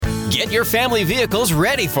Get your family vehicles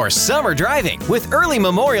ready for summer driving with early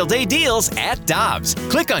Memorial Day deals at Dobbs.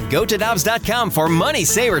 Click on GoToDobbs.com for money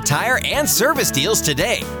saver tire and service deals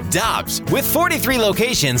today. Dobbs, with 43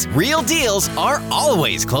 locations, real deals are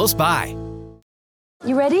always close by.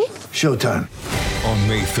 You ready? Showtime. On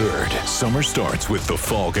May 3rd, summer starts with The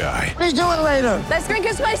Fall Guy. Let's do it later. Let's drink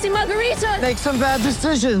a spicy margarita. Make some bad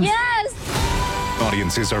decisions. Yes!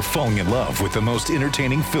 Audiences are falling in love with the most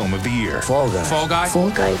entertaining film of the year. Fall Guy. Fall Guy?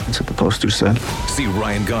 Fall guy. That's what the poster said. See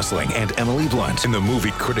Ryan Gosling and Emily Blunt in the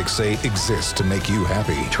movie critics say exists to make you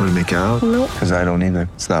happy. Trying to make it out? Nope. Because I don't either.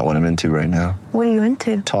 It's not what I'm into right now. What are you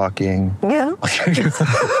into? Talking. Yeah.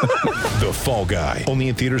 The Fall Guy. Only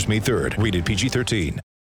in theaters May 3rd. Rated PG-13.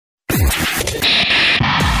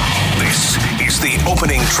 This is the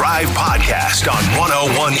Opening Drive Podcast on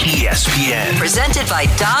 101 ESPN. Presented by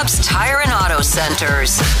Dobbs Tire and Auto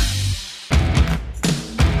Centers.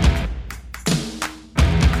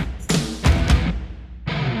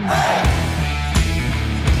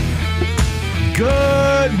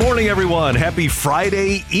 Good morning, everyone. Happy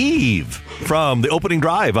Friday Eve from the Opening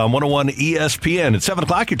Drive on 101 ESPN. At 7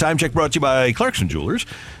 o'clock, your time check brought to you by Clarkson Jewelers,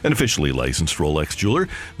 an officially licensed Rolex jeweler.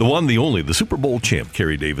 The one, the only, the Super Bowl champ,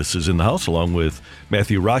 Kerry Davis, is in the house along with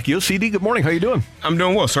Matthew Rocchio. CD, good morning. How you doing? I'm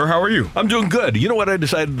doing well, sir. How are you? I'm doing good. You know what I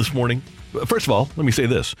decided this morning? First of all, let me say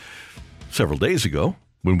this. Several days ago,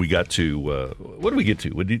 when we got to, what did we get to?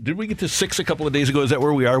 Did we get to 6 a couple of days ago? Is that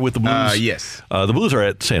where we are with the Blues? Yes. The Blues are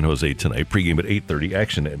at San Jose tonight. Pregame at 8:30,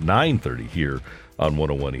 action at 9:30 here on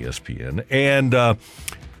 101 ESPN. And a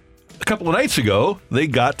couple of nights ago, they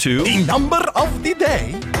got to... The number of the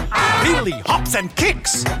day really hops and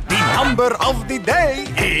kicks. The number of the day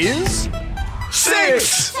is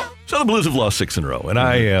 6. So the Blues have lost 6 in a row, and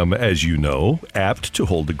I am, as you know, apt to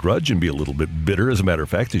hold a grudge and be a little bit bitter. As a matter of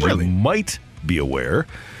fact, as you might be aware,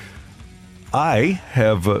 I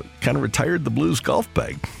have kind of retired the Blues golf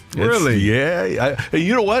bag. Really? Yeah.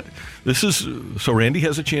 You know what? This is so Randy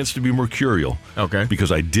has a chance to be mercurial. Okay.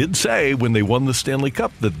 Because I did say when they won the Stanley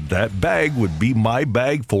Cup that bag would be my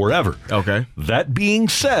bag forever. Okay. That being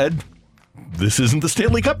said, this isn't the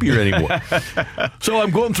Stanley Cup year anymore. So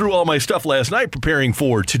I'm going through all my stuff last night, preparing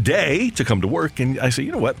for today to come to work, and I say,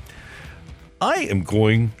 you know what? I am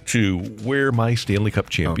going to wear my Stanley Cup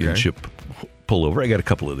championship pullover. I got a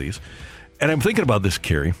couple of these. And I'm thinking about this,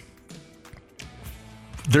 Kerry.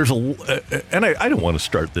 There's and I don't want to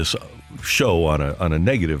start this show on a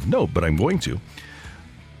negative note, but I'm going to.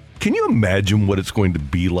 Can you imagine what it's going to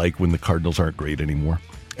be like when the Cardinals aren't great anymore?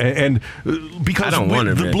 And because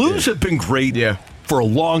the Blues have been great for a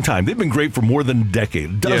long time. They've been great for more than a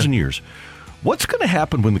decade, a dozen years. What's going to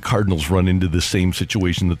happen when the Cardinals run into the same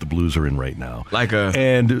situation that the Blues are in right now?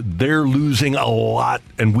 And they're losing a lot,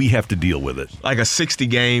 and we have to deal with it. Like a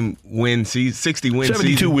 60-game win season, 72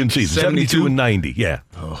 season. Win season, 72 and 90, yeah.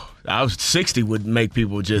 Oh, 60 would make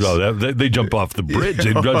people just... Oh, they jump off the bridge.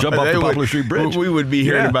 They jump off the Poplar Street Bridge. We would be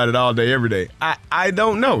hearing about it all day, every day. I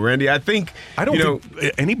don't know, Randy. I don't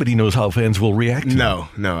think anybody knows how fans will react to No.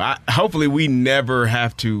 Hopefully we never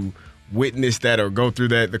have to witness that or go through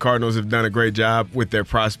that. The Cardinals have done a great job with their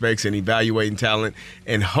prospects and evaluating talent,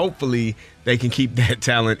 and hopefully they can keep that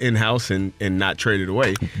talent in-house and not trade it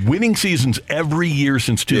away. Winning seasons every year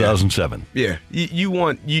since 2007. Yeah.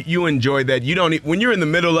 You enjoy that. You don't when you're in the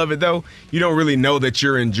middle of it, though, you don't really know that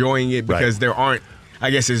you're enjoying it because there aren't, I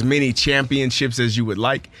guess, as many championships as you would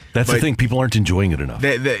like. That's the thing. People aren't enjoying it enough.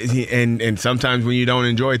 And sometimes when you don't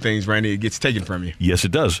enjoy things, Randy, it gets taken from you. Yes,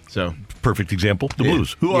 it does. So, perfect example, the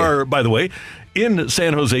Blues, who are, by the way, in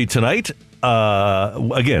San Jose tonight.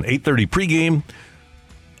 Again, 8:30 pregame.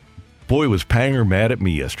 Boy, was Panger mad at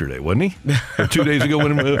me yesterday, wasn't he? 2 days ago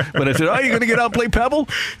when I said, you going to get out and play Pebble?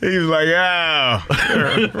 He was like,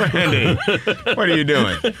 Randy, what are you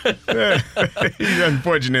doing?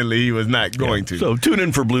 Unfortunately, he was not going to. So tune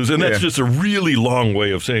in for Blues, and that's just a really long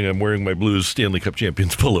way of saying I'm wearing my Blues Stanley Cup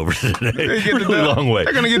champions pullover today. Really long way.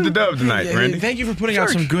 They're going to get the dub tonight, Randy. Thank you for putting out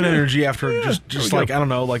some good energy after just like, I don't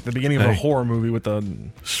know, like the beginning of a horror movie with the...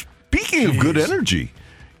 Speaking of good energy...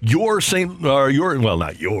 Your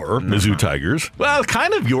Mizzou Tigers. Well,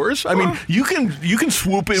 kind of yours. I mean, you can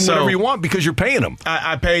swoop in whenever you want because you're paying them.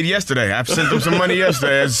 I paid yesterday. I've sent them some money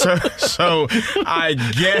yesterday. So I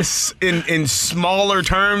guess in smaller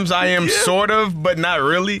terms, I am sort of, but not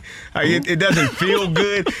really. It doesn't feel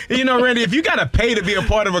good. You know, Randy, if you got to pay to be a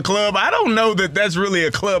part of a club, I don't know that that's really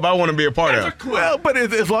a club I want to be a part of. Well, but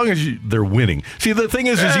as long as they're winning. See, the thing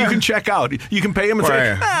is you can check out. You can pay them and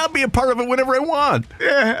say, I'll be a part of it whenever I want.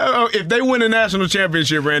 Yeah. If they win a national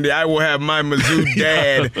championship, Randy, I will have my Mizzou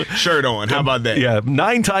dad shirt on. How about that? Yeah,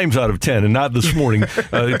 9 times out of 10, and not this morning.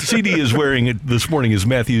 CD is wearing it this morning is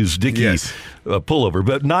Matthews Dickey pullover,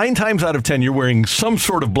 but 9 times out of 10, you're wearing some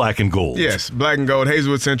sort of black and gold. Yes, black and gold,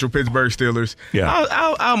 Hazelwood Central, Pittsburgh Steelers. Yeah.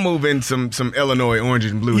 I'll move in some Illinois orange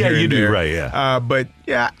and blue here and there. Yeah, you do, right, yeah. But,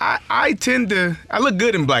 yeah, I tend to – I look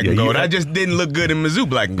good in black and gold. I just didn't look good in Mizzou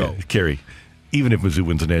black and gold. Yeah, Kerry, even if Mizzou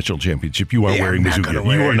wins a national championship, you aren't wearing Mizzou gear.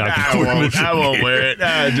 You are not going to wear Mizzou gear. I won't wear it.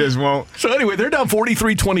 I just won't. So anyway, they're down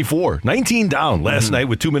 43-24. 19 down last night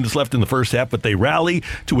with 2 minutes left in the first half, but they rally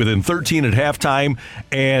to within 13 at halftime,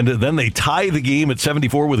 and then they tie the game at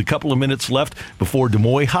 74 with a couple of minutes left before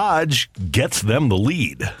Demoy Hodge gets them the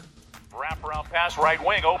lead. Wraparound pass right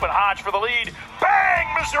wing, open Hodge for the lead. Bang!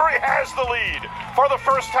 Missouri has the lead for the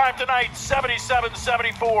first time tonight,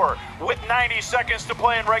 77-74, with 90 seconds to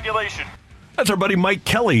play in regulation. That's our buddy Mike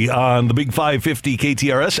Kelly on the Big 550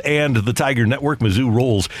 KTRS and the Tiger Network. Mizzou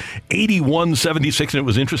rolls 81-76, and it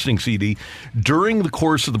was interesting, CD. During the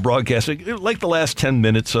course of the broadcast, like the last 10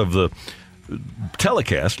 minutes of the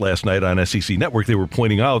telecast last night on SEC Network, they were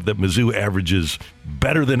pointing out that Mizzou averages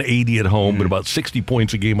better than 80 at home, but about 60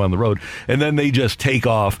 points a game on the road. And then they just take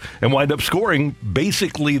off and wind up scoring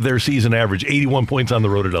basically their season average, 81 points on the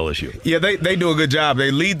road at LSU. Yeah, they do a good job.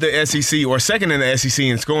 They lead the SEC or second in the SEC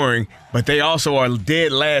in scoring, but they also are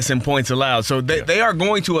dead last in points allowed. So they are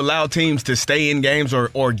going to allow teams to stay in games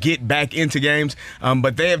or get back into games.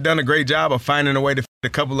 But they have done a great job of finding a way to a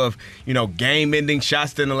couple of game-ending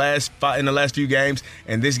shots in the last few games,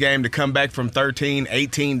 and this game to come back from 13,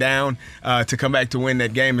 18 down to come back to win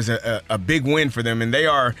that game is a big win for them. And they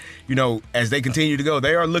are, as they continue to go,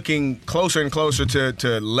 they are looking closer and closer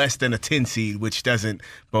to less than a 10 seed, which doesn't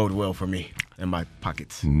bode well for me in my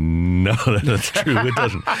pockets. No, that's true. It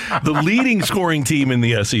doesn't. The leading scoring team in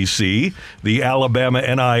the SEC, the Alabama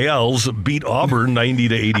NILs, beat Auburn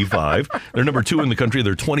 90-85. They're number 2 in the country.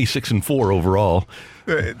 They're 26-4 overall.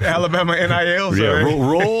 Alabama NILs? Yeah,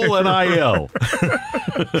 roll NIL.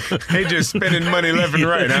 They just spending money left and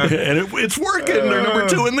right, huh? And it's working. They're number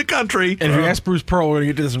 2 in the country. And if you ask Bruce Pearl, we're going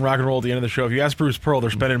to get to this in rock and roll at the end of the show. If you ask Bruce Pearl,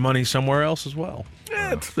 they're spending money somewhere else as well.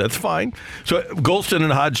 Yeah, that's fine. So Golston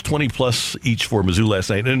and Hodge 20-plus each for Mizzou last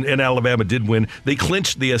night, and Alabama did win. They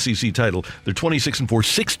clinched the SEC title. They're 26-4,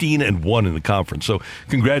 16-1 in the conference. So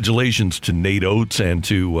congratulations to Nate Oates and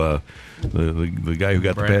to the guy who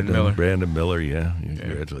got Brandon Miller. Brandon Miller. Yeah,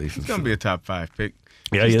 congratulations. He's gonna be a top 5 pick.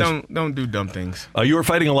 Yeah, just don't do dumb things. Your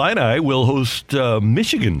Fighting Illini will host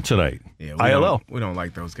Michigan tonight. Yeah, ILL. We don't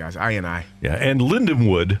like those guys. INI. Yeah, and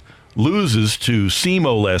Lindenwood loses to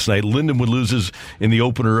SEMO last night. Lindenwood loses in the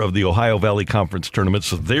opener of the Ohio Valley Conference tournament,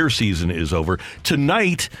 so their season is over.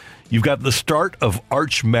 Tonight, you've got the start of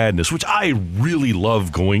Arch Madness, which I really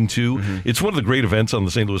love going to. Mm-hmm. It's one of the great events on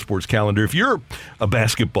the St. Louis sports calendar. If you're a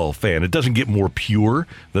basketball fan, it doesn't get more pure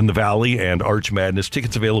than the Valley and Arch Madness.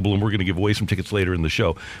 Tickets available, and we're going to give away some tickets later in the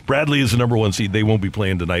show. Bradley is the number 1 seed. They won't be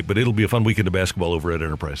playing tonight, but it'll be a fun weekend of basketball over at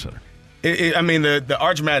Enterprise Center. The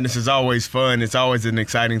Arch Madness is always fun. It's always an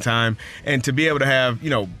exciting time. And to be able to have,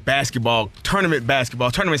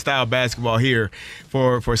 tournament-style basketball here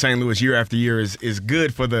for St. Louis year after year is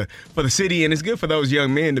good for the city, and it's good for those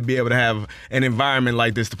young men to be able to have an environment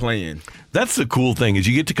like this to play in. That's the cool thing, is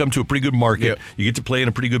you get to come to a pretty good market. Yep. You get to play in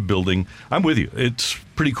a pretty good building. I'm with you. It's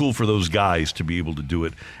pretty cool for those guys to be able to do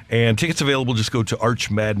it. And tickets available, just go to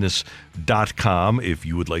archmadness.com if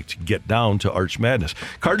you would like to get down to Arch Madness.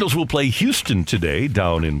 Cardinals will play Houston today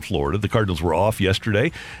down in Florida. The Cardinals were off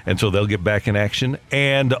yesterday, and so they'll get back in action.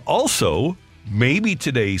 And also, maybe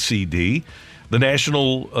today, CD,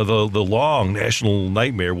 the long national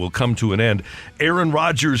nightmare will come to an end. Aaron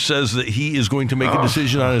Rodgers says that he is going to make a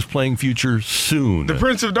decision on his playing future soon. The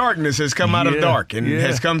Prince of Darkness has come out of dark and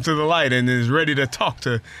has come to the light and is ready to talk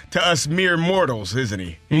to us mere mortals, isn't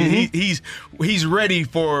he? Mm-hmm. He's ready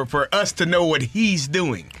for us to know what he's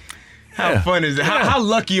doing. How fun is it? How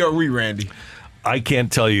lucky are we, Randy? I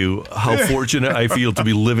can't tell you how fortunate I feel to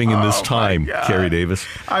be living in this time, Kerry Davis.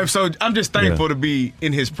 I'm just thankful to be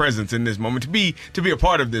in his presence in this moment, to be a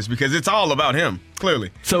part of this, because it's all about him, clearly.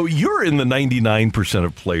 So you're in the 99%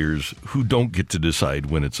 of players who don't get to decide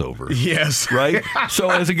when it's over. Yes. Right? So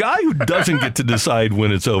as a guy who doesn't get to decide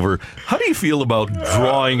when it's over, how do you feel about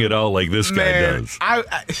drawing it out like this guy does?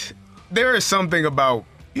 There is something about,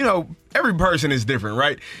 every person is different,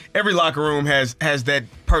 right? Every locker room has that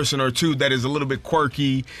person or two that is a little bit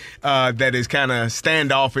quirky, that is kind of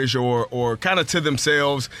standoffish or kind of to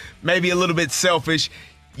themselves, maybe a little bit selfish.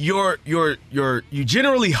 you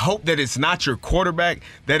generally hope that it's not your quarterback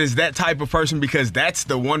that is that type of person, because that's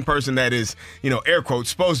the one person that is, air quotes,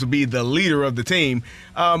 supposed to be the leader of the team.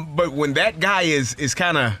 But when that guy is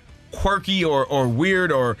kind of quirky or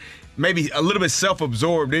weird or maybe a little bit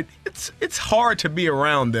self-absorbed, it's hard to be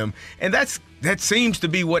around them. And that seems to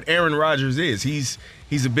be what Aaron Rodgers is. He's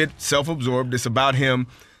a bit self-absorbed. It's about him.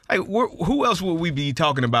 Like, who else would we be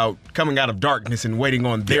talking about coming out of darkness and waiting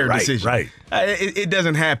on their decision? Right. It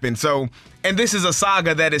doesn't happen. So, and this is a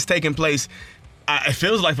saga that has taken place, it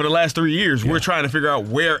feels like, for the last 3 years. We're trying to figure out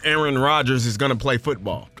where Aaron Rodgers is going to play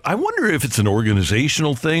football. I wonder if it's an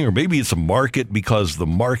organizational thing or maybe it's a market, because the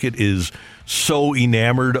market is so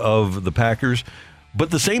enamored of the Packers. But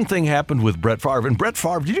the same thing happened with Brett Favre. And Brett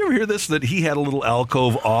Favre, did you ever hear this? That he had a little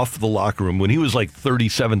alcove off the locker room when he was like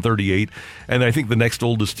 37, 38. And I think the next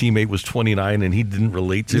oldest teammate was 29, and he didn't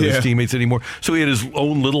relate to his teammates anymore. So he had his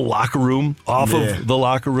own little locker room off of the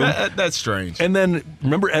locker room. That's strange. And then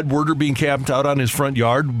remember Ed Werder being camped out on his front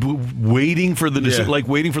yard, waiting for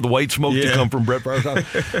waiting for the white smoke to come from Brett Favre's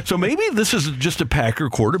house. So maybe this is just a Packer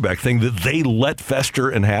quarterback thing that they let fester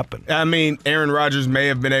and happen. I mean, Aaron Rodgers may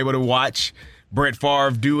have been able to watch Brett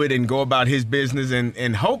Favre do it and go about his business,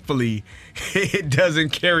 and hopefully it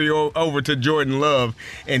doesn't carry over to Jordan Love,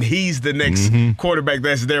 and he's the next quarterback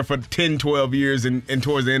that's there for 10, 12 years, and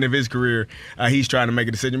towards the end of his career, he's trying to make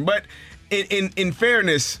a decision. But in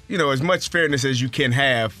fairness, as much fairness as you can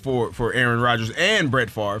have for Aaron Rodgers and Brett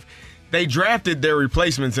Favre, they drafted their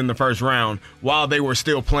replacements in the first round while they were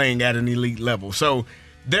still playing at an elite level. So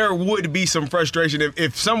there would be some frustration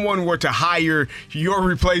if someone were to hire your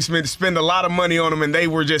replacement, spend a lot of money on them, and they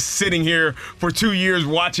were just sitting here for 2 years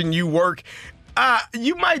watching you work.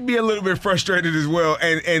 You might be a little bit frustrated as well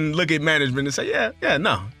and look at management and say,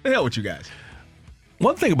 no, the hell with you guys.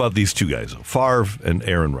 One thing about these two guys, Favre and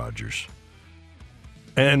Aaron Rodgers,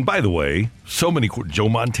 and by the way, Joe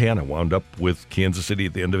Montana wound up with Kansas City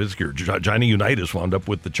at the end of his career. Johnny Unitas wound up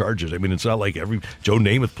with the Chargers. I mean, it's not like Joe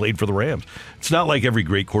Namath played for the Rams. It's not like every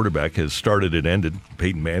great quarterback has started and ended.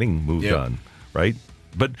 Peyton Manning moved on, right?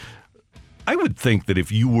 But I would think that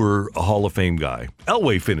if you were a Hall of Fame guy,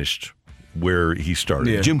 Elway finished where he started.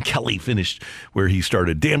 Yeah. Jim Kelly finished where he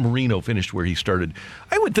started. Dan Marino finished where he started.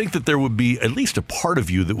 I would think that there would be at least a part of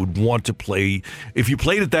you that would want to play, if you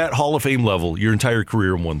played at that Hall of Fame level, your entire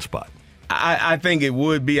career in one spot. I think it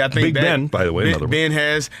would be. I think Big Ben, by the way. Ben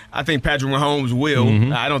has. I think Patrick Mahomes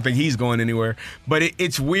will. I don't think he's going anywhere. But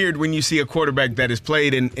it's weird when you see a quarterback that has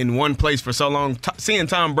played in one place for so long. Seeing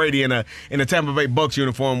Tom Brady in a Tampa Bay Bucs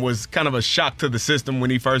uniform was kind of a shock to the system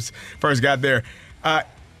when he first got there.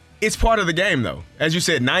 It's part of the game, though. As you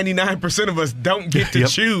said, 99% of us don't get to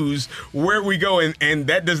choose where we go, and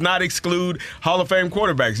that does not exclude Hall of Fame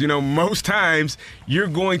quarterbacks. Most times you're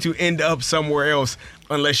going to end up somewhere else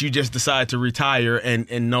unless you just decide to retire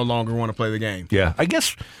and no longer want to play the game. Yeah, I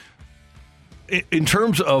guess in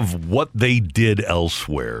terms of what they did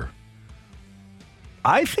elsewhere,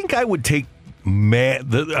 I think I would take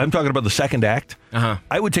I'm talking about the second act.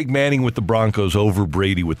 I would take Manning with the Broncos over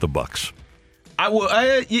Brady with the Bucs. I will,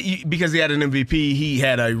 because he had an MVP. He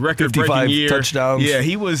had a record-breaking year. 55 touchdowns. Yeah,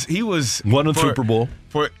 he was won a Super Bowl.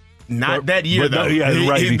 That year, though. Yeah,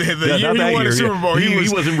 right. The year he won the Super Bowl, he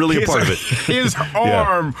wasn't really a part of it. His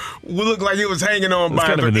arm looked like it was hanging on by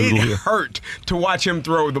him, but it hurt to watch him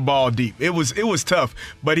throw the ball deep. It was tough,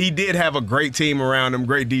 but he did have a great team around him,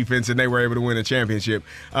 great defense, and they were able to win a championship.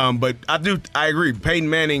 But I agree. Peyton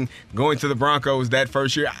Manning going to the Broncos that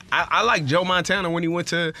first year. I like Joe Montana when he went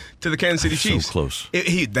to the Kansas City Chiefs. So close.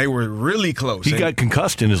 They were really close. He got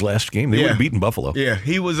concussed in his last game. They would have beaten Buffalo. Yeah,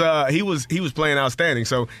 he was playing outstanding.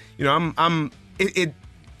 So,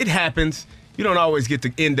 it happens. You don't always get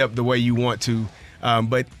to end up the way you want to.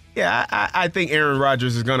 But yeah, I think Aaron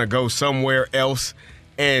Rodgers is going to go somewhere else,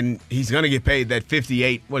 and he's going to get paid that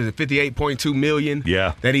 $58.2 million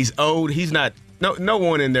that he's owed. He's not. No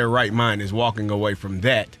one in their right mind is walking away from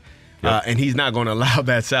that, and he's not going to allow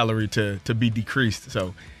that salary to be decreased.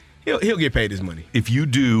 So he'll get paid his money. If you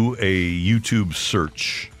do a YouTube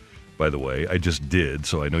search, by the way, I just did,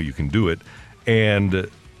 so I know you can do it, and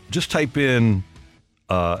just type in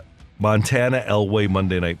Montana Elway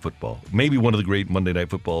Monday Night Football. Maybe one of the great Monday Night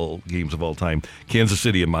Football games of all time. Kansas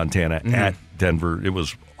City and Montana at Denver. It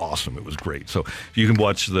was awesome. It was great. So you can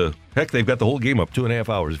watch they've got the whole game up 2.5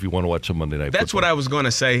 hours if you want to watch some Monday Night Football. That's what I was going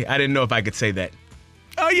to say. I didn't know if I could say that.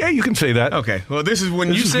 Oh, yeah, you can say that. Okay. Well, this is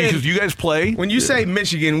because you guys play. When you say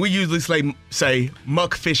Michigan, we usually say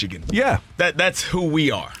Muck Fishigan. Yeah. That's who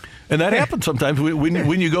we are. And that happens sometimes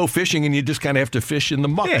when you go fishing and you just kind of have to fish in the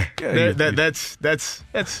muck. Yeah, that's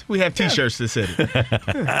we have T-shirts to city.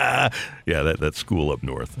 Yeah, that's school up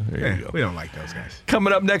north. There you go. We don't like those guys.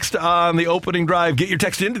 Coming up next on the opening drive, get your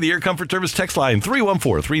text into the Air Comfort Service text line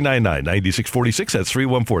 314-399-9646. That's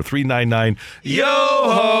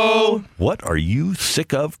 314-399-YO-HO. What are you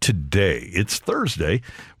sick of today? It's Thursday.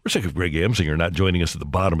 We're sick of Greg Amsinger not joining us at the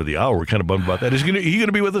bottom of the hour. We're kind of bummed about that. Is he going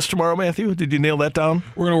to be with us tomorrow, Matthew? Did you nail that down?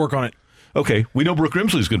 We're going to work on it. Okay. We know Brooke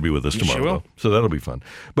Grimsley's going to be with us tomorrow. She will. Though, so that'll be fun.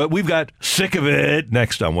 But we've got Sick of It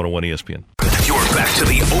next on 101 ESPN. You're back to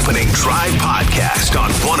the Opening Drive podcast on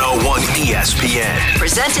 101 ESPN.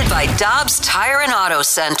 Presented by Dobbs Tire and Auto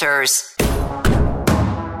Centers.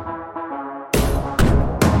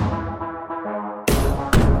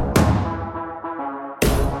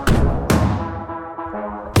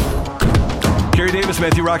 Kerry Davis,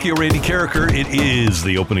 Matthew Rocchio, Randy Carricker. It is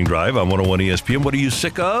the opening drive on 101 ESPN. What are you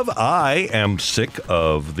sick of? I am sick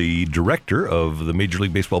of the director of the Major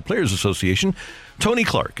League Baseball Players Association, Tony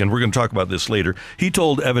Clark, and we're going to talk about this later. He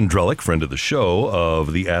told Evan Drellick, friend of the show,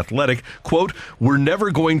 of The Athletic, quote, "We're never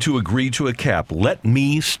going to agree to a cap. Let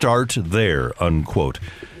me start there," unquote.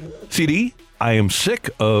 CD, I am sick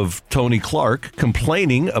of Tony Clark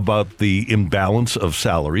complaining about the imbalance of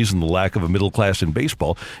salaries and the lack of a middle class in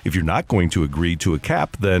baseball. If you're not going to agree to a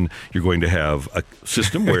cap, then you're going to have a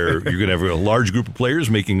system where you're going to have a large group of players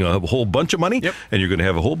making a whole bunch of money, and you're going to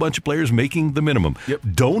have a whole bunch of players making the minimum.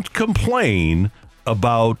 Don't complain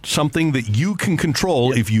about something that you can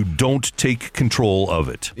control if you don't take control of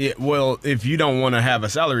it. Yeah, well, if you don't want to have a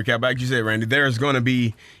salary cap, like you said, Randy, there's going to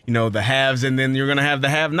be, the haves, and then you're going to have the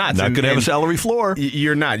have-nots. Not going to have a salary floor.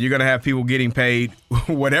 You're not. You're going to have people getting paid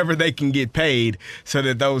whatever they can get paid so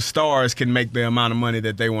that those stars can make the amount of money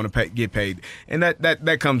that they want to get paid. And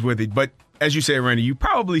that comes with it. But as you said, Randy, you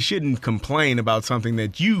probably shouldn't complain about something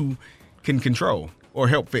that you can control or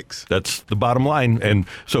help fix. That's the bottom line. And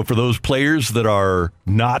so for those players that are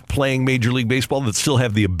not playing Major League Baseball, that still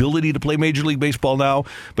have the ability to play Major League Baseball now,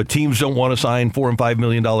 but teams don't want to sign $4 and $5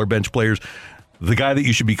 million bench players, the guy that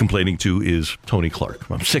you should be complaining to is Tony Clark.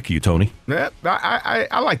 I'm sick of you, Tony. Yeah,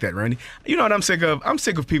 I like that, Randy. You know what I'm sick of? I'm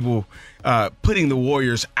sick of people putting the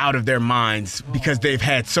Warriors out of their minds because they've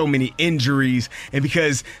had so many injuries and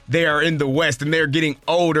because they are in the West and they're getting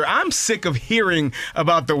older. I'm sick of hearing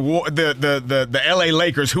about the LA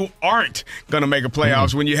Lakers who aren't going to make a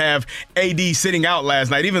playoffs when you have AD sitting out last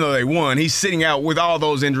night, even though they won. He's sitting out with all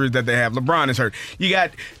those injuries that they have. LeBron is hurt. You got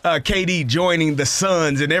KD joining the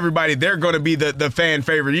Suns and everybody, they're going to be the fan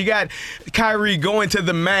favorite. You got Kyrie going to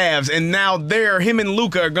the Mavs and now him and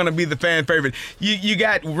Luka are going to be the fan favorite. You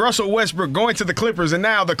got Russell Westbrook going to the Clippers, and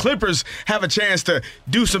now the Clippers have a chance to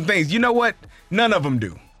do some things. You know what? None of them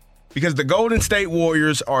do. Because the Golden State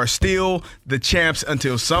Warriors are still the champs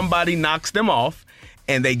until somebody knocks them off,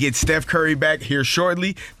 and they get Steph Curry back here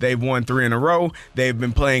shortly. They've won 3 in a row. They've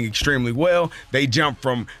been playing extremely well. They jumped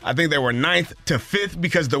from, I think they were 9th to 5th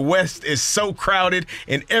because the West is so crowded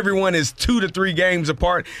and everyone is 2 to 3 games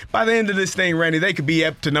apart. By the end of this thing, Randy, they could be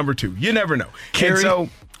up to number 2. You never know. Kerry, and so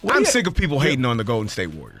I'm sick of people hating on the Golden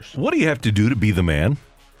State Warriors. What do you have to do to be the man?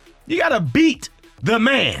 You got to beat the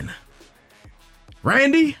man.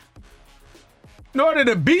 Randy, in order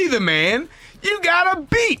to be the man, you got to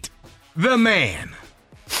beat the man.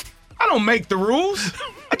 I don't make the rules.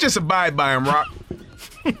 I just abide by them, Rock.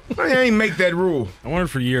 I ain't make that rule. I wondered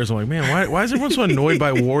for years, I'm like, man, why is everyone so annoyed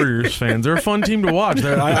by Warriors fans? They're a fun team to watch.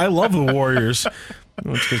 I love the Warriors.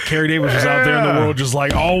 It's because Kerry Davis was out there in the world just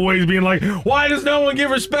like always being like, why does no one give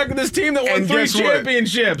respect to this team that won 3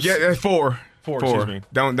 championships? Yeah, 4. 4, excuse me.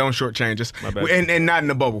 Don't shortchange us. My bad. And not in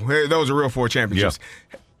the bubble. Those are real 4 championships.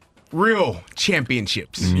 Yeah. Real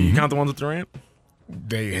championships. You count the ones with Durant?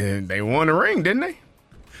 They won a ring, didn't they?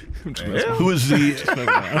 Who is the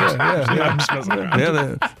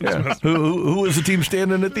who is the team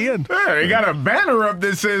standing at the end? Yeah, they got a banner up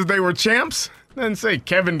that says they were champs. Doesn't say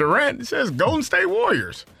Kevin Durant. It says Golden State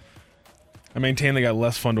Warriors. I maintain they got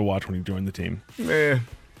less fun to watch when he joined the team. Yeah.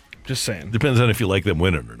 Just saying. Depends on if you like them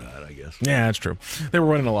winning or not, I guess. Yeah, that's true. They were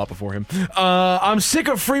running a lot before him. I'm sick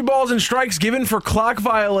of free balls and strikes given for clock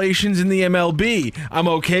violations in the MLB. I'm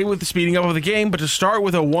okay with the speeding up of the game, but to start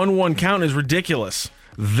with a 1-1 count is ridiculous.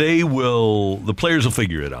 The players will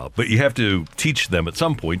figure it out, but you have to teach them at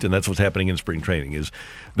some point, and that's what's happening in spring training, is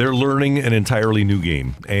they're learning an entirely new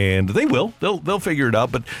game, and they'll figure it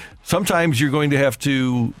out, but sometimes you're going to have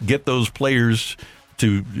to get those players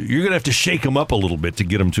you're going to have to shake them up a little bit to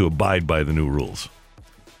get them to abide by the new rules.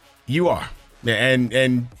 You are. Yeah,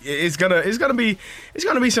 and it's gonna be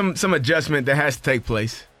some adjustment that has to take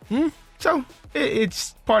place. So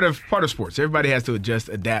it's part of sports. Everybody has to adjust,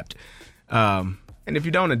 adapt. And if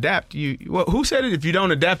you don't adapt, who said it? If you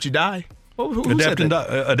don't adapt, you die. Who adapt said and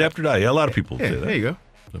that? adapt or die. Yeah, a lot of people say that. There you go.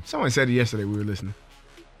 Someone said it yesterday. We were listening.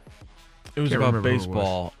 It was Can't about remember who it was.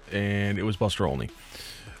 baseball, and it was Buster Olney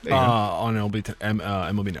On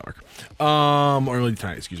MLB Network. Or MLB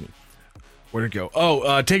Tonight, excuse me. Where'd it go?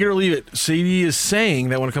 Oh, take it or leave it. CD is saying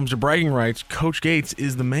that when it comes to bragging rights, Coach Gates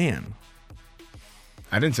is the man.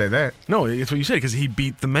 I didn't say that. No, that's what you said because he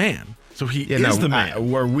beat the man. So he is the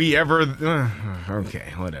man. Were we ever?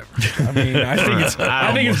 Okay, whatever. I mean, I think it's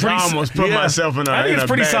pretty. I almost put myself in a. I think it's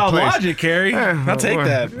pretty bad solid place. logic, Kerry. I'll take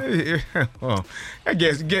that. Well, I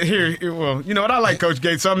guess get here. Well, you know what? I like Coach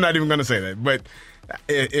Gates, so I'm not even going to say that. But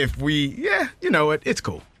if we, you know what? It's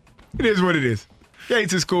cool. It is what it is.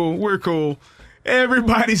 Gates is cool. We're cool.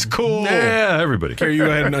 Everybody's cool. Yeah, everybody. Kerry, you go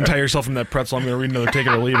ahead and untie yourself from that pretzel. I'm going to read another take it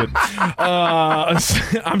or leave it.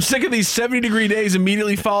 I'm sick of these 70-degree days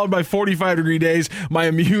immediately followed by 45-degree days. My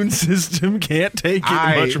immune system can't take it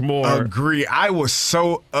much more. I agree. I was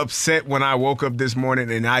so upset when I woke up this morning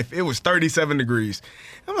and it was 37 degrees.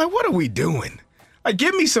 I'm like, what are we doing? Like,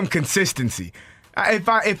 give me some consistency.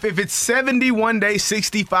 If it's 70 one day,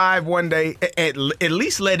 65 one day, at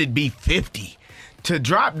least let it be 50. To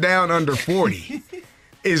drop down under 40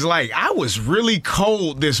 is like, I was really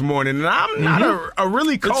cold this morning, and I'm not a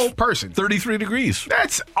really cold person. 33 degrees.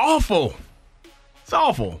 That's awful. It's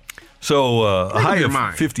awful. So a high of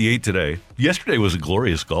mind. 58 today. Yesterday was a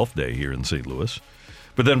glorious golf day here in St. Louis.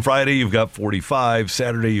 But then Friday you've got 45.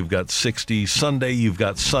 Saturday you've got 60. Sunday you've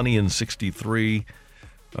got sunny and 63.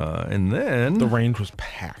 And then... The range was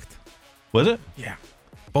packed. Was it? Yeah.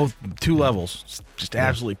 Both 2 levels. Just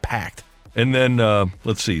absolutely packed. And then,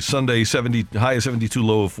 let's see, Sunday, 70, high of 72,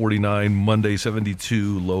 low of 49. Monday,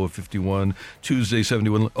 72, low of 51. Tuesday,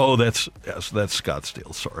 71. Oh, that's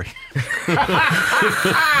Scottsdale, sorry.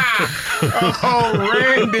 Oh,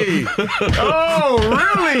 Randy.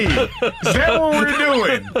 Oh, really? Is that what we're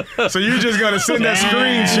doing? So you're just going to send us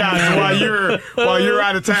screenshots while you're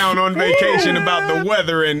out of town on vacation about the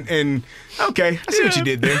weather and okay, I see what you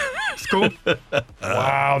did there. It's cool.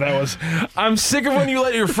 Wow, I'm sick of when you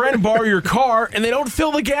let your friend borrow your car and they don't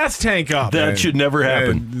fill the gas tank up. That should never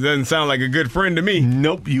happen. That doesn't sound like a good friend to me.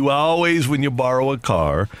 Nope. You always, when you borrow a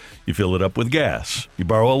car, you fill it up with gas. You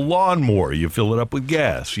borrow a lawnmower, you fill it up with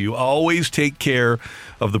gas. You always take care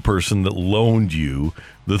of the person that loaned you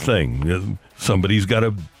the thing. Somebody's got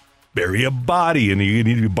to bury a body and you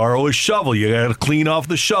need to borrow a shovel. You got to clean off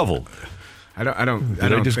the shovel. I don't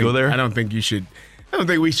go there? I don't think you should. I don't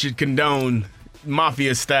think we should condone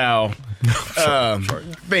mafia style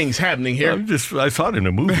things happening here. I saw it in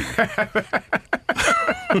a movie.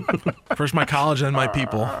 First my college, then my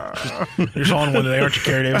people. You're just on one today, aren't you,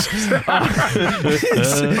 Kerry Davis?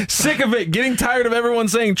 Sick of it. Getting tired of everyone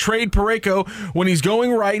saying trade Parayko. When he's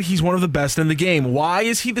going right, he's one of the best in the game. Why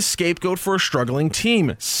is he the scapegoat for a struggling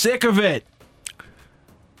team? Sick of it.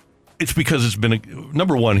 It's because it's been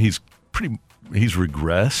number one. He's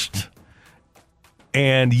regressed.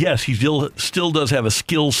 And yes, he still does have a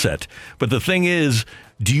skill set. But the thing is,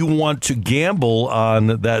 do you want to gamble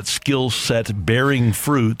on that skill set bearing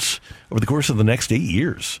fruits over the course of the next 8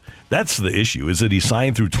 years? That's the issue, is that he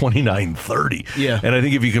signed through 29-30. Yeah. And I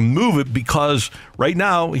think if you can move it, because right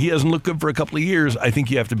now he hasn't looked good for a couple of years, I think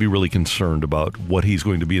you have to be really concerned about what he's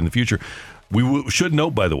going to be in the future. We should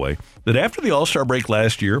note, by the way, that after the All-Star break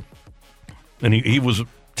last year, and he was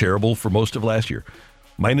terrible for most of last year,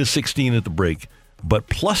 minus 16 at the break, but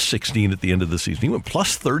plus 16 at the end of the season. He went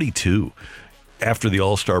plus 32 after the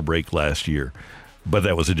All-Star break last year. But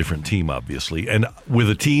that was a different team, obviously. And with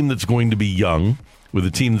a team that's going to be young, with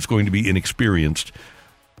a team that's going to be inexperienced,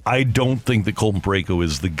 I don't think that Colton Parayko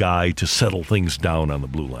is the guy to settle things down on the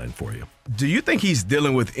blue line for you. Do you think he's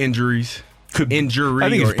dealing with injuries? I think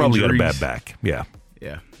he's probably got a bad back. Yeah.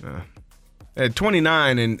 Yeah. At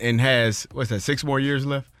 29 and has, what's that, 6 more years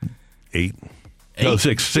left? 8. No,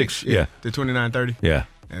 6. Yeah. To 29-30. Yeah.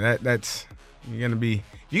 And that's you're gonna be.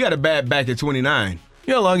 You got a bad back at 29.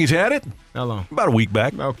 You know how long he's had it? How long? About a week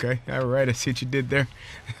back. Okay. All right. I see what you did there.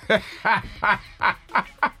 That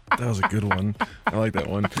was a good one. I like that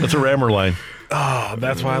one. That's a Rammer line. Oh,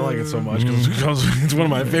 that's why I like it so much, because it's one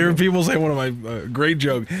of my favorite people say one of my great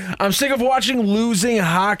joke. I'm sick of watching losing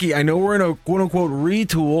hockey. I know we're in a quote-unquote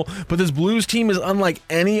retool, but this Blues team is unlike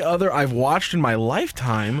any other I've watched in my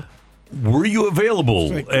lifetime. Were you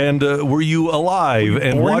available and were you alive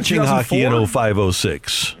and born in watching hockey in 2004?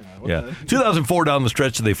 05-06? Yeah. 2004 down the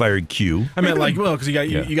stretch, they fired Q. I meant because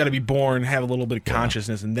you got to be born, have a little bit of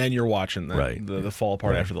consciousness, and then you're watching the fall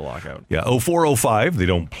apart after the lockout. Yeah, 04-05, they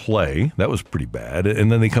don't play. That was pretty bad.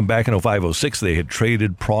 And then they come back in 05-06. They had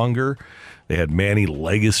traded Pronger. They had Manny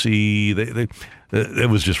Legacy. It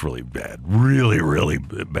was just really bad. Really, really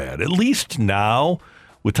bad. At least now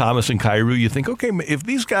with Thomas and Kyrou, you think, okay, if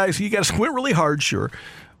these guys, you got to squint really hard, sure.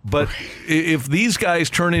 But if these guys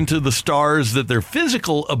turn into the stars that their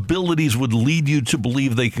physical abilities would lead you to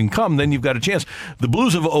believe they can come, then you've got a chance. The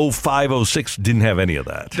Blues of 05-06 didn't have any of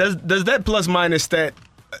that. Does that plus-minus stat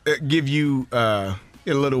give you a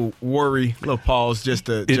little worry, a little pause?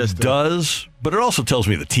 It does, but it also tells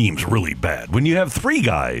me the team's really bad. When you have three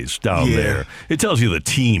guys down there, it tells you the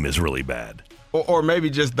team is really bad. Or maybe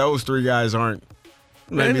just those three guys aren't.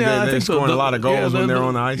 Maybe they're scoring a lot of goals when they're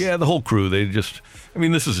on the ice. Yeah, the whole crew.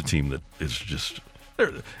 This is a team that is just,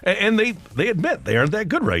 and they admit they aren't that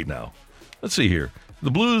good right now. Let's see here.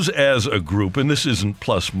 The Blues as a group, and this isn't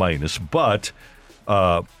plus minus, but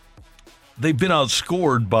they've been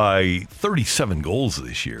outscored by 37 goals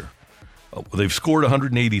this year. They've scored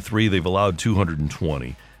 183. They've allowed 220.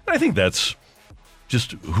 And I think that's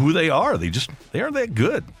just who they are. They aren't that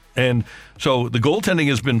good. And so the goaltending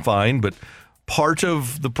has been fine, but part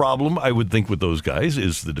of the problem, I would think, with those guys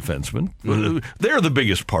is the defensemen. Mm-hmm. They're the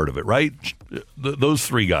biggest part of it, right? Those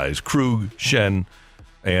three guys, Krug, Shen,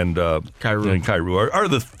 and Kyrou are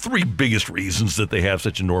the three biggest reasons that they have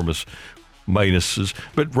such enormous minuses.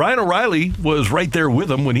 But Ryan O'Reilly was right there with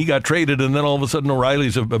them when he got traded, and then all of a sudden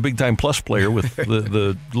O'Reilly's a big-time plus player with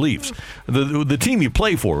the Leafs. The team you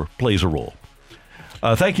play for plays a role.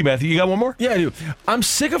 Thank you, Matthew. You got one more? Yeah, I do. I'm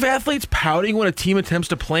sick of athletes pouting when a team attempts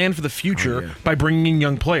to plan for the future by bringing in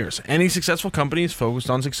young players. Any successful company is focused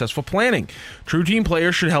on successful planning. True team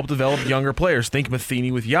players should help develop younger players. Think Matheny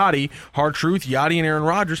with Yachty. Hard truth, Yachty and Aaron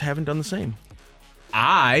Rodgers haven't done the same.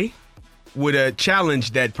 I would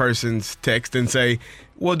challenge that person's text and say,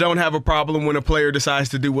 well, don't have a problem when a player decides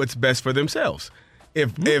to do what's best for themselves.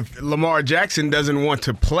 If Lamar Jackson doesn't want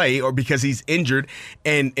to play or because he's injured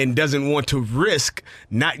and doesn't want to risk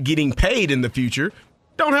not getting paid in the future,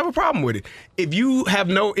 don't have a problem with it. If you have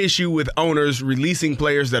no issue with owners releasing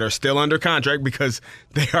players that are still under contract because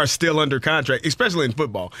they are still under contract, especially in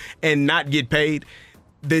football, and not get paid,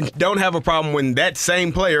 then don't have a problem when that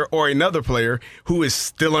same player or another player who is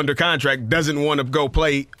still under contract doesn't want to go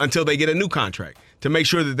play until they get a new contract to make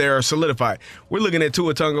sure that they are solidified. We're looking at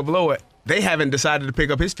Tua Tagovailoa. They haven't decided to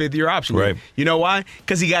pick up his fifth-year option yet. You know why?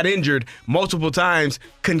 Because he got injured multiple times,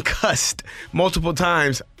 concussed multiple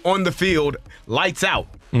times on the field, lights out.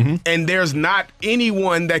 Mm-hmm. And there's not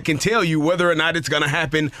anyone that can tell you whether or not it's going to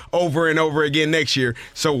happen over and over again next year.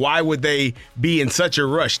 So why would they be in such a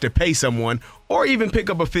rush to pay someone or even pick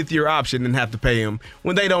up a fifth-year option and have to pay him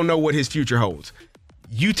when they don't know what his future holds?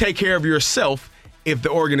 You take care of yourself if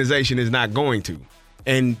the organization is not going to.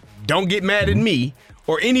 And don't get mad at me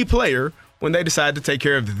or any player when they decide to take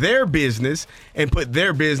care of their business and put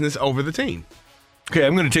their business over the team. Okay,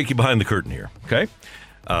 I'm going to take you behind the curtain here, okay?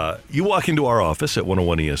 You walk into our office at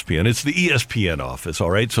 101 ESPN. It's the ESPN office, all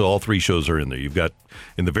right? So all three shows are in there. You've got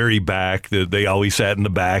in the very back, they always sat in the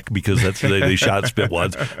back because that's they shot spit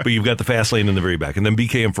wads, but you've got the fast lane in the very back. And then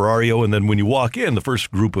BK and Ferrario, and then when you walk in, the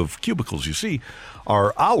first group of cubicles you see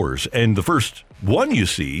are ours. And the first one you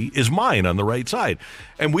see is mine on the right side.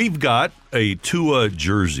 And we've got a Tua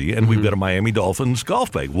jersey, and we've got a Miami Dolphins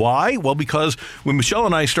golf bag. Why? Well, because when Michelle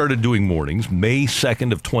and I started doing mornings, May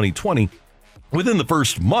 2nd of 2020, within the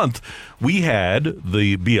first month, we had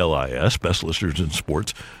the BLIS, Best Listeners in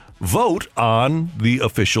Sports, vote on the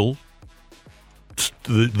official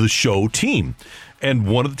the show team. And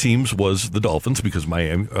one of the teams was the Dolphins because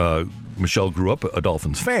Michelle grew up a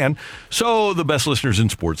Dolphins fan. So the Best Listeners in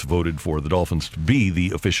Sports voted for the Dolphins to be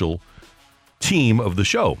the official team of the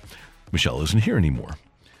show. Michelle isn't here anymore.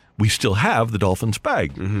 We still have the Dolphins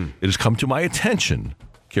bag. Mm-hmm. It has come to my attention,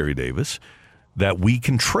 Kerry Davis, that we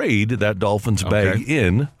can trade that Dolphins bag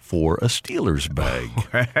in for a Steelers bag.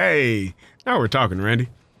 Hey, now we're talking, Randy.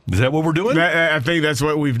 Is that what we're doing? I think that's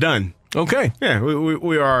what we've done. Okay. Yeah,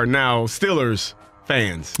 we are now Steelers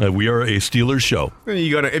fans. We are a Steelers show.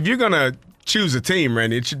 If you're gonna choose a team,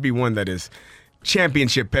 Randy, it should be one that is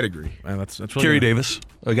championship pedigree. That's really Kerry Davis,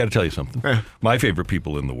 I got to tell you something. My favorite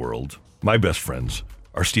people in the world, my best friends,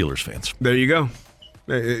 are Steelers fans. There you go.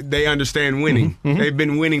 They understand winning. Mm-hmm. They've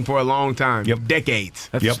been winning for a long time. Decades.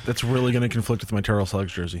 That's really going to conflict with my Terrell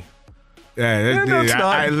Suggs jersey. Yeah, No, it's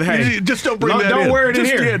not. Just don't bring that in. Don't wear it in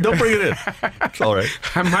here. Yeah, don't bring it in. It's all right.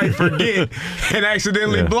 I might forget and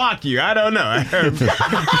accidentally block you. I don't know. I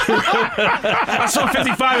saw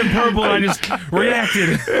 55 in purple and I just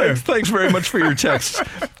reacted. Thanks very much for your text.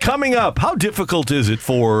 Coming up, how difficult is it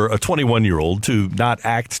for a 21-year-old to not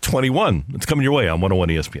act 21? It's coming your way on 101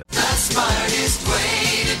 ESPN. The smartest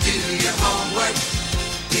way to do your homework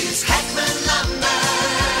is Heckman Lumber.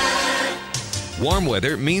 Warm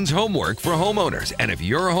weather means homework for homeowners. And if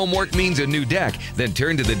your homework means a new deck, then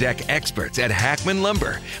turn to the deck experts at Hackman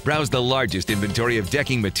Lumber. Browse the largest inventory of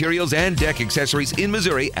decking materials and deck accessories in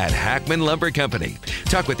Missouri at Hackman Lumber Company.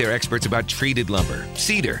 Talk with their experts about treated lumber,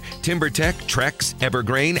 cedar, TimberTech, Trex,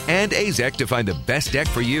 Evergreen, and Azek to find the best deck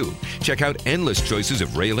for you. Check out endless choices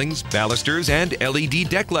of railings, balusters, and LED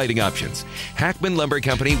deck lighting options. Hackman Lumber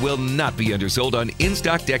Company will not be undersold on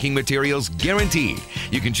in-stock decking materials, guaranteed.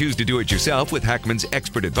 You can choose to do it yourself with Hackman's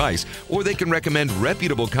expert advice, or they can recommend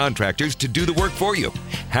reputable contractors to do the work for you.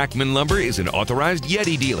 Hackman Lumber is an authorized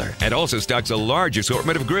Yeti dealer and also stocks a large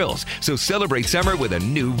assortment of grills. So celebrate summer with a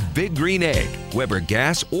new Big Green Egg, Weber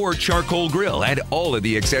gas or charcoal grill, and all of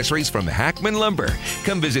the accessories from Hackman Lumber.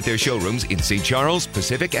 Come visit their showrooms in St. Charles,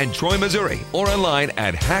 Pacific, and Troy, Missouri, or online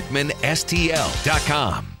at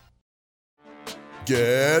hackmanstl.com.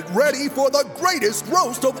 Get ready for the greatest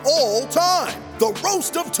roast of all time, the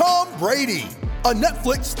Roast of Tom Brady, a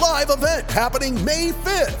Netflix live event happening May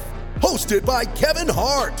 5th. Hosted by Kevin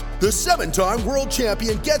Hart, the 7-time world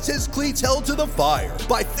champion gets his cleats held to the fire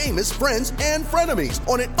by famous friends and frenemies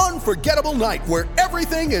on an unforgettable night where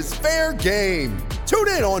everything is fair game. Tune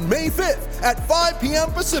in on May 5th at 5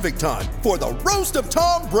 p.m. Pacific time for the Roast of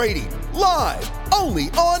Tom Brady, live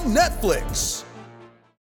only on Netflix.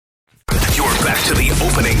 You're back to the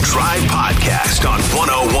Opening Drive podcast on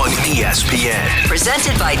 101 ESPN.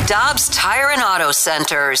 Presented by Dobbs Tire and Auto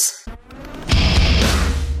Centers.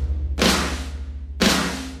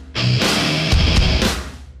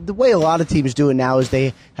 The way a lot of teams do it now is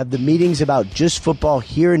they have the meetings about just football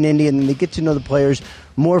here in Indy, and then they get to know the players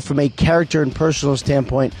more from a character and personal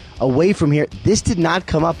standpoint away from here. This did not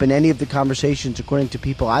come up in any of the conversations, according to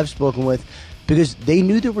people I've spoken with, because they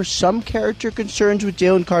knew there were some character concerns with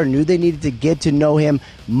Jalen Carter, knew they needed to get to know him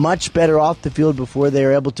much better off the field before they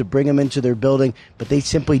were able to bring him into their building, but they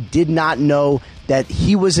simply did not know that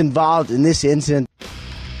he was involved in this incident.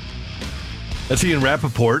 That's Ian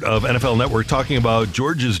Rappaport of NFL Network talking about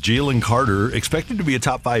Georgia's Jalen Carter, expected to be a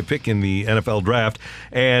top 5 pick in the NFL draft,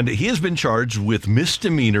 and he has been charged with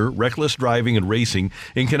misdemeanor, reckless driving and racing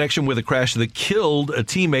in connection with a crash that killed a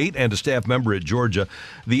teammate and a staff member at Georgia.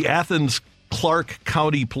 The Athens Clark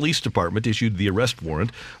County Police Department issued the arrest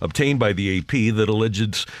warrant obtained by the AP that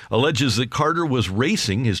alleges that Carter was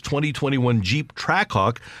racing his 2021 Jeep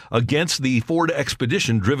Trackhawk against the Ford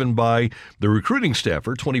Expedition driven by the recruiting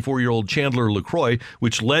staffer, 24-year-old Chandler LaCroix,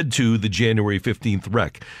 which led to the January 15th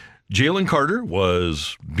wreck. Jalen Carter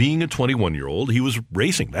was being a 21-year-old. He was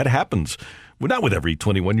racing. That happens. Well, not with every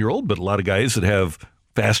 21-year-old, but a lot of guys that have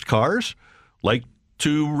fast cars like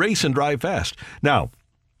to race and drive fast. Now,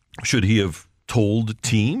 should he have told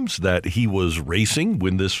teams that he was racing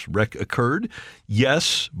when this wreck occurred?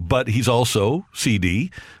 Yes, but he's also,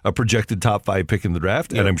 CD, a projected top 5 pick in the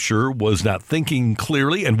draft, and I'm sure was not thinking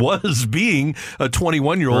clearly and was being a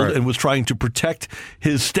 21-year-old and was trying to protect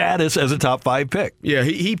his status as a top 5 pick. Yeah,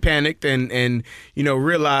 he panicked and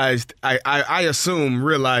realized, I assume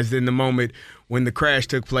realized in the moment when the crash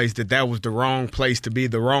took place that was the wrong place to be,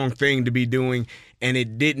 the wrong thing to be doing, and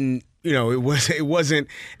it didn't, it wasn't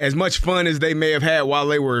as much fun as they may have had while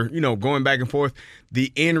they were, going back and forth.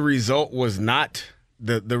 The end result was not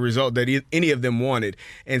the result that any of them wanted.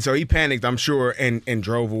 And so he panicked, I'm sure, and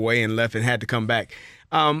drove away and left and had to come back.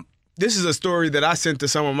 This is a story that I sent to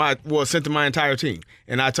sent to my entire team.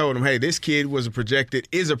 And I told them, hey, this kid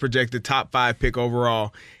is a projected top 5 pick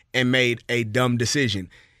overall and made a dumb decision.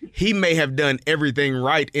 He may have done everything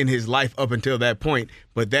right in his life up until that point,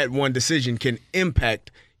 but that one decision can impact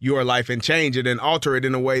your life and change it and alter it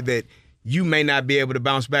in a way that you may not be able to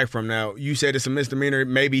bounce back from. Now, you said it's a misdemeanor.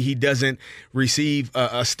 Maybe he doesn't receive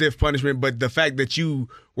a stiff punishment, but the fact that you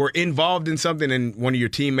were involved in something and one of your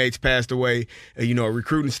teammates passed away, a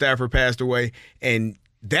recruiting staffer passed away, and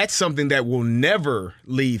that's something that will never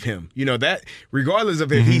leave him. That regardless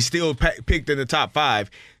of if he's still picked in the top 5,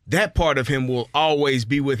 that part of him will always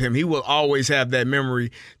be with him. He will always have that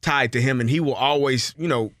memory tied to him, and he will always,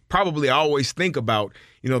 probably always think about,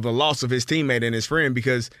 the loss of his teammate and his friend,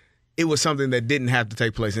 because it was something that didn't have to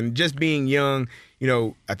take place. And just being young,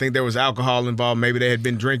 I think there was alcohol involved. Maybe they had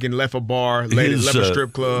been drinking, left a bar, left a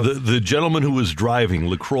strip club. The gentleman who was driving,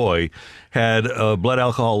 LaCroix, had a blood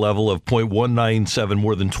alcohol level of 0.197,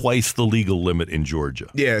 more than twice the legal limit in Georgia.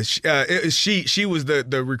 Yeah, she was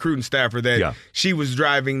the recruiting staffer that she was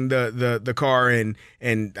driving the car, and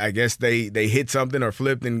I guess they hit something or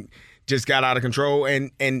flipped and just got out of control,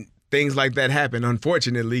 and things like that happen,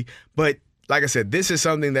 unfortunately. But like I said, this is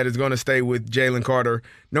something that is going to stay with Jalen Carter.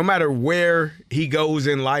 No matter where he goes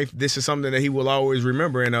in life, this is something that he will always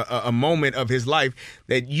remember, in a moment of his life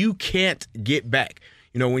that you can't get back.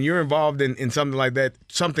 When you're involved in something like that,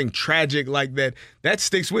 something tragic like that, that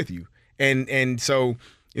sticks with you. And so,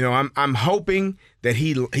 I'm hoping that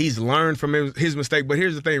he's learned from his mistake. But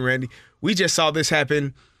here's the thing, Randy. We just saw this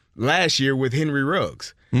happen last year with Henry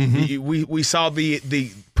Ruggs. Mm-hmm. We saw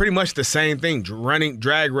the pretty much the same thing,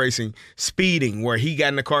 drag racing, speeding, where he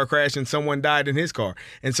got in a car crash and someone died in his car.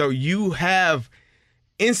 And so you have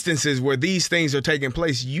instances where these things are taking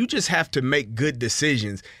place. You just have to make good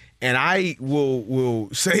decisions. And I will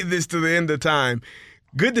say this to the end of time.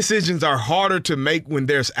 Good decisions are harder to make when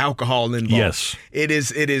there's alcohol involved. Yes. It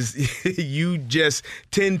is you just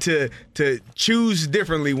tend to choose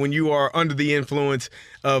differently when you are under the influence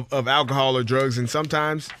of alcohol or drugs. And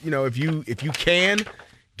sometimes, if you can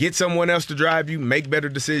get someone else to drive you, make better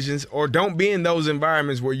decisions, or don't be in those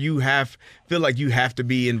environments where you feel like you have to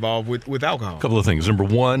be involved with alcohol. A couple of things. Number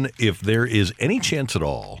one, if there is any chance at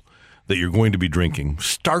all that you're going to be drinking,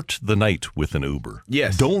 start the night with an Uber.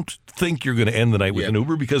 Yes. Don't think you're going to end the night with an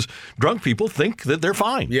Uber, because drunk people think that they're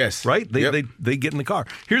fine. Yes. Right? They get in the car.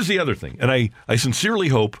 Here's the other thing, and I sincerely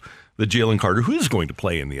hope that Jalen Carter, who is going to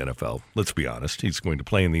play in the NFL, let's be honest, he's going to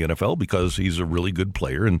play in the NFL because he's a really good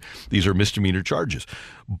player, and these are misdemeanor charges.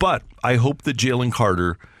 But I hope that Jalen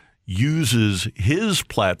Carter uses his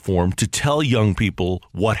platform to tell young people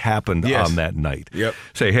what happened on that night. Yep.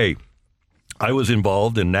 Say, hey, I was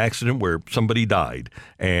involved in an accident where somebody died,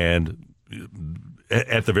 and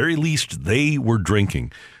at the very least, they were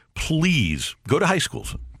drinking. Please, go to high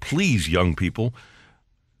schools. Please, young people,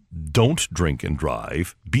 don't drink and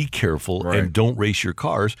drive. Be careful and don't race your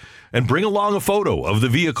cars. And bring along a photo of the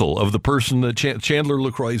vehicle, of the person, Chandler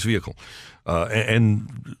LaCroix's vehicle,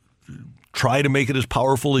 and try to make it as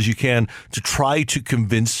powerful as you can to try to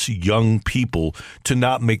convince young people to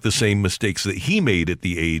not make the same mistakes that he made at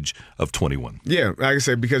the age of 21. Yeah, like I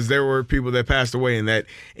said, because there were people that passed away in that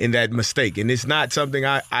mistake. And it's not something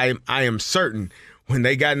I am certain when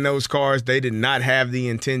they got in those cars, they did not have the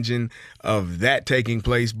intention of that taking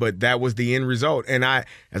place, but that was the end result. And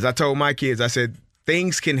as I told my kids, I said,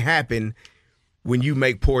 things can happen when you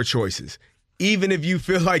make poor choices. Even if you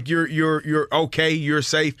feel like you're okay, you're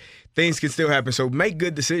safe, things can still happen. So make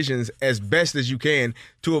good decisions as best as you can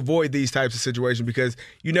to avoid these types of situations, because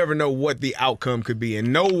you never know what the outcome could be.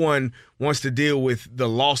 And no one wants to deal with the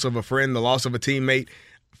loss of a friend, the loss of a teammate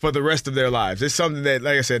for the rest of their lives. It's something that,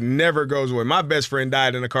 like I said, never goes away. My best friend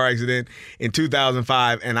died in a car accident in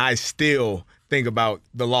 2005, and I still think about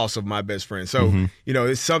the loss of my best friend. So,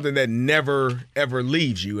 it's something that never, ever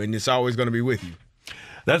leaves you, and it's always going to be with you.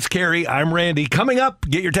 That's Carrie. I'm Randy. Coming up,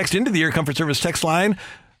 get your text into the Air Comfort Service text line.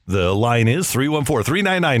 The line is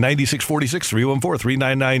 314-399-9646,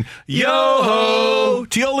 314-399-YO-HO.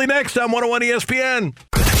 Tioli next on 101 ESPN.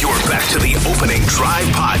 You're back to the Opening Drive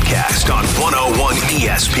podcast on 101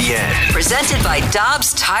 ESPN. Presented by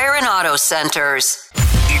Dobbs Tire and Auto Centers.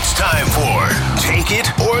 It's time for Take It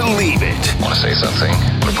or Leave It. Want to say something?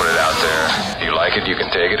 Want to put it out there? If you like it, you can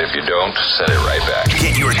take it. If you don't, send it right back.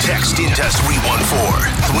 Get your text into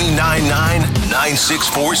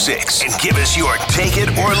 314-399-9646 and give us your Take It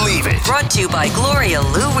or Leave It. Brought to you by Gloria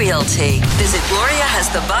Lou Realty. Visit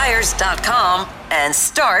GloriaHasTheBuyers.com and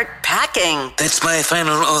start packing. That's my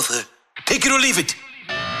final offer. Take it or leave it.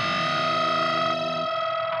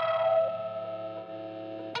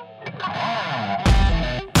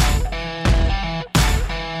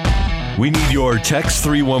 We need your text,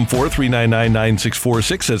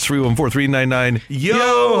 314-399-9646. That's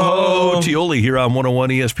 314-399-YO-HO. Tioli here on 101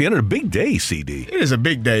 ESPN. And a big day, CD. It is a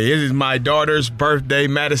big day. It is my daughter's birthday,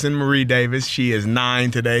 Madison Marie Davis. She is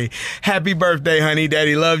 9 today. Happy birthday, honey.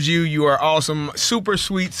 Daddy loves you. You are awesome, super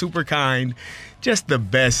sweet, super kind. Just the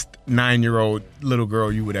best 9-year-old little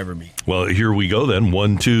girl you would ever meet. Well, here we go then.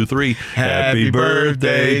 1, 2, 3. Happy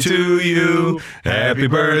birthday to you. Happy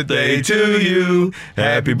birthday to you.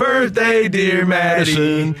 Happy birthday, dear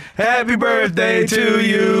Madison. Happy birthday to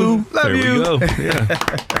you. Love you. There we go. Yeah.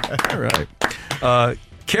 All right.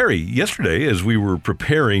 Carrie, yesterday, as we were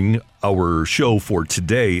preparing our show for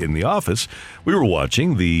today in the office, we were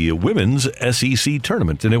watching the women's SEC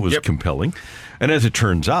tournament, and it was compelling. And as it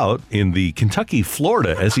turns out, in the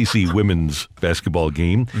Kentucky-Florida SEC women's basketball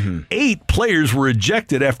game, 8 players were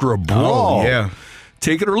ejected after a brawl. Oh, yeah.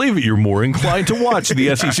 Take it or leave it. You're more inclined to watch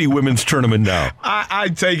the SEC women's tournament now.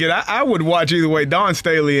 I'd take it. I would watch either way. Dawn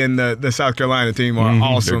Staley and the South Carolina team are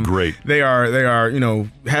awesome. They're great. They are,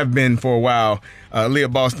 have been for a while. Leah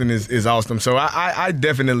Boston is awesome. So I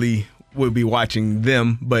definitely would be watching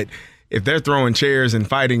them. But if they're throwing chairs and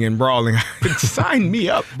fighting and brawling, sign me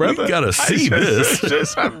up, brother. We got to see this.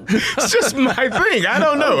 It's just my thing. I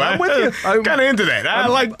don't know. I'm with you. I'm kind of into that. I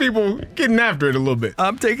like people getting after it a little bit.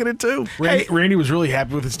 I'm taking it too. Randy was really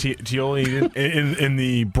happy with his teal in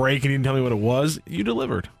the break, and he didn't tell me what it was. You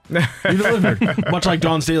delivered. You delivered. Much like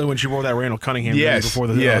Dawn Staley when she wore that Randall Cunningham video before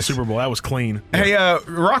the Super Bowl. That was clean. Hey,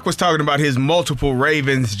 Rock was talking about his multiple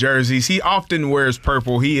Ravens jerseys. He often wears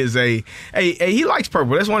purple. He is he likes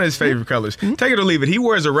purple. That's one of his favorite colors. Take it or leave it. He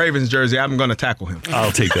wears a Ravens jersey. I'm going to tackle him.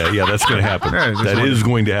 I'll take that. Yeah, that's going to happen. That is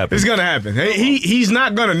going to happen. It's going to happen. He's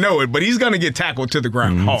not going to know it, but he's going to get tackled to the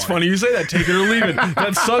ground hard. It's funny you say that. Take it or leave it.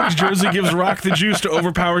 That Suggs jersey gives Rock the juice to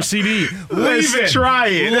overpower CD. Let's try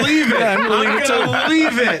it. Leave it. I'm going to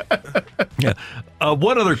leave it. Yeah.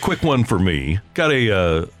 One other quick one for me. Got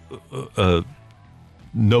a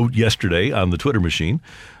note yesterday on the Twitter machine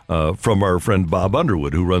from our friend Bob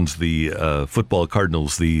Underwood, who runs the Football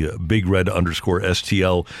Cardinals, the Big Red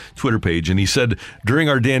 _STL Twitter page. And he said during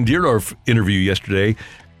our Dan Dierdorf interview yesterday,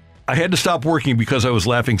 I had to stop working because I was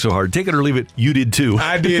laughing so hard. Take it or leave it. You did too.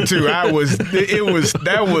 I did too. That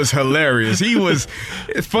was hilarious. He was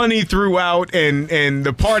funny throughout, and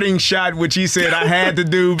the parting shot, which he said I had to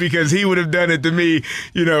do because he would have done it to me.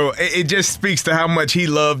 It just speaks to how much he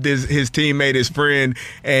loved his teammate, his friend,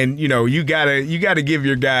 and you gotta give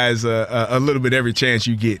your guys a little bit every chance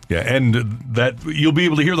you get. Yeah, and that you'll be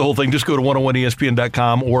able to hear the whole thing. Just go to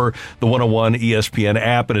 101ESPN.com or the 101 ESPN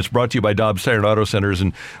app, and it's brought to you by Dobbs Tire and Auto Centers.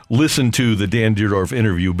 And listen to the Dan Dierdorf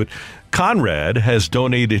interview, but Conrad has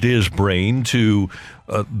donated his brain to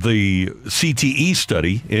the CTE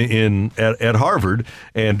study at Harvard,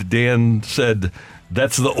 and Dan said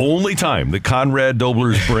that's the only time that Conrad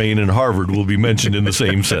Dobler's brain in Harvard will be mentioned in the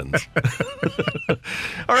same sentence.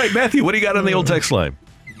 All right, Matthew, what do you got on the old text line?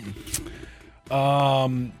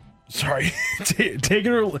 Sorry. Take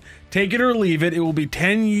it or leave it. It will be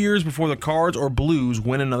 10 years before the Cards or Blues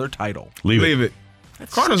win another title. Leave it.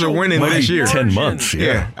 Cardinals are winning this year. 10 months.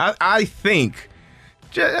 Yeah. I think.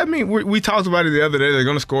 We talked about it the other day. They're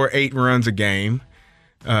going to score 8 runs a game.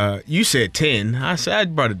 You said 10. I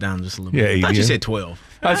brought it down just a little bit. I thought you said 12.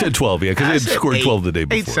 I said 12, yeah, because they had scored 12 the day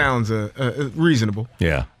before. 8 sounds reasonable.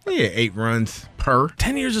 Yeah. Yeah, 8 runs per.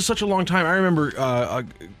 10 years is such a long time. I remember a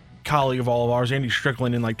colleague of all of ours, Andy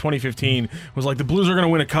Strickland, in 2015 was like, the Blues are going to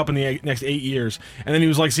win a cup in the next 8 years. And then he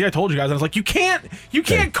was like, see, I told you guys. And I was like, you can't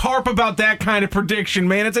carp about that kind of prediction,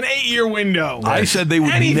 man. It's an 8-year window. I said they would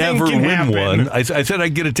never win one. I said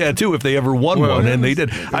I'd get a tattoo if they ever won one, and they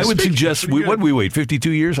did. I would suggest, what did we wait,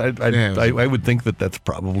 52 years? I would think that's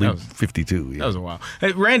probably 52. Yeah. That was a while.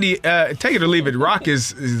 Hey, Randy, take it or leave it. Rock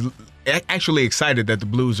is actually excited that the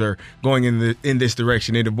Blues are going in this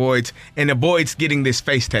direction. It avoids getting this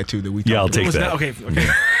face tattoo that we talked about. I'll take that. Okay.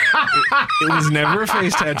 It was never a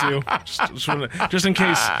face tattoo. Just in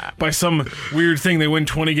case by some weird thing they win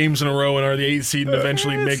 20 games in a row and are the 8th seed and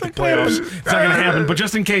eventually make the playoffs. It's not going to happen. But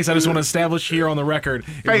just in case, I just want to establish here on the record,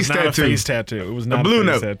 it was not a face tattoo. It was not a blue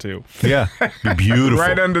face note tattoo. Yeah. Beautiful.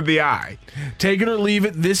 Right under the eye. Take it or leave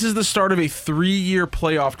it. This is the start of a 3-year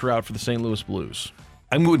playoff drought for the St. Louis Blues.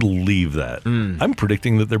 I'm going to leave that. I'm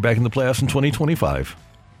predicting that they're back in the playoffs in 2025.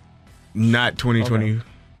 Not 2020.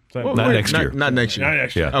 Okay. Not next year. Not next year. Not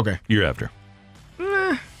next year. Yeah. Okay. Year after.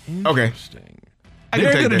 Okay.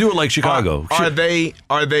 They're going to do it like Chicago. Are they?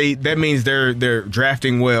 That means they're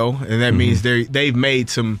drafting well, and that means they've made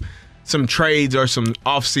some trades or some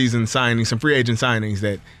off-season signings, some free agent signings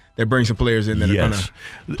that bring some players in that are going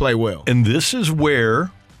to play well. And this is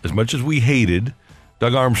where, as much as we hated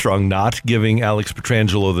Doug Armstrong not giving Alex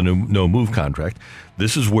Pietrangelo the no-move contract,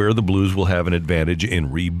 this is where the Blues will have an advantage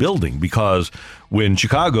in rebuilding, because when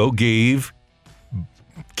Chicago gave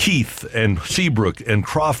Keith and Seabrook and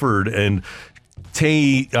Crawford and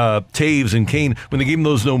Taves and Kane, when they gave them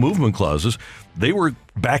those no-movement clauses, they were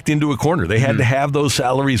backed into a corner. They had to have those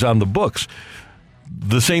salaries on the books.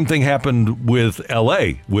 The same thing happened with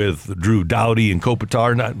L.A. with Drew Doughty and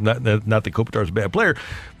Kopitar. Not that Kopitar's a bad player,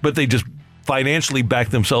 but they just financially back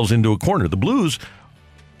themselves into a corner. The Blues,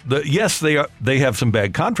 they have some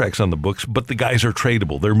bad contracts on the books, but the guys are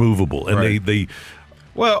tradable. They're movable, and they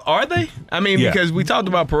Well, are they? I mean, Yeah. because we talked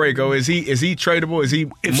about Parayko. Is he tradable? Is he?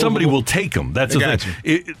 If somebody movable? will take him, that's I the got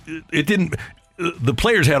thing. It didn't. The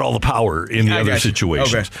players had all the power in the I other got you.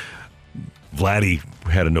 situations. Okay. Vladdy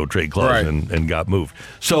had a no trade clause Right. and got moved.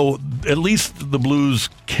 So at least the Blues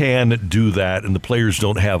can do that, and the players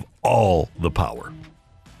don't have all the power.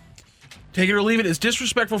 Take it or leave it. It's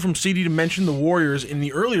disrespectful from CD to mention the Warriors in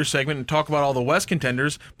the earlier segment and talk about all the West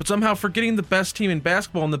contenders, but somehow forgetting the best team in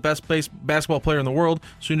basketball and the best basketball player in the world,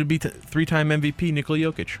 soon to be three-time MVP Nikola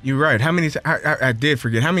Jokic. You're right. How many? I did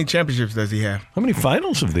forget. How many championships does he have? How many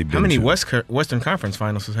finals have they been? How many to? Western Conference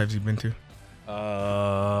finals has he been to?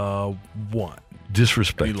 One.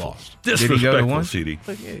 Disrespectful. He lost. Did he go to Disrespectful, one? CD.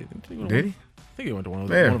 Did he? I think he went to one of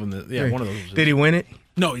those. Yeah. One of them. Yeah, one of those. Did he win it?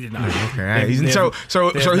 No, he did not. Okay. All right. So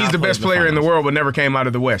he's the best player in the world, but never came out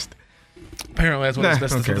of the West. Apparently, that's what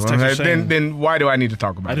that's okay. what Well, the text is saying. then why do I need to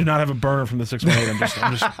talk about I it? do not have a burner from the 618.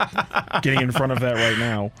 I'm just getting in front of that right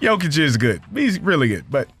now. Jokic is good. He's really good,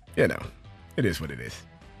 but it is what it is.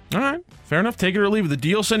 All right, fair enough. Take it or leave it. The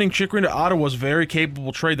deal sending Chychrun to Ottawa was a very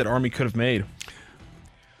capable trade that Army could have made.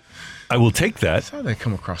 I will take that. That's how they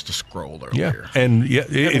come across the scroll earlier. Yeah, and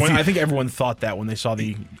I think everyone thought that when they saw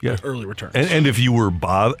the early returns. And if you were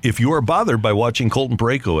if you are bothered by watching Colton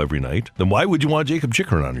Parayko every night, then why would you want Jacob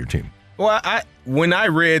Chychrun on your team? Well, when I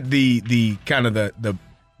read the kind of the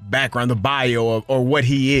background, the bio or what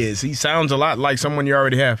he is, he sounds a lot like someone you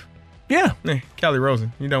already have. Yeah. Callie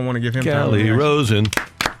Rosen. You don't want to give him Callie time. Rosen.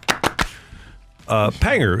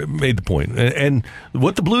 Panger made the point. And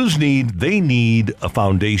what the Blues need, they need a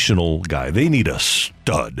foundational guy. They need a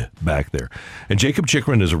stud back there. And Jacob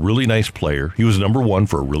Chychrun is a really nice player. He was number one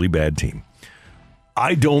for a really bad team.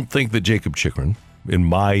 I don't think that Jacob Chychrun, in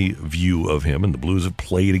my view of him, and the Blues have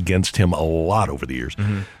played against him a lot over the years,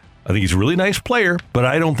 I think he's a really nice player, but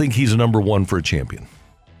I don't think he's a number one for a champion.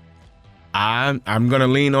 I'm going to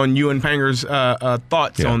lean on you and Panger's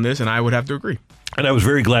thoughts on this, and I would have to agree. And I was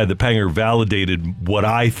very glad that Panger validated what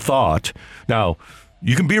I thought. Now,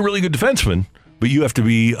 you can be a really good defenseman, but you have to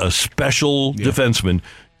be a special defenseman.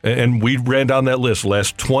 And we ran down that list. The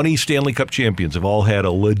last 20 Stanley Cup champions have all had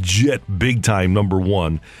a legit big-time number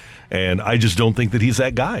one. And I just don't think that he's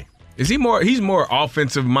that guy. Is he more? He's more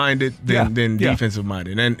offensive-minded than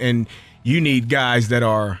defensive-minded. And you need guys that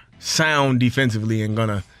are sound defensively and going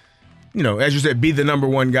to, as you said, be the number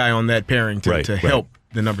one guy on that pairing to help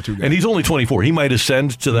the number two guy. And he's only 24. He might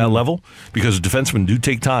ascend to that level because defensemen do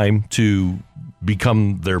take time to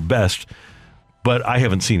become their best, but I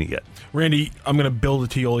haven't seen it yet. Randy, I'm going to build a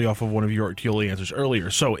Tioli off of one of your Tioli answers earlier.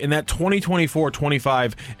 So in that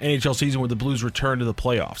 2024-25 NHL season where the Blues return to the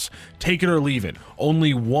playoffs, take it or leave it,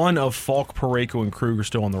 only one of Falk, Parayko, and Krug are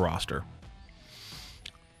still on the roster.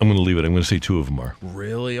 I'm going to leave it. I'm going to say two of them are.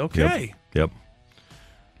 Really? Okay. Yep.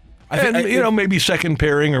 Maybe second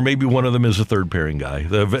pairing, or maybe one of them is a third pairing guy,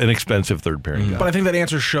 an expensive third pairing guy. But I think that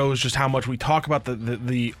answer shows just how much we talk about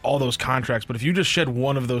the all those contracts. But if you just shed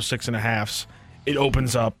one of those 6.5s, it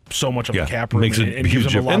opens up so much of the cap room. Makes it and huge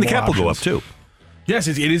gives them a lot and the more cap will go up options. too. Yes,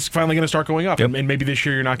 it is finally going to start going up, and maybe this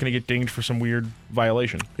year you're not going to get dinged for some weird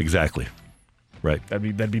violation. Exactly. Right.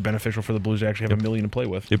 That'd be beneficial for the Blues to actually have $1 million to play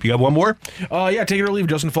with. If you got one more, take it or leave.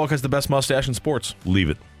 Justin Falk has the best mustache in sports. Leave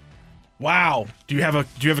it. Wow. Do you have a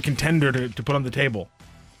contender to put on the table?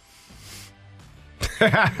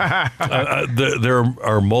 There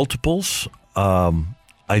are multiples.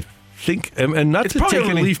 I think, and not it's to probably take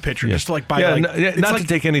a any relief pitcher, just to buy. Not to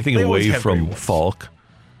take anything away from Falk.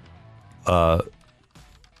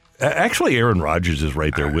 Actually, Aaron Rodgers is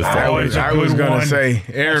right there with Falk. I was going to say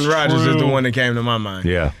Aaron Rodgers is the one that came to my mind.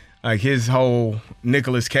 Yeah. Like his whole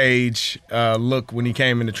Nicolas Cage look when he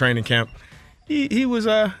came into training camp. He was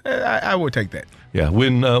I would take that. Yeah,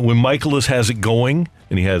 when Michaelis has it going,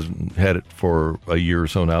 and he has had it for a year or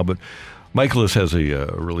so now, but Michaelis has a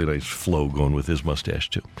really nice flow going with his mustache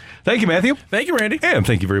too. Thank you, Matthew. Thank you, Randy. And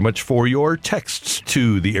thank you very much for your texts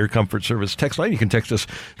to the Air Comfort Service text line. You can text us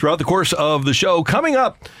throughout the course of the show. Coming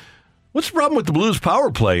up, what's the problem with the Blues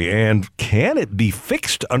power play, and can it be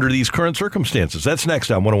fixed under these current circumstances? That's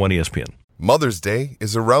next on 101 ESPN. Mother's Day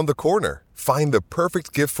is around the corner. Find the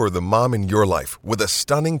perfect gift for the mom in your life with a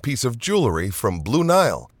stunning piece of jewelry from Blue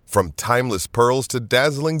Nile. From timeless pearls to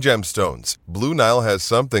dazzling gemstones, Blue Nile has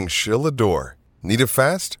something she'll adore. Need it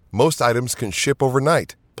fast? Most items can ship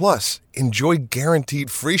overnight. Plus, enjoy guaranteed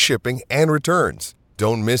free shipping and returns.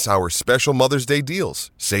 Don't miss our special Mother's Day deals.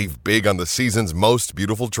 Save big on the season's most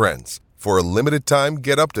beautiful trends. For a limited time,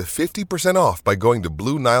 get up to 50% off by going to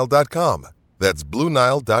BlueNile.com. That's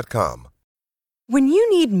BlueNile.com. When you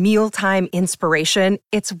need mealtime inspiration,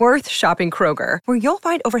 it's worth shopping Kroger, where you'll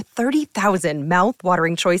find over 30,000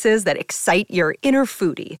 mouth-watering choices that excite your inner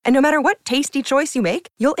foodie. And no matter what tasty choice you make,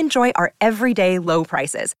 you'll enjoy our everyday low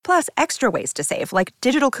prices, plus extra ways to save, like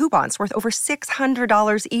digital coupons worth over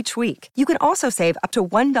 $600 each week. You can also save up to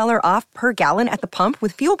 $1 off per gallon at the pump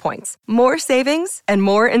with fuel points. More savings and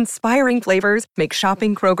more inspiring flavors make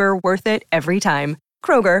shopping Kroger worth it every time.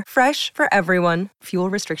 Kroger, fresh for everyone. Fuel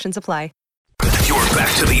restrictions apply. You're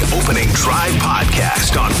back to the Opening Drive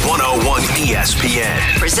podcast on 101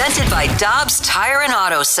 ESPN. Presented by Dobbs Tire and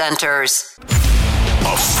Auto Centers.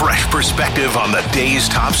 A fresh perspective on the day's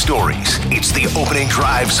top stories. It's the Opening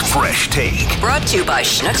Drive's Fresh Take. Brought to you by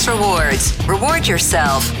Schnucks Rewards. Reward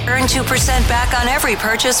yourself. Earn 2% back on every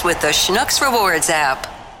purchase with the Schnucks Rewards app.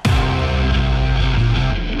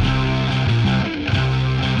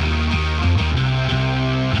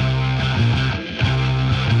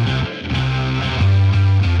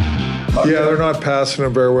 Yeah, they're not passing it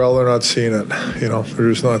very well. They're not seeing it.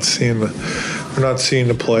 They're just not seeing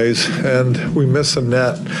the plays, and we miss a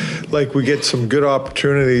net. Like, we get some good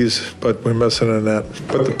opportunities, but we're missing a net.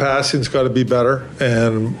 But the passing's got to be better,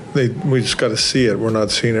 and we just got to see it. We're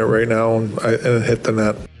not seeing it right now, and it hit the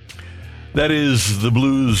net. That is the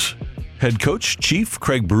Blues head coach, Chief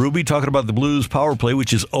Craig Berube, talking about the Blues power play,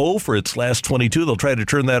 which is 0 for its last 22. They'll try to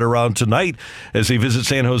turn that around tonight as they visit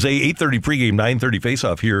San Jose. 8:30 pregame, 9:30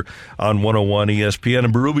 faceoff here on 101 ESPN.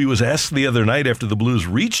 And Berube was asked the other night after the Blues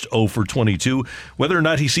reached 0 for 22 whether or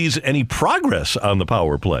not he sees any progress on the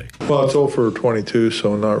power play. Well, it's 0 for 22,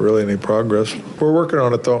 so not really any progress. We're working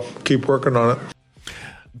on it, though. Keep working on it.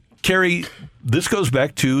 Kerry, this goes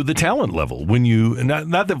back to the talent level. When you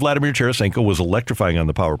not that Vladimir Tarasenko was electrifying on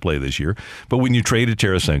the power play this year, but when you traded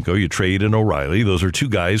Tarasenko, you trade in O'Reilly. Those are two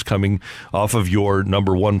guys coming off of your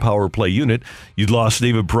number one power play unit. You'd lost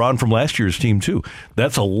David Perron from last year's team too.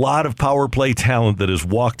 That's a lot of power play talent that has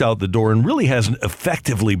walked out the door and really hasn't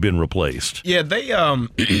effectively been replaced. Yeah, they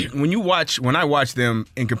when I watch them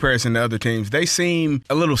in comparison to other teams, they seem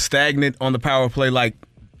a little stagnant on the power play. Like,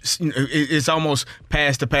 it's almost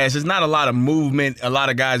pass to pass. There's not a lot of movement, a lot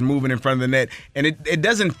of guys moving in front of the net, and it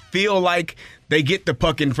doesn't feel like they get the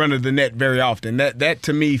puck in front of the net very often. That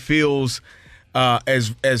to me feels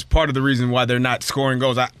as part of the reason why they're not scoring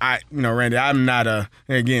goals. Randy, I'm not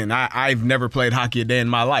I've never played hockey a day in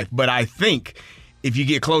my life, but I think if you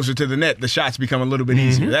get closer to the net, the shots become a little bit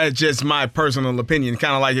easier. That's just my personal opinion.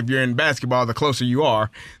 Kind of like if you're in basketball, the closer you are,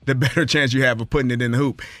 the better chance you have of putting it in the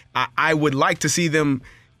hoop. I would like to see them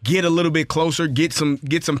get a little bit closer, get some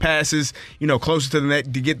passes, closer to the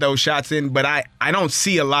net to get those shots in. But I don't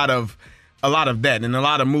see a lot of that and a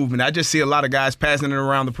lot of movement. I just see a lot of guys passing it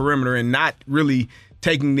around the perimeter and not really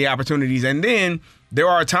taking the opportunities. And then there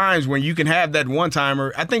are times when you can have that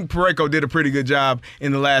one-timer. I think Parayko did a pretty good job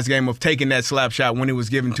in the last game of taking that slap shot when it was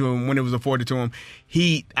given to him, when it was afforded to him.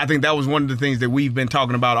 I think that was one of the things that we've been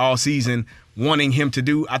talking about all season, wanting him to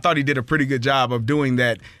do. I thought he did a pretty good job of doing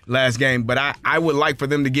that last game, but I would like for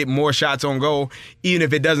them to get more shots on goal. Even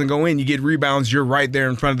if it doesn't go in, you get rebounds, you're right there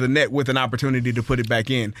in front of the net with an opportunity to put it back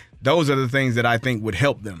in. Those are the things that I think would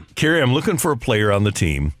help them. Kerry, I'm looking for a player on the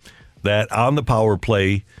team that on the power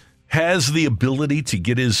play has the ability to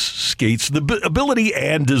get his skates, the ability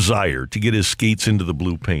and desire to get his skates into the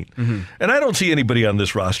blue paint. And I don't see anybody on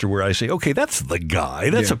this roster where I say, okay, that's the guy.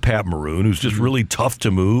 That's a Pat Maroon who's just really tough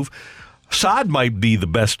to move. Saad might be the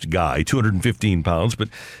best guy, 215 pounds, but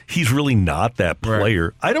he's really not that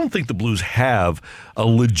player. Right. I don't think the Blues have a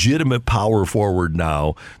legitimate power forward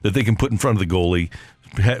now that they can put in front of the goalie,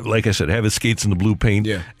 like I said, have his skates in the blue paint,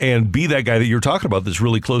 and be that guy that you're talking about that's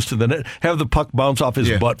really close to the net, have the puck bounce off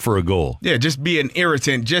his butt for a goal. Yeah, just be an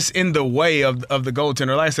irritant, just in the way of the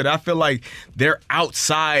goaltender. Like I said, I feel like they're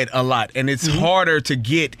outside a lot, and it's harder to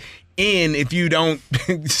get in if you don't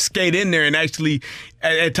skate in there and actually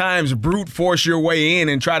at times brute force your way in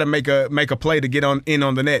and try to make a play to get in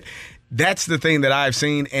on the net. That's the thing that I've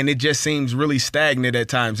seen, and it just seems really stagnant at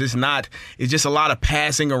times. It's just a lot of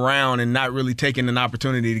passing around and not really taking an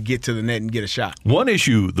opportunity to get to the net and get a shot. One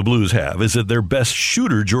issue the Blues have is that their best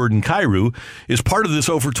shooter, Jordan Kyrou, is part of this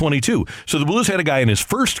 0 for 22. So the Blues had a guy in his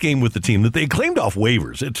first game with the team that they claimed off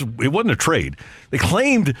waivers. It wasn't a trade. They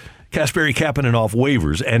claimed Kasperi Kapanen off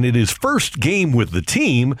waivers, and in his first game with the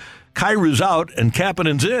team, Kyrou's out and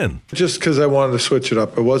Kapanen's in. Just because I wanted to switch it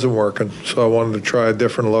up. It wasn't working, so I wanted to try a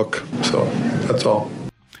different look. So that's all.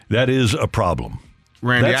 That is a problem.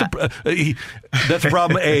 Randy. That's a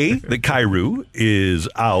problem, A, that Kyrou is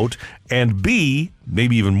out, and B,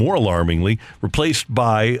 maybe even more alarmingly, replaced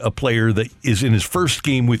by a player that is in his first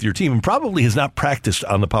game with your team and probably has not practiced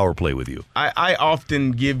on the power play with you. I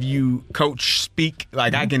often give you coach speak.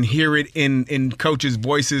 Like, I can hear it in coaches'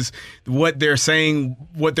 voices, what they're saying,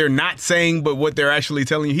 what they're not saying, but what they're actually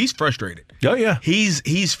telling you. He's frustrated. Oh, yeah.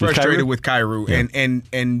 He's frustrated with Kyrou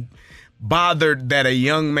and bothered that a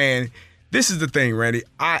young man – this is the thing, Randy.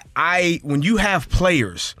 When you have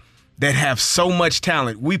players that have so much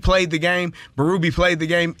talent, we played the game, Berube played the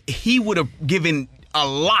game, he would have given a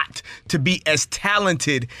lot to be as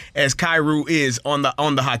talented as Kyrou is on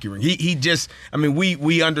the hockey ring. He just, I mean,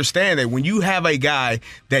 we understand that when you have a guy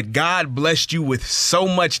that God blessed you with so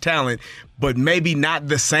much talent, but maybe not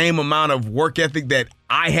the same amount of work ethic that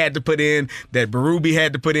I had to put in, that Berube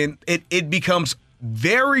had to put in, it becomes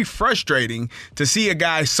very frustrating to see a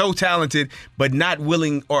guy so talented but not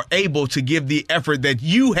willing or able to give the effort that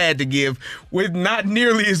you had to give with not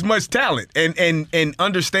nearly as much talent. And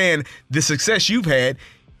understand the success you've had,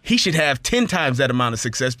 he should have 10 times that amount of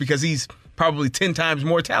success because he's probably 10 times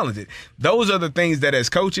more talented. Those are the things that as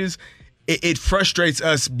coaches, it frustrates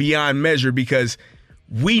us beyond measure because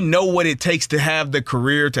we know what it takes to have the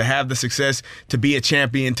career, to have the success, to be a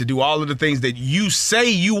champion, to do all of the things that you say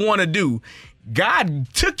you want to do.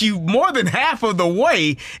 God took you more than half of the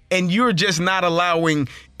way, and you're just not allowing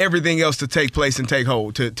everything else to take place and take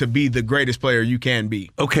hold to be the greatest player you can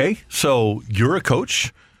be. Okay, so you're a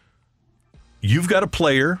coach. You've got a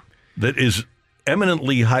player that is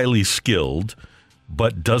eminently highly skilled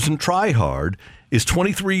but doesn't try hard, is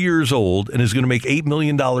 23 years old, and is going to make $8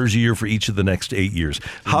 million a year for each of the next 8 years.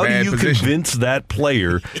 How do you convince that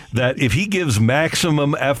player that if he gives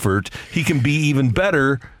maximum effort, he can be even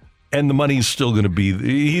better and the money's still going to be,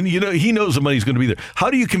 he knows the money's going to be there. How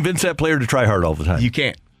do you convince that player to try hard all the time? You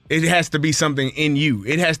can't. It has to be something in you.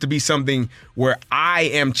 It has to be something where I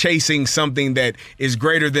am chasing something that is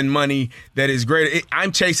greater than money, that is greater.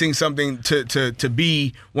 I'm chasing something to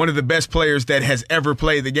be one of the best players that has ever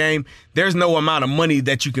played the game. There's no amount of money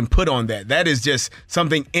that you can put on that. That is just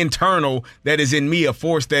something internal that is in me, a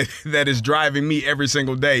force that is driving me every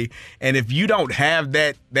single day. And if you don't have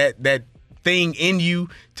that thing in you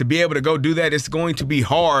to be able to go do that, it's going to be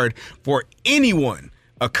hard for anyone,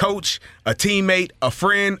 a coach, a teammate, a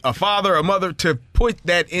friend, a father, a mother, to put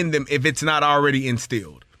that in them if it's not already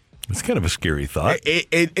instilled. It's kind of a scary thought.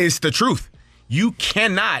 It's the truth. You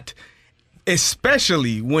cannot,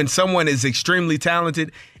 especially when someone is extremely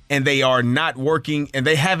talented and they are not working and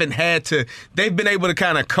they haven't had to, they've been able to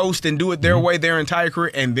kind of coast and do it their way their entire career,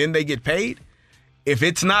 and then they get paid. If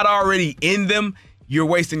it's not already in them, you're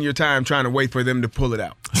wasting your time trying to wait for them to pull it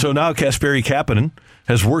out. So now Kasperi Kapanen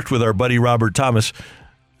has worked with our buddy Robert Thomas.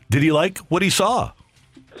 Did he like what he saw?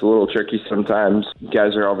 It's a little tricky sometimes.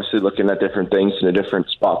 Guys are obviously looking at different things in different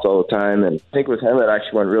spots all the time, and I think with him it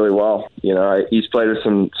actually went really well. He's played with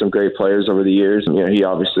some great players over the years, and he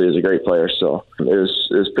obviously is a great player. So it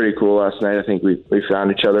was pretty cool last night. I think we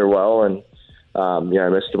found each other well, and I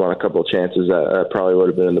missed him on a couple of chances that probably would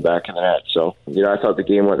have been in the back of the net. So, I thought the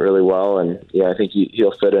game went really well, and I think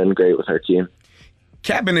he'll fit in great with our team.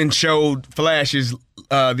 Kapanen showed flashes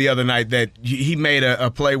the other night that he made a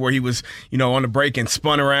play where he was, on the break and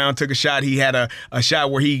spun around, took a shot. He had a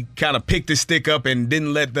shot where he kind of picked his stick up and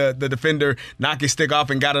didn't let the defender knock his stick off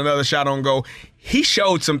and got another shot on goal. He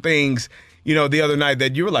showed some things, the other night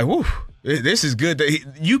that you were like, whoo, this is good.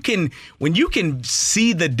 When you can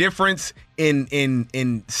see the difference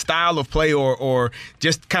in style of play or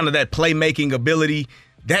just kind of that playmaking ability,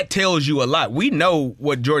 that tells you a lot. We know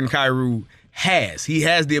what Jordan Kyrou has. He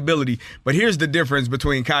has the ability, but here's the difference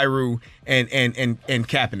between Kyrou and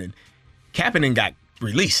Kapanen. Kapanen got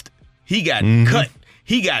released. He got cut.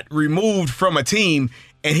 He got removed from a team,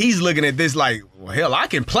 and he's looking at this like, well, hell, I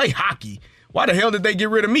can play hockey. Why the hell did they get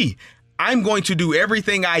rid of me? I'm going to do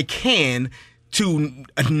everything I can to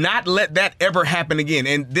not let that ever happen again.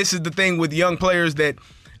 And this is the thing with young players that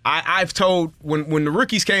I've told when the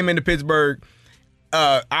rookies came into Pittsburgh,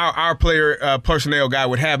 our player personnel guy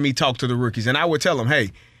would have me talk to the rookies, and I would tell them,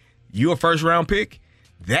 hey, you a first-round pick?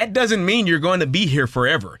 That doesn't mean you're going to be here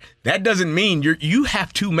forever. That doesn't mean you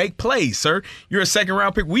have to make plays, sir. You're a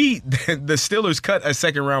second-round pick. The Steelers cut a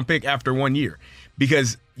second-round pick after 1 year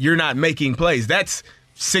because you're not making plays. That's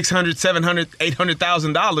 $600,000, $700,000,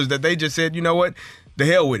 $800,000 that they just said, you know what, the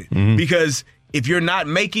hell with it. Because if you're not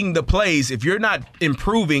making the plays, if you're not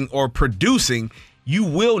improving or producing, you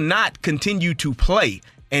will not continue to play.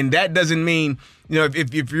 And that doesn't mean,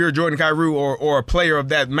 if you're Jordan Kyrou or a player of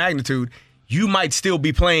that magnitude, you might still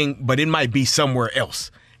be playing, but it might be somewhere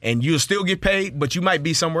else. and you'll still get paid, but you might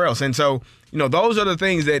be somewhere else. And so, those are the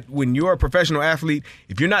things that when you're a professional athlete,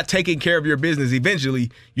 if you're not taking care of your business,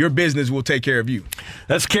 eventually your business will take care of you.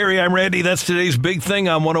 That's Kerry. I'm Randy. That's today's big thing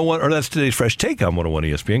on 101, or that's today's Fresh Take on 101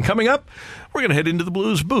 ESPN. Coming up, we're going to head into the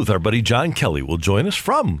Blues booth. Our buddy John Kelly will join us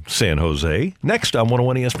from San Jose next on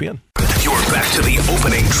 101 ESPN. You're back to the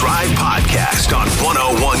Opening Drive podcast on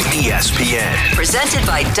 101 ESPN. Presented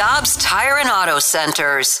by Dobbs Tire and Auto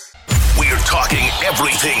Centers. We're talking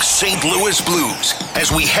everything St. Louis Blues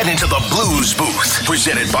as we head into the Blues booth.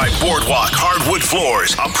 Presented by Boardwalk Hardwood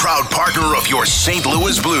Floors, a proud partner of your St.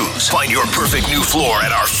 Louis Blues. Find your perfect new floor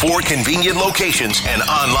at our 4 convenient locations and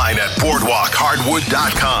online at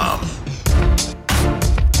boardwalkhardwood.com.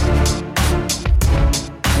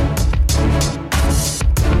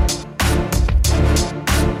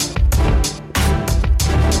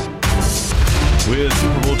 With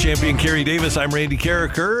Super Bowl champion Kerry Davis, I'm Randy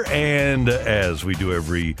Carricker, and as we do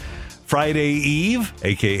every Friday Eve,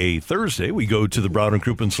 a.k.a. Thursday, we go to the Brown and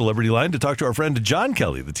Crouppen Celebrity Line to talk to our friend John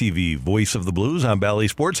Kelly, the TV voice of the Blues on Bally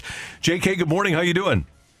Sports. JK, good morning. How you doing?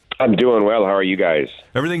 I'm doing well. How are you guys?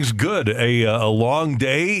 Everything's good. A long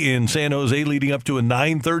day in San Jose leading up to a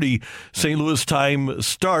 9:30 St. Louis time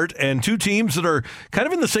start, and two teams that are kind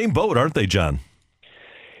of in the same boat, aren't they, John?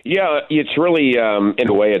 Yeah, it's really, in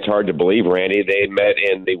a way, it's hard to believe, Randy. They met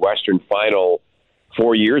in the Western Final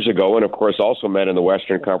 4 years ago, and, of course, also met in the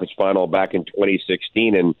Western Conference Final back in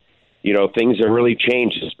 2016. And, things have really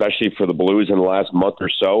changed, especially for the Blues in the last month or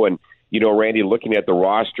so. And, Randy, looking at the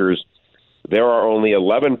rosters, there are only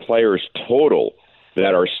 11 players total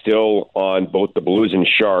that are still on both the Blues and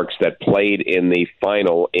Sharks that played in the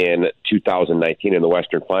final in 2019 in the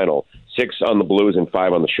Western Final. 6 on the Blues and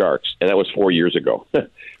 5 on the Sharks, and that was 4 years ago.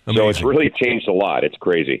 So it's really changed a lot. It's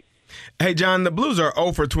crazy. Hey, John, the Blues are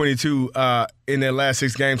 0 for 22 in their last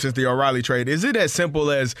 6 games since the O'Reilly trade. Is it as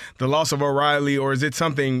simple as the loss of O'Reilly, or is it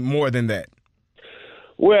something more than that?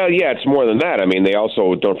 Well, yeah, it's more than that. I mean, they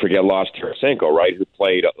also, don't forget, lost Tarasenko, right, who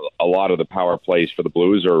played a lot of the power plays for the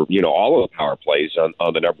Blues, or, all of the power plays on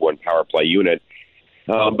the number one power play unit.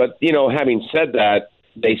 But, having said that,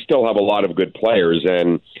 they still have a lot of good players.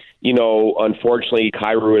 And, unfortunately,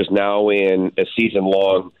 Kyrou is now in a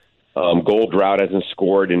season-long goal drought, hasn't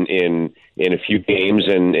scored in a few games.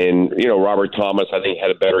 And Robert Thomas, I think,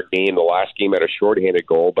 had a better game. The last game had a shorthanded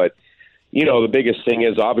goal. But, the biggest thing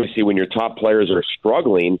is, obviously, when your top players are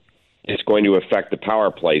struggling, it's going to affect the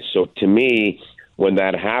power play. So, to me, when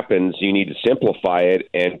that happens, you need to simplify it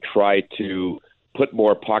and try to put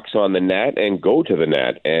more pucks on the net and go to the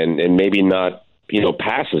net and maybe not,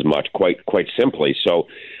 pass as much, quite simply. So,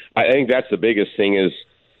 I think that's the biggest thing is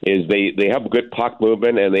they have good puck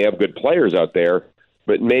movement and they have good players out there,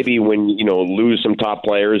 but maybe when lose some top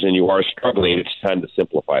players and you are struggling, it's time to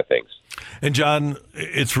simplify things. And John,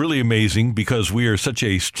 it's really amazing because we are such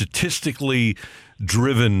a statistically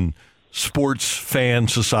driven sports fan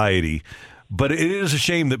society, but it is a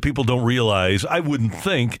shame that people don't realize, I wouldn't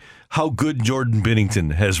think, how good Jordan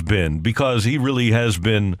Binnington has been, because he really has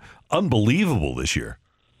been unbelievable this year.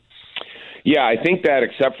 Yeah, I think that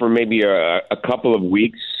except for maybe a couple of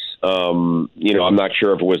weeks, I'm not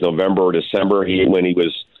sure if it was November or December when he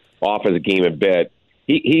was off of the game a bit,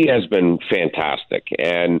 he has been fantastic.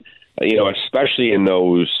 And, especially in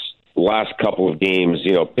those last couple of games,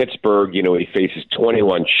 Pittsburgh, he faces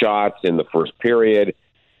 21 shots in the first period,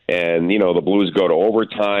 and, the Blues go to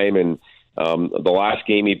overtime. And the last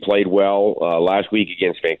game he played well last week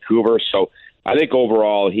against Vancouver. So I think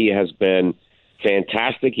overall he has been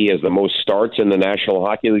fantastic. He has the most starts in the National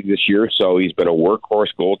Hockey League this year, so he's been a workhorse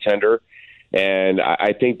goaltender. And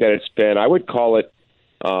I think that it's been, I would call it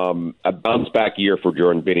a bounce-back year for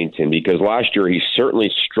Jordan Binnington, because last year he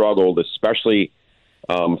certainly struggled, especially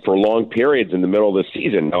for long periods in the middle of the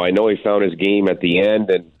season. Now, I know he found his game at the end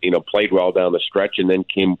and, played well down the stretch, and then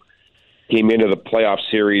came into the playoff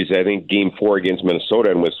series, I think, Game 4 against Minnesota,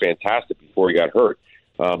 and was fantastic before he got hurt.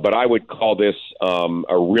 But I would call this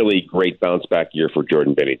a really great bounce-back year for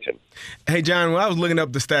Jordan Binnington. Hey, John, when I was looking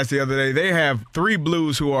up the stats the other day, they have 3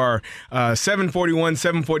 Blues who are 741,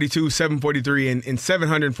 742, 743, and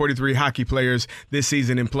 743 hockey players this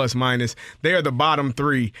season in plus-minus. They are the bottom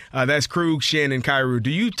 3. That's Krug, Schenn, and Kyrou.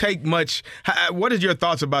 Do you take much – what is your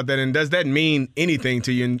thoughts about that, and does that mean anything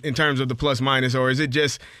to you in terms of the plus-minus, or is it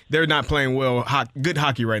just they're not playing well, good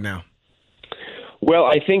hockey right now? Well,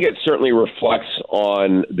 I think it certainly reflects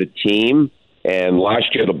on the team. And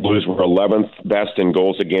last year, the Blues were 11th best in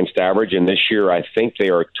goals against average. And this year, I think they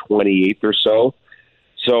are 28th or so.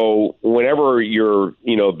 So whenever you're,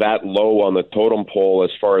 that low on the totem pole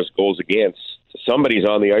as far as goals against, somebody's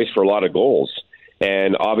on the ice for a lot of goals.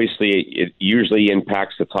 and obviously it usually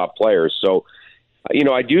impacts the top players. So,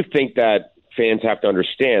 I do think that fans have to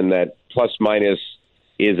understand that plus-minus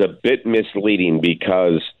is a bit misleading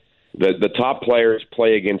because the top players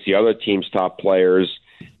play against the other team's top players,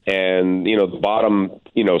 and the bottom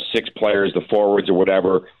 6 players, the forwards or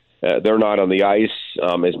whatever, they're not on the ice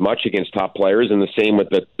as much against top players, and the same with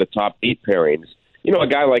the top 8 pairings. A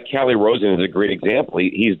guy like Calle Rosen is a great example.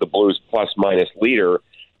 He's the Blues plus-minus leader,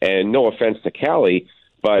 and no offense to Calle,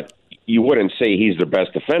 but you wouldn't say he's their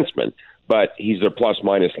best defenseman, but he's their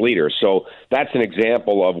plus-minus leader. So that's an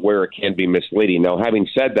example of where it can be misleading. Now, having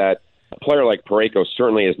said that, a player like Parayko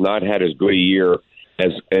certainly has not had as good a year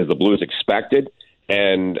as the Blues expected,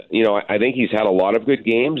 and I think he's had a lot of good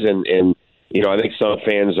games, and I think some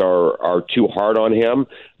fans are too hard on him,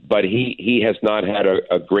 but he has not had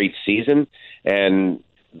a great season, and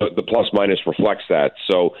the plus-minus reflects that.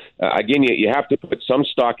 So, again, you have to put some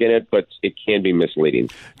stock in it, but it can be misleading.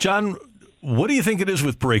 John, what do you think it is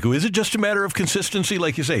with Parayko? Is it just a matter of consistency?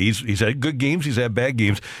 Like you say, he's had good games, he's had bad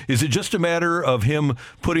games. Is it just a matter of him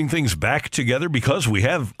putting things back together? Because we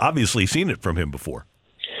have obviously seen it from him before.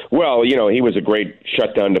 Well, he was a great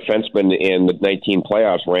shutdown defenseman in the 19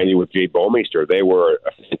 playoffs, Randy, with Jay Bouwmeester. They were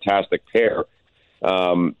a fantastic pair.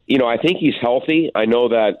 I think he's healthy. I know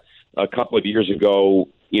that a couple of years ago,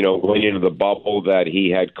 going into the bubble, that he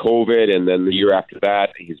had COVID, and then the year after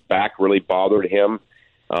that, his back really bothered him.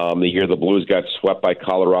 The year the Blues got swept by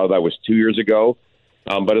Colorado, that was 2 years ago.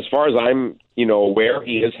 But as far as I'm, aware,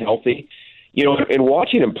 he is healthy. In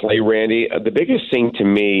watching him play, Randy, the biggest thing to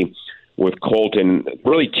me with Colton,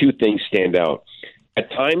 really 2 things stand out. At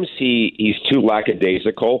times, he's too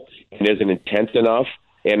lackadaisical and isn't intense enough.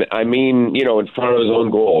 And I mean, in front of his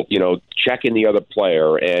own goal, checking the other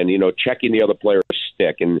player and, checking the other player's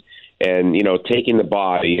stick and taking the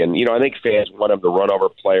body. And, I think fans want him to run over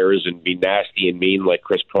players and be nasty and mean like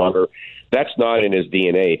Chris Pronger. That's not in his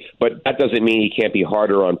DNA. But that doesn't mean he can't be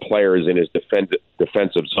harder on players in his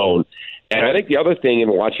defensive zone. And I think the other thing in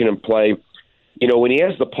watching him play, when he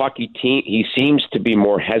has the puck, he seems to be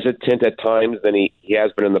more hesitant at times than he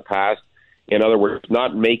has been in the past. In other words,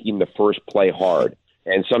 not making the first play hard.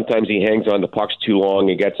 And sometimes he hangs on the pucks too long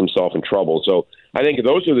and gets himself in trouble. So I think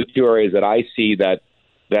those are the 2 areas that I see that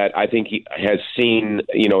I think he has seen,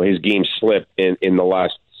 his game slip in the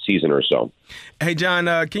last season or so. Hey, John,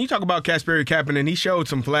 can you talk about Kasperi Kapanen? He showed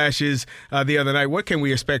some flashes the other night. What can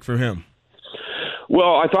we expect from him?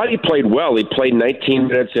 Well, I thought he played well. He played 19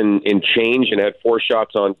 minutes and change and had 4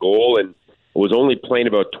 shots on goal and was only playing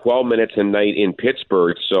about 12 minutes a night in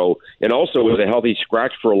Pittsburgh. So, and also was a healthy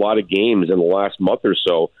scratch for a lot of games in the last month or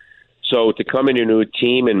so. So to come into a new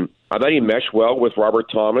team, and I thought he meshed well with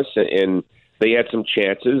Robert Thomas, and they had some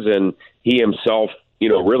chances, and he himself,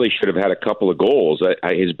 really should have had a couple of goals.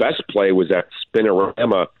 His best play was that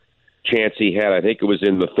Spinorama chance he had. I think it was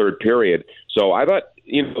in the 3rd period. So I thought,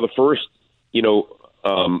 the first,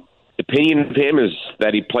 opinion of him is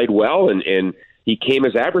that he played well, and he came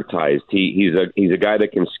as advertised. He's a guy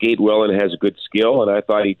that can skate well and has good skill, and I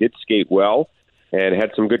thought he did skate well and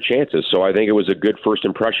had some good chances. So I think it was a good first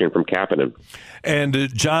impression from Kapanen. And,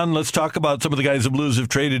 John, let's talk about some of the guys the Blues have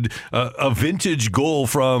traded. A vintage goal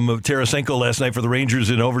from Tarasenko last night for the Rangers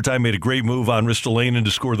in overtime made a great move on Ristolainen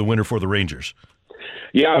to score the winner for the Rangers.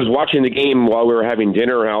 Yeah, I was watching the game while we were having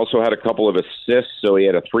dinner. I also had a couple of assists, so he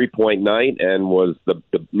had a 3-point night and was the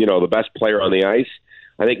best player on the ice.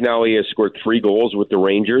 I think now he has scored 3 goals with the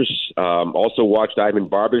Rangers. Also watched Ivan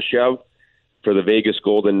Barbashev for the Vegas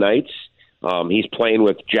Golden Knights. He's playing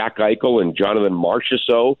with Jack Eichel and Jonathan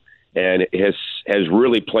Marchessault, and has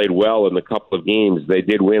really played well in the couple of games. They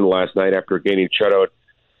did win last night after getting shut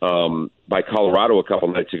out by Colorado a couple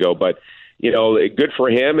nights ago. But, good for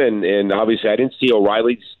him. And obviously I didn't see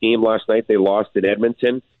O'Reilly's game last night. They lost in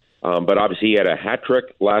Edmonton. But obviously he had a hat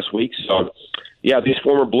trick last week. So, yeah, these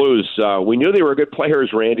former Blues, we knew they were good players,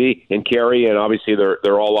 Randy and Carey, and obviously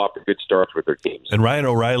they're all off to good starts with their teams. And Ryan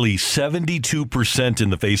O'Reilly, 72% in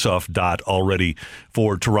the faceoff dot already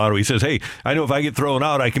for Toronto. He says, hey, I know if I get thrown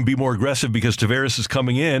out, I can be more aggressive because Tavares is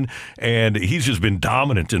coming in, and he's just been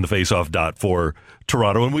dominant in the faceoff dot for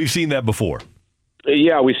Toronto, and we've seen that before.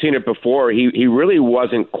 Yeah, we've seen it before. He really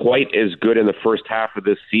wasn't quite as good in the first half of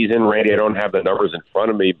this season, Randy. I don't have the numbers in front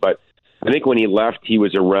of me, but I think when he left, he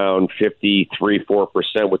was around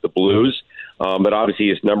 53-4% with the Blues. But obviously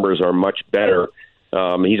his numbers are much better.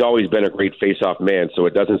 He's always been a great face-off man, so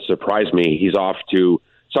it doesn't surprise me. He's off to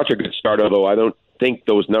such a good start, although I don't think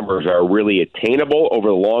those numbers are really attainable over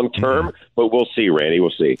the long term. But we'll see, Randy.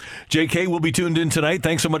 We'll see. JK will be tuned in tonight.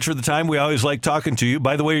 Thanks so much for the time. We always like talking to you.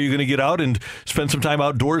 By the way, are you going to get out and spend some time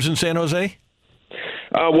outdoors in San Jose?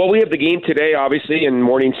 Well, we have the game today, obviously, and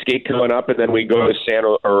morning skate coming up, and then we go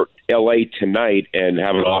to L.A. tonight and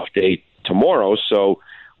have an off day tomorrow. So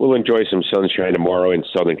we'll enjoy some sunshine tomorrow in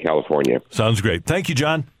Southern California. Sounds great. Thank you,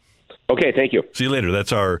 John. Okay, thank you. See you later.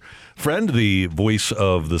 That's our friend, the voice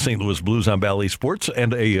of the St. Louis Blues on Bally Sports,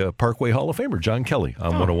 and a Parkway Hall of Famer, John Kelly, on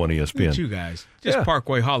 101 ESPN. Look at you guys. Just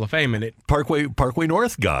Parkway Hall of Fame in it. Parkway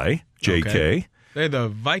North guy, JK. Okay. They're the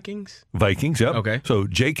Vikings? Vikings, yep. Okay. So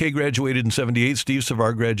JK graduated in 78. Steve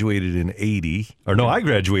Savard graduated in 80. Or no, I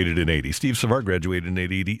graduated in 80. Steve Savard graduated in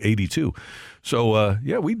 82. So,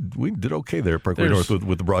 we did okay there at Parkway North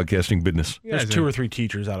with the broadcasting business. There's 2 or 3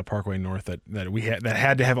 teachers out of Parkway North that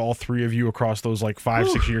had to have all 3 of you across those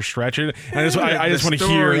 5-6 year stretch. And I just want to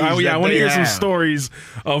hear. I want to hear some stories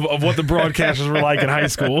of what the broadcasters were like in high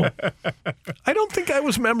school. I don't think I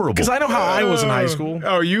was memorable because I know how I was in high school.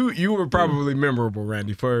 Oh, you were probably memorable,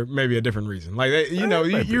 Randy, for maybe a different reason.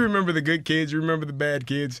 You remember the good kids, you remember the bad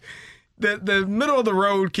kids, the middle of the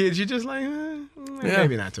road kids. You're just like,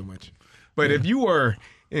 maybe not too much. But if you were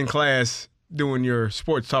in class doing your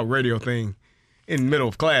sports talk radio thing in the middle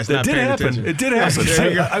of class, not paying attention. It did happen.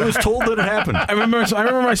 I was told that it happened. I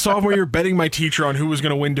remember my sophomore year betting my teacher on who was going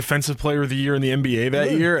to win Defensive Player of the Year in the NBA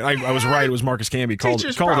that year. And I was right. It was Marcus Camby.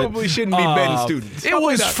 Teachers probably shouldn't be betting students. It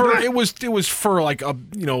was for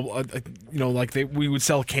we would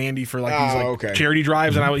sell candy for these charity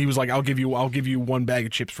drives, and he was like, I'll give you 1 bag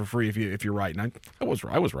of chips for free if you're right. And I was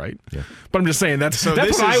right. Yeah. But I'm just saying that's what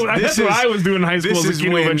I was doing in high school as a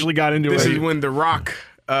kid who eventually got into it. This is when The Rock.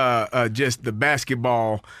 Just the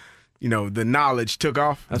basketball, the knowledge took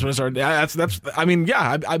off. That's when it started.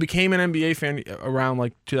 I became an NBA fan around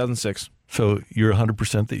 2006. So you're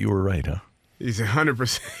 100% that you were right, huh? He's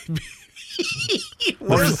 100%.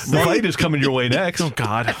 The fight is coming your way next. Oh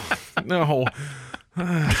God, no.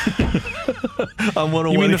 On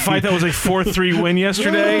 101 you mean the fight that was a 4-3 win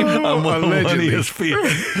yesterday? On 101 ESPN.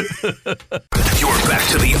 You're back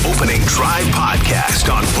to the Opening Drive podcast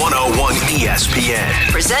on 101 ESPN.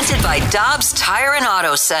 Presented by Dobbs Tire and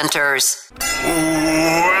Auto Centers.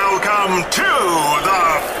 Welcome to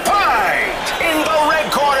the fight. In the red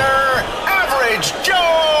corner, Average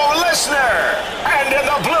Joe Listener. And in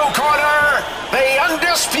the blue corner, the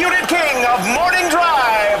undisputed king of Morning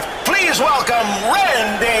Drive. Please welcome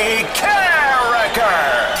Randy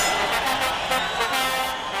Carricker.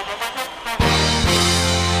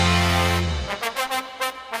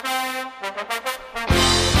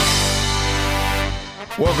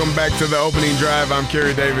 Welcome back to the Opening Drive. I'm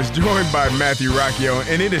Kerry Davis, joined by Matthew Rocchio,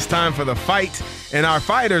 and it is time for the fight. And our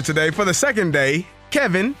fighter today for the second day,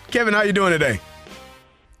 Kevin. Kevin, how you doing today?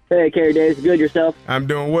 Hey, Kerry Davis. Good, yourself? I'm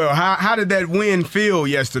doing well. How did that win feel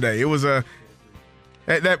yesterday? It was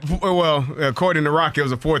according to Rock, it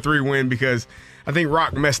was a 4-3 win because I think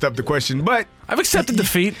Rock messed up the question. But I've accepted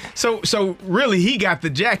defeat. So really, he got the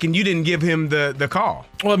jack, and you didn't give him the call.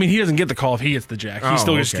 Well, I mean, he doesn't get the call if he gets the jack. He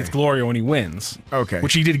still just gets Gloria when he wins. Okay.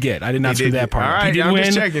 Which he did get. I did not screw that part. All right, he did I'm win.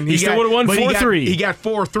 just checking. He still would have won 4-3. He got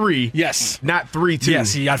 4-3. Yes. Not 3-2.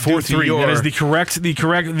 Yes, he got 4-3. That is the correct.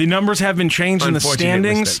 The numbers have been changed in the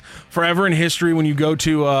standings forever in history. When you go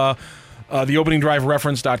to the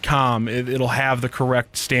openingdrivereference.com, it'll have the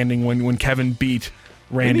correct standing when Kevin beat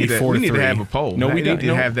Randy 4-3. We need to have a poll. No, we don't. need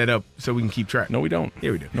to have that up so we can keep track. No, we don't.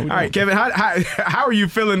 Here we do. No, we all right, Kevin, how are you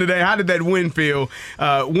feeling today? How did that win feel?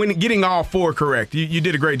 Getting all 4 correct. You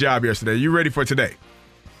did a great job yesterday. You ready for today?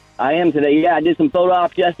 I am today. Yeah, I did some photo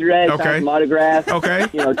ops yesterday. Okay. Signed some autographs. Okay.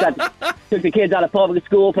 Took the kids out of public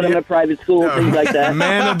school, put them in a private school, things like that.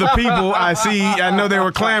 Man of the people, I see. I know they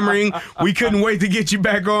were clamoring. We couldn't wait to get you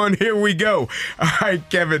back on. Here we go. All right,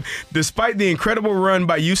 Kevin. Despite the incredible run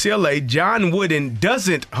by UCLA, John Wooden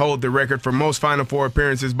doesn't hold the record for most Final Four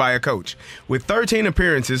appearances by a coach. With 13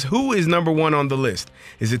 appearances, who is number 1 on the list?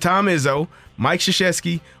 Is it Tom Izzo, Mike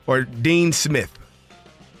Krzyzewski, or Dean Smith?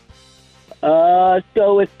 Let's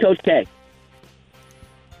go with Coach K.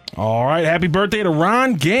 All right, happy birthday to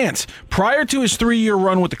Ron Gant. Prior to his 3-year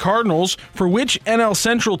run with the Cardinals, for which NL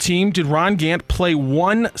Central team did Ron Gant play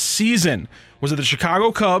 1 season? Was it the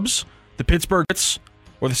Chicago Cubs, the Pittsburgh Pirates,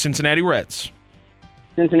 or the Cincinnati Reds?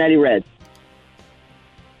 Cincinnati Reds.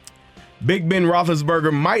 Big Ben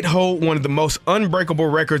Roethlisberger might hold one of the most unbreakable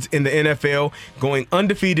records in the NFL, going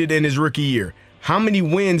undefeated in his rookie year. How many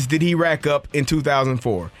wins did he rack up in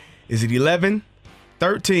 2004? Is it 11,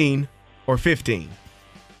 13, or 15?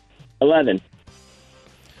 11.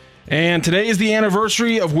 And today is the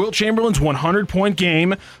anniversary of Wilt Chamberlain's 100-point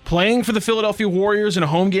game, playing for the Philadelphia Warriors in a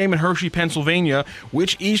home game in Hershey, Pennsylvania.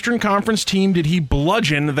 Which Eastern Conference team did he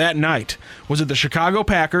bludgeon that night? Was it the Chicago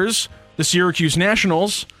Packers, the Syracuse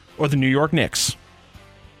Nationals, or the New York Knicks?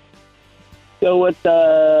 Go with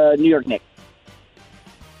New York Knicks.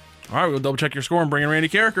 All right, we'll double-check your score and bring in Randy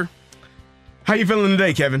Carricker. How you feeling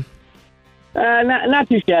today, Kevin? Not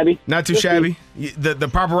too shabby. Not too shabby? The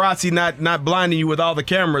paparazzi not blinding you with all the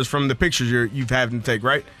cameras from the pictures you've had to take,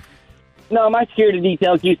 right? No, my security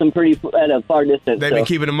detail keeps them pretty at a far distance. They've been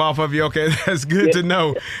keeping them off of you. Okay, that's good to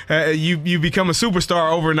know. You become a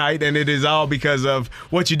superstar overnight, and it is all because of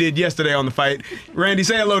what you did yesterday on the fight. Randy,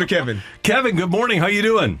 say hello to Kevin. Kevin, good morning. How you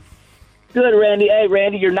doing? Good, Randy. Hey,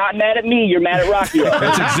 Randy, you're not mad at me. You're mad at Rocky.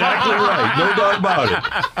 That's exactly right. No doubt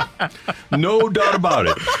about it. No doubt about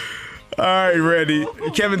it. All right, Randy.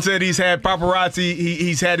 Kevin said he's had paparazzi.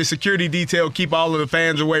 He's had his security detail keep all of the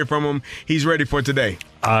fans away from him. He's ready for today.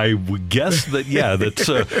 I would guess that, yeah, that's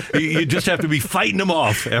you just have to be fighting them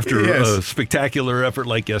off after a spectacular effort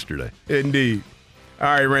like yesterday. Indeed. All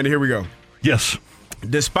right, Randy, here we go. Yes.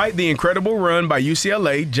 Despite the incredible run by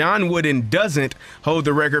UCLA, John Wooden doesn't hold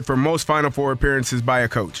the record for most Final Four appearances by a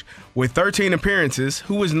coach. With 13 appearances,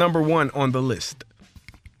 who is number one on the list?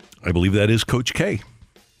 I believe that is Coach K.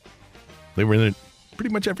 They were in it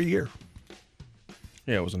pretty much every year.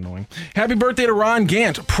 Yeah, it was annoying. Happy birthday to Ron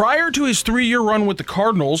Gant. Prior to his 3-year run with the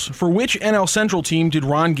Cardinals, for which NL Central team did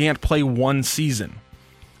Ron Gant play one season?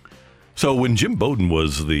 So when Jim Bowden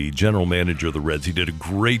was the general manager of the Reds, he did a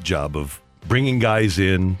great job of bringing guys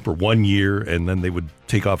in for 1 year, and then they would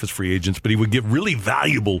take off as free agents, but he would get really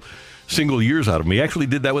valuable single years out of them. He actually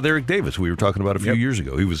did that with Eric Davis, who we were talking about a few years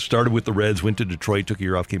ago. He started with the Reds, went to Detroit, took a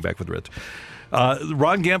year off, came back with the Reds.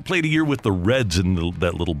 Ron Gant played a year with the Reds in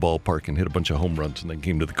that little ballpark and hit a bunch of home runs and then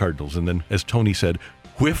came to the Cardinals. And then, as Tony said,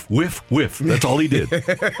 whiff, whiff, whiff. That's all he did.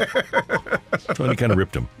 Tony kind of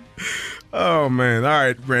ripped him. Oh, man. All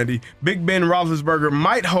right, Randy. Big Ben Roethlisberger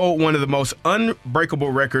might hold one of the most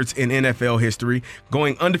unbreakable records in NFL history,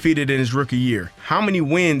 going undefeated in his rookie year. How many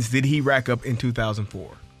wins did he rack up in 2004?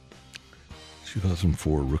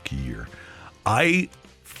 2004 rookie year. I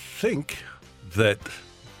think that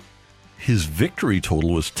his victory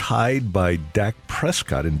total was tied by Dak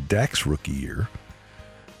Prescott in Dak's rookie year,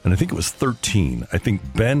 and I think it was 13. I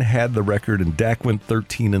think Ben had the record, and Dak went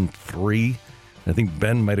 13-3. I think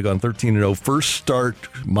Ben might have gone 13-0. First start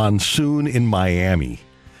monsoon in Miami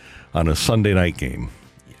on a Sunday night game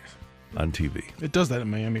on TV. It does that in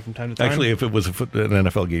Miami from time to time. Actually, if it was an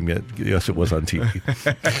NFL game, yes, it was on TV.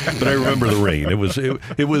 But I remember the rain.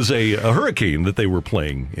 It was a hurricane that they were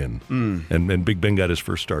playing in, and Big Ben got his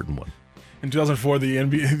first start and won. In 2004, the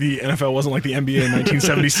NFL wasn't like the NBA in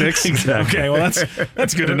 1976. Exactly. Okay, well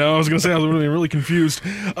that's good to know. I was going to say I was really confused.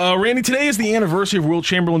 Randy, today is the anniversary of Wilt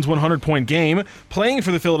Chamberlain's 100-point game, playing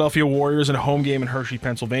for the Philadelphia Warriors in a home game in Hershey,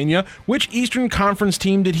 Pennsylvania. Which Eastern Conference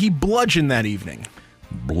team did he bludgeon that evening?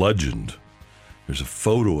 Bludgeoned. There's a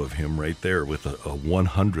photo of him right there with a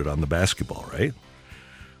 100 on the basketball, right?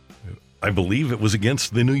 I believe it was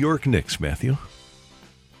against the New York Knicks, Matthew.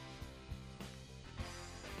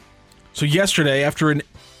 So yesterday, after an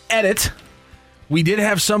edit, we did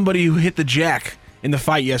have somebody who hit the jack in the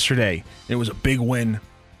fight yesterday. And it was a big win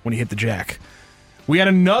when he hit the jack. We had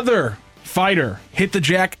another fighter hit the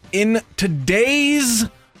jack in today's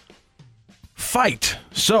fight.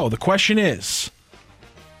 So the question is,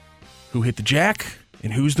 who hit the jack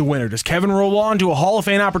and who's the winner? Does Kevin roll on to a Hall of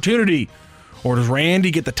Fame opportunity? Or does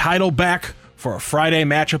Randy get the title back for a Friday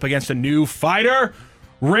matchup against a new fighter?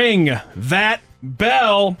 Ring that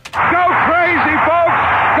bell. Go crazy, folks!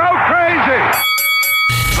 Go crazy!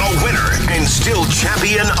 The winner and still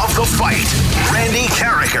champion of the fight, Randy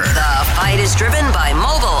Carricker. The fight is driven by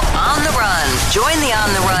Mobile On the Run. Join the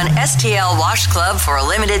On the Run STL Wash Club for a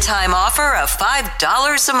limited time offer of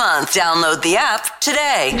 $5 a month. Download the app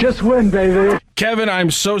today. Just win, baby. Kevin, I'm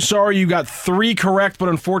so sorry you got 3 correct, but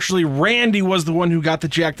unfortunately Randy was the one who got the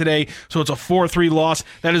jack today, so it's a 4-3 loss.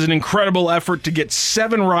 That is an incredible effort to get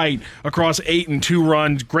 7 right across 8 and 2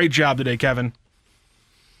 runs. Great job today, Kevin.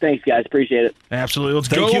 Thanks, guys. Appreciate it. Absolutely. Let's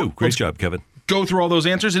Thank go. you. Great job, Kevin. Go through all those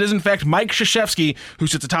answers. It is, in fact, Mike Krzyzewski who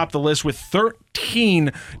sits atop the list with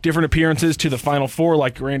 13 different appearances to the Final Four.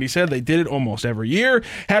 Like Randy said, they did it almost every year.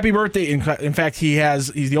 Happy birthday. In fact,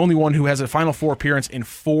 he's the only one who has a Final Four appearance in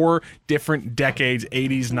 4 different decades,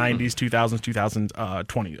 80s, 90s, 2000s,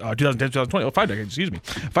 2020. 2020. 5 decades, excuse me.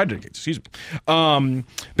 5 decades, excuse me.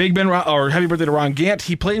 Big Ben, or happy birthday to Ron Gant.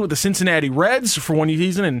 He played with the Cincinnati Reds for 1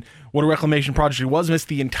 season, and what a reclamation project he was. Missed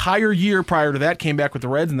the entire year prior to that, came back with the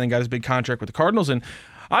Reds, and then got his big contract with the Cardinals, and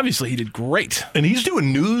obviously he did great. And he's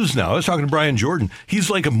doing news now. I was talking to Brian Jordan. He's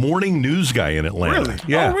like a morning news guy in Atlanta. Really?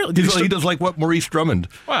 Yeah. Oh, really? He does like what Maurice Drummond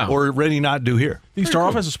or Rennie Knott do here. Did he start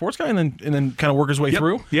off as a sports guy and then kind of work his way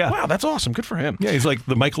through? Yeah. Wow, that's awesome. Good for him. Yeah, he's like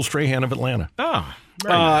the Michael Strahan of Atlanta. Ah.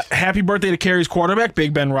 Happy birthday to Carey's quarterback,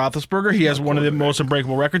 Big Ben Roethlisberger. He has one of the most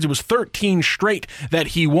unbreakable records. It was 13 straight that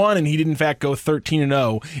he won, and he did, in fact, go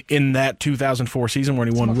 13-0 in that 2004 season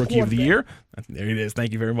when he won Rookie of the Year. There it is.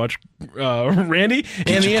 Thank you very much, Randy.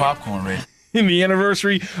 Get your popcorn ready. In the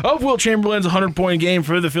anniversary of Wilt Chamberlain's 100-point game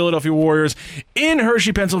for the Philadelphia Warriors in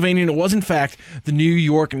Hershey, Pennsylvania. And it was, in fact, the New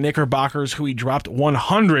York Knickerbockers who he dropped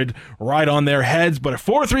 100 right on their heads. But a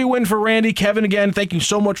 4-3 win for Randy. Kevin, again, thank you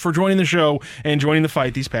so much for joining the show and joining the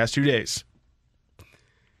fight these past 2 days.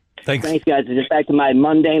 Thanks, guys. It's just back to my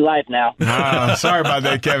mundane life now. Sorry about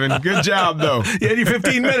that, Kevin. Good job, though. You had your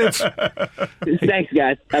 15 minutes. Thanks,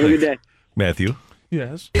 guys. Have a good day. Matthew?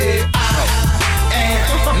 Yes.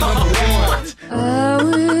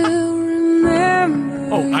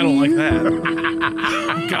 Oh, I don't like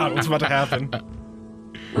that. God, what's about to happen?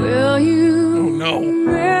 Will you? Oh, no.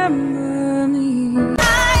 Remember me?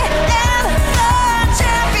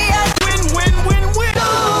 Win.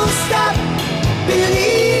 Don't stop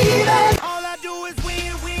believing. All I do is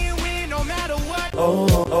win, no matter what.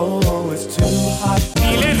 Oh, it's too hot.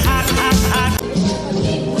 Feeling hot.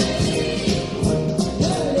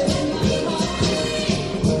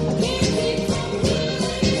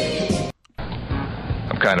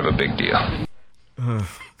 I'm kind of a big deal.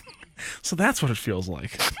 So that's what it feels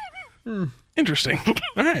like. Interesting.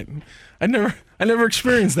 All right. I never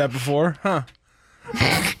experienced that before, huh?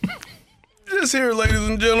 Just here, ladies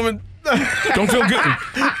and gentlemen. Don't feel good.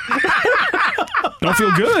 Don't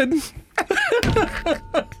feel good.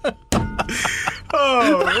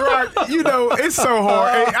 Oh, Rock, it's so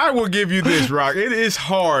hard. Hey, I will give you this, Rock. It is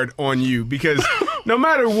hard on you because no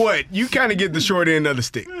matter what, you kind of get the short end of the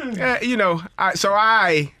stick. So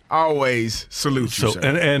I always salute you, sir.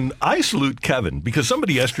 And I salute Kevin because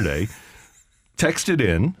somebody yesterday texted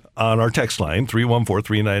in on our text line,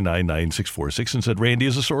 314-399-9646, and said, Randy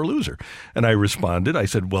is a sore loser. And I responded, I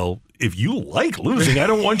said, well, if you like losing, I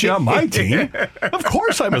don't want you on my team. Of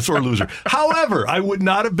course I'm a sore loser. However, I would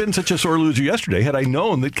not have been such a sore loser yesterday had I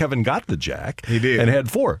known that Kevin got the jack. He did. And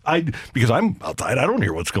had 4. Because I'm outside, I don't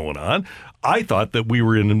hear what's going on. I thought that we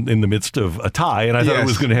were in the midst of a tie, and I thought it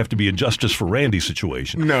was going to have to be a justice for Randy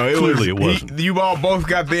situation. No, Clearly it wasn't. You all both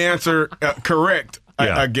got the answer correct,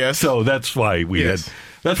 I guess. So that's why we had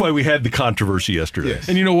the controversy yesterday. Yes.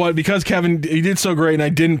 And you know what? Because Kevin, he did so great, and I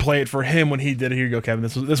didn't play it for him when he did it. Here you go, Kevin.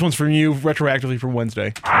 This one's from you retroactively for Wednesday.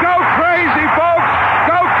 Go crazy, folks!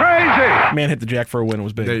 Go crazy! Man hit the jack for a win. It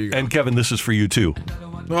was big. There you go. And Kevin, this is for you too.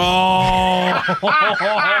 Oh.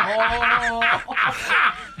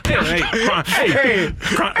 Hey,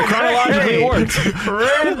 chronologically it works.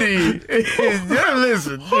 Randy,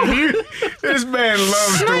 listen, this man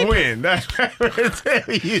loves to win. That's what I'm tell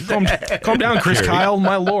you that. Calm down, Chris Kyle,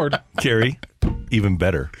 my lord. Kerry, even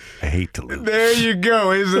better. I hate to lose. There you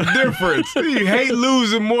go. There's a difference. You hate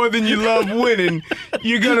losing more than you love winning.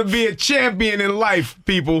 You're going to be a champion in life,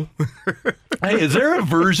 people. Hey, is there a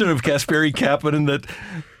version of Kasperi Kapanen that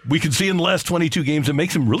we can see in the last 22 games that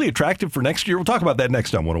makes him really attractive for next year? We'll talk about that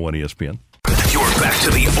next on 101 ESPN. You're back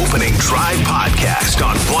to the Opening Drive podcast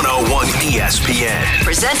on 101 ESPN.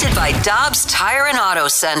 Presented by Dobbs Tire and Auto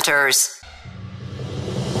Centers.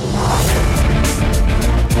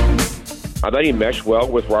 I thought he meshed well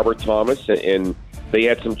with Robert Thomas, and they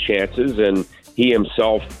had some chances, and he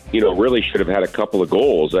himself, really should have had a couple of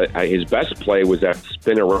goals. His best play was that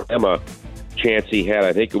Spinorama chance he had.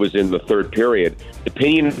 I think it was in the third period. The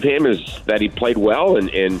opinion of him is that he played well,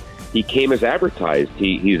 and he came as advertised.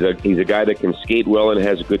 He's a guy that can skate well and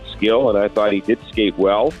has good skill, and I thought he did skate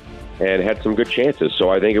well and had some good chances. So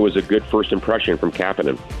I think it was a good first impression from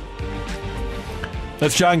Kapanen.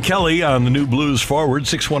 That's John Kelly on the new Blues forward,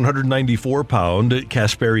 6'194"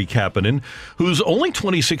 Kasperi Kapanen, who's only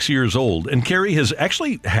 26 years old. And Kerry has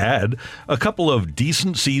actually had a couple of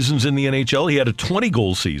decent seasons in the NHL. He had a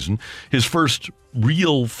 20-goal season, his first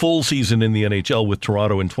real full season in the NHL with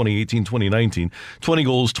Toronto in 2018-2019. 20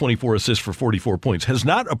 goals, 24 assists for 44 points. Has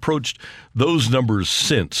not approached those numbers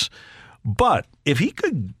since. But if he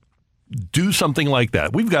could do something like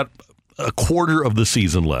that, we've got a quarter of the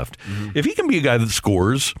season left. Mm-hmm. If he can be a guy that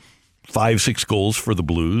scores 5-6 goals for the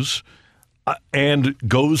Blues and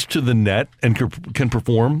goes to the net and can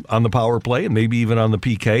perform on the power play and maybe even on the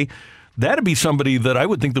PK, that'd be somebody that I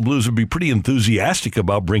would think the Blues would be pretty enthusiastic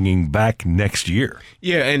about bringing back next year.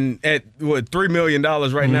 Yeah, and at $3 million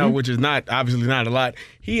right now, which is obviously not a lot.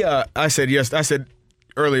 I said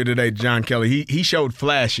earlier today, John Kelly, he showed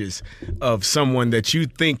flashes of someone that you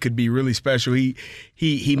think could be really special.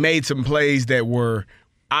 He made some plays that were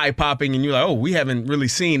eye-popping, and you're like, oh, we haven't really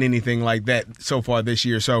seen anything like that so far this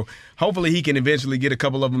year. So hopefully he can eventually get a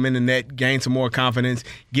couple of them in the net, gain some more confidence,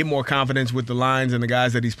 get more confidence with the lines and the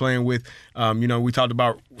guys that he's playing with. We talked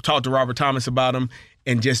to Robert Thomas about him,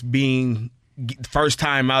 and just being first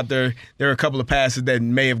time out there, there are a couple of passes that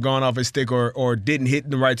may have gone off his stick or didn't hit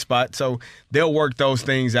in the right spot. So they'll work those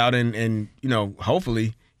things out, and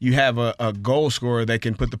hopefully you have a goal scorer that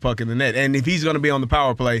can put the puck in the net. And if he's going to be on the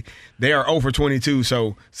power play, they are 0 for 22,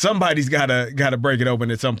 so somebody's got to break it open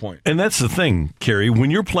at some point. And that's the thing, Kerry. When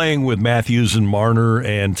you're playing with Matthews and Marner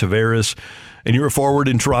and Tavares, and you're a forward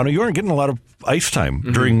in Toronto, you aren't getting a lot of ice time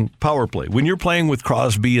during power play. When you're playing with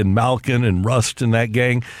Crosby and Malkin and Rust and that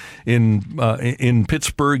gang in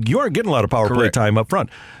Pittsburgh, you aren't getting a lot of power play time up front.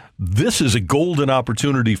 This is a golden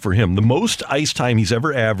opportunity for him. The most ice time he's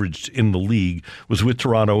ever averaged in the league was with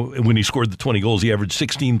Toronto. When he scored the 20 goals, he averaged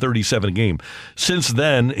 16:37 a game. Since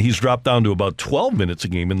then, he's dropped down to about 12 minutes a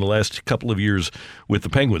game in the last couple of years with the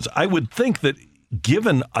Penguins. I would think that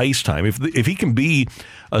given ice time, if he can be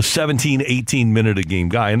a 17, 18-minute a game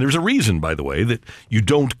guy, and there's a reason, by the way, that you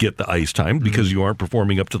don't get the ice time because you aren't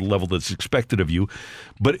performing up to the level that's expected of you.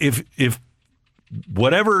 But if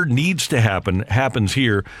whatever needs to happen happens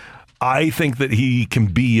here, I think that he can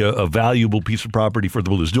be a valuable piece of property for the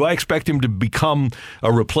Blues. Do I expect him to become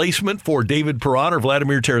a replacement for David Perron or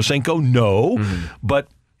Vladimir Tarasenko? No. But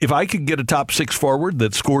if I could get a top six forward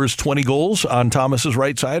that scores 20 goals on Thomas's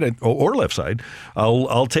right side or left side,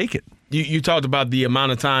 I'll take it. You talked about the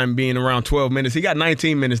amount of time being around 12 minutes. He got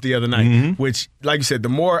 19 minutes the other night, which, like you said, the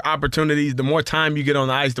more opportunities, the more time you get on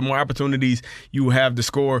the ice, the more opportunities you have to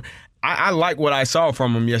score. I like what I saw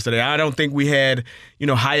from him yesterday. I don't think we had,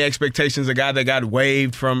 high expectations. A guy that got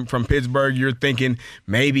waived from Pittsburgh, you're thinking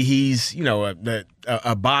maybe he's,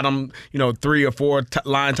 a bottom, 3 or 4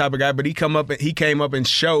 line type of guy. But he came up and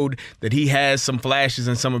showed that he has some flashes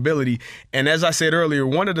and some ability. And as I said earlier,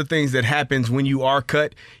 one of the things that happens when you are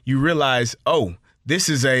cut, you realize,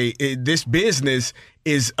 this business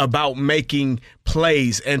is about making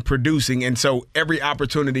plays and producing. And so every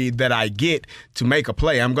opportunity that I get to make a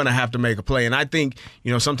play, I'm going to have to make a play. And I think,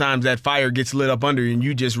 sometimes that fire gets lit up under you and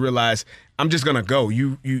you just realize, I'm just going to go.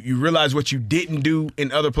 You realize what you didn't do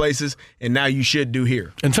in other places, and now you should do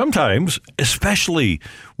here. And sometimes, especially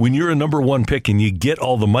when you're a number one pick and you get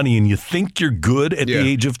all the money and you think you're good at the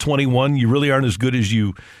age of 21, you really aren't as good as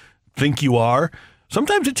you think you are.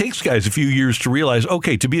 Sometimes it takes guys a few years to realize,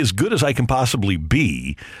 okay, to be as good as I can possibly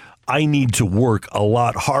be, I need to work a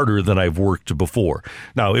lot harder than I've worked before.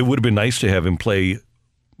 Now, it would have been nice to have him play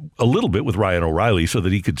a little bit with Ryan O'Reilly so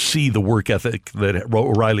that he could see the work ethic that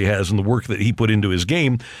O'Reilly has and the work that he put into his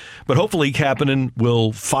game. But hopefully Kapanen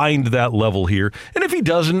will find that level here. And if he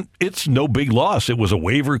doesn't, it's no big loss. It was a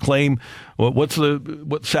waiver claim. What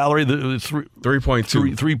salary? It's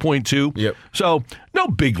 3.2. 3.2. Yep. So no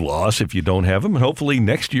big loss if you don't have him. And hopefully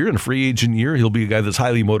next year, in a free agent year, he'll be a guy that's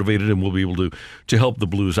highly motivated and will be able to help the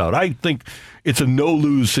Blues out. I think it's a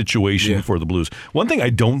no-lose situation for the Blues. One thing I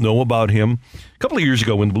don't know about him, a couple of years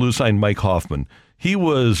ago when the Blues signed Mike Hoffman, he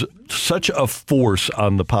was such a force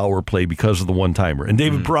on the power play because of the one-timer. And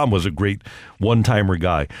David Perron was a great one-timer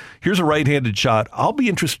guy. Here's a right-handed shot. I'll be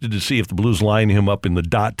interested to see if the Blues line him up in the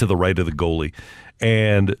dot to the right of the goalie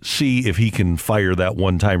and see if he can fire that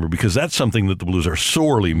one-timer, because that's something that the Blues are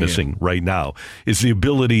sorely missing right now, is the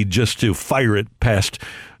ability just to fire it past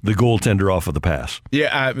the goaltender off of the pass.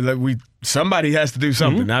 Yeah, somebody has to do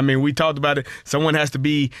something. I mean, we talked about it. Someone has to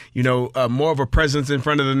be, more of a presence in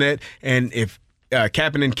front of the net, and if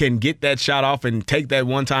Kapanen can get that shot off and take that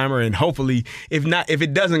one-timer, and hopefully, if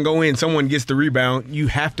it doesn't go in, someone gets the rebound. You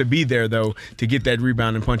have to be there, though, to get that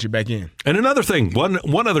rebound and punch it back in. And another thing,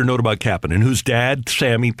 one other note about Kapanen, whose dad,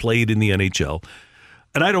 Sammy, played in the NHL,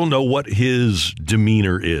 and I don't know what his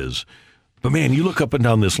demeanor is, but, man, you look up and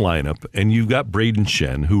down this lineup, and you've got Braden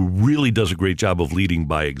Shen, who really does a great job of leading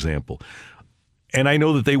by example. And I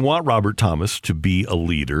know that they want Robert Thomas to be a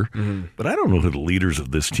leader, but I don't know who the leaders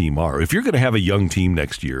of this team are. If you're going to have a young team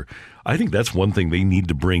next year, I think that's one thing they need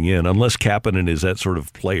to bring in. Unless Kapanen is that sort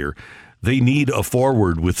of player, they need a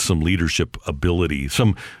forward with some leadership ability,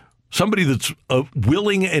 somebody that's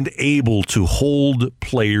willing and able to hold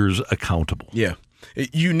players accountable. Yeah.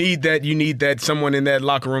 You need that someone in that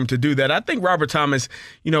locker room to do that. I think Robert Thomas,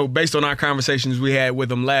 based on our conversations we had with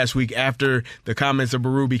him last week after the comments of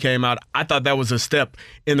Berube came out, I thought that was a step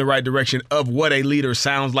in the right direction of what a leader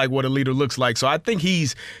sounds like, what a leader looks like. So I think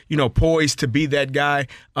he's, poised to be that guy.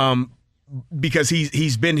 Because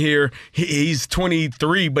he's been here. He's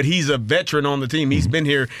 23, but he's a veteran on the team. He's been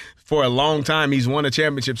here for a long time. He's won a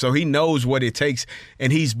championship, so he knows what it takes,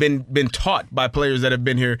 and he's been taught by players that have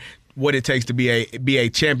been here what it takes to be a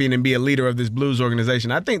champion and be a leader of this Blues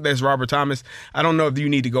organization. I think that's Robert Thomas. I don't know if you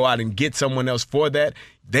need to go out and get someone else for that.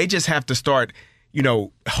 They just have to start,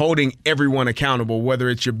 holding everyone accountable, whether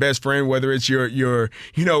it's your best friend, whether it's your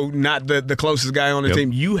not the closest guy on the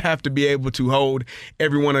team. You have to be able to hold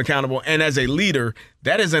everyone accountable. And as a leader,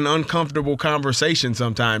 that is an uncomfortable conversation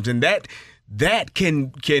sometimes. And that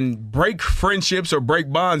can break friendships or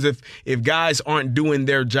break bonds if guys aren't doing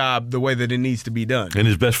their job the way that it needs to be done. And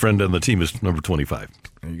his best friend on the team is number 25.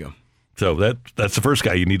 There you go. So that's the first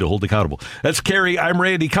guy you need to hold accountable. That's Kerry. I'm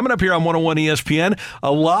Randy. Coming up here on 101 ESPN,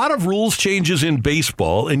 a lot of rules changes in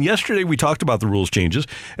baseball. And yesterday we talked about the rules changes,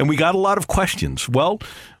 and we got a lot of questions. Well,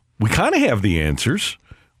 we kind of have the answers.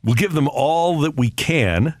 We'll give them all that we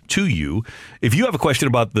can to you. If you have a question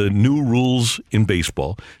about the new rules in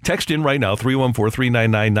baseball, text in right now,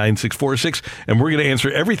 314-399-9646, and we're going to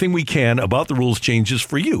answer everything we can about the rules changes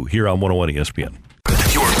for you here on 101 ESPN.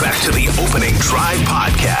 You're back to the Opening Drive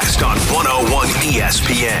podcast on 101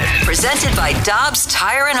 ESPN. Presented by Dobbs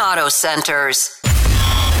Tire and Auto Centers.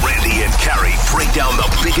 Randy and Carrie break down the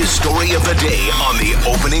biggest story of the day on the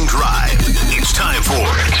Opening Drive. It's time for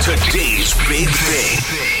today's Big Thing.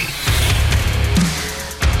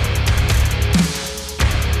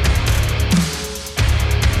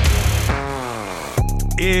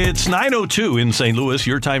 It's 9:02 in St. Louis.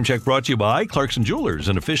 Your time check brought to you by Clarkson Jewelers,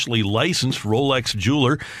 an officially licensed Rolex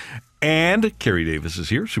jeweler. And Kerry Davis is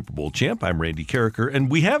here, Super Bowl champ. I'm Randy Carricker,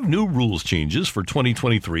 and we have new rules changes for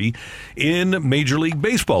 2023 in Major League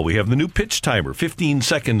Baseball. We have the new pitch timer. 15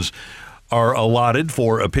 seconds are allotted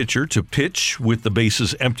for a pitcher to pitch with the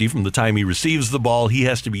bases empty from the time he receives the ball. He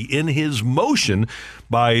has to be in his motion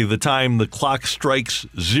by the time the clock strikes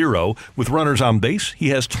 0. With runners on base, he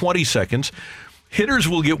has 20 seconds. Hitters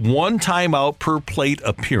will get one timeout per plate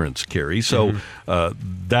appearance, Kerry. So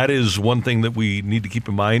that is one thing that we need to keep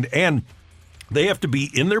in mind. And they have to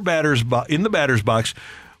be in their in the batter's box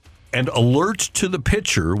and alert to the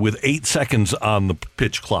pitcher with 8 seconds on the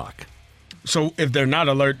pitch clock. So if they're not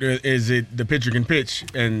alert, is it the pitcher can pitch,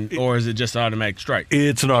 or is it just an automatic strike?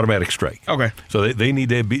 It's an automatic strike. Okay. So they need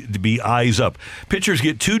to be eyes up. Pitchers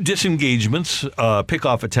get 2 disengagements,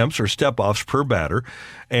 pickoff attempts or step-offs per batter,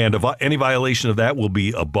 and any violation of that will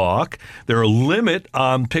be a balk. There are a limit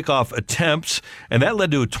on pickoff attempts, and that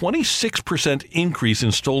led to a 26% increase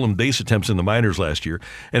in stolen base attempts in the minors last year.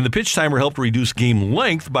 And the pitch timer helped reduce game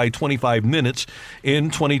length by 25 minutes in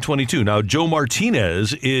 2022. Now, Joe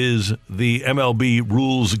Martinez is the MLB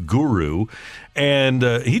rules guru, and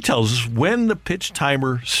he tells us when the pitch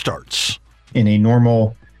timer starts. In a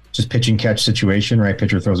normal just pitch and catch situation, right?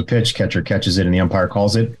 Pitcher throws a pitch, catcher catches it, and the umpire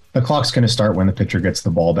calls it. The clock's going to start when the pitcher gets the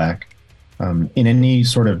ball back. In any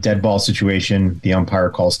sort of dead ball situation, the umpire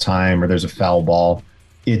calls time or there's a foul ball.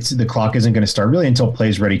 The clock isn't going to start really until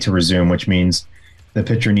play's ready to resume, which means the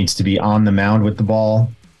pitcher needs to be on the mound with the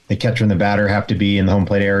ball. The catcher and the batter have to be in the home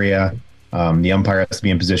plate area. The umpire has to be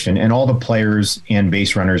in position, and all the players and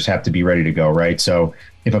base runners have to be ready to go, right? So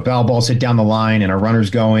if a foul ball's hit down the line and a runner's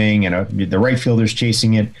going and the right fielder's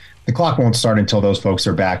chasing it, the clock won't start until those folks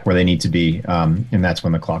are back where they need to be, and that's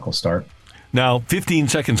when the clock will start. Now, 15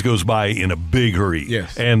 seconds goes by in a big hurry.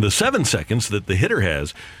 Yes. And the 7 seconds that the hitter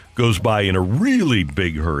has goes by in a really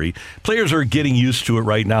big hurry. Players are getting used to it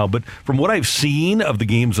right now, but from what I've seen of the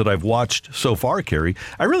games that I've watched so far, Kerry,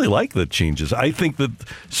 I really like the changes. I think that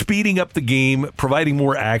speeding up the game, providing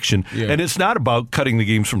more action, and it's not about cutting the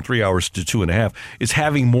games from 3 hours to 2.5. It's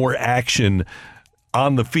having more action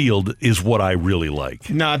on the field is what I really like.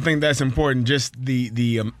 No, I think that's important. Just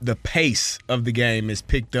the pace of the game is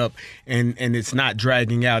picked up, and it's not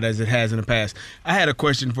dragging out as it has in the past. I had a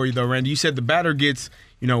question for you, though, Randy. You said the batter gets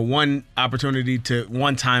one opportunity to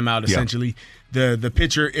one timeout, essentially. Yeah. The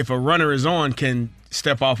pitcher, if a runner is on, can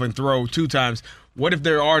step off and throw 2 times. What if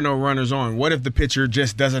there are no runners on? What if the pitcher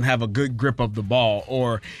just doesn't have a good grip of the ball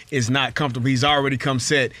or is not comfortable? He's already come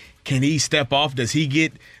set. Can he step off? Does he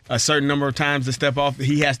get a certain number of times to step off?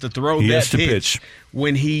 He has to throw that pitch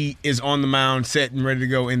when he is on the mound, set and ready to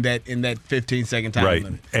go in that 15-second time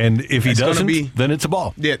limit. And if he doesn't, then it's a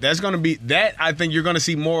ball. Yeah, that's going to be that. I think you're going to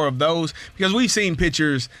see more of those because we've seen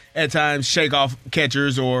pitchers at times shake off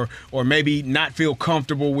catchers or maybe not feel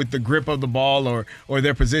comfortable with the grip of the ball or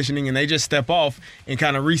their positioning, and they just step off and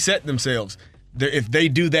kind of reset themselves. If they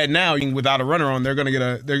do that now without a runner on,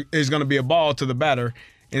 there's going to be a ball to the batter.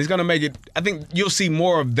 And it's going to make it – I think you'll see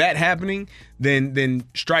more of that happening than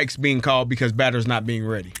strikes being called because batters not being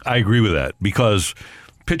ready. I agree with that because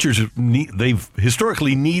pitchers, they've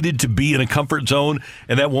historically needed to be in a comfort zone,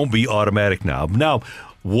 and that won't be automatic now. Now,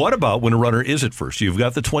 what about when a runner is at first? You've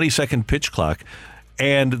got the 20-second pitch clock,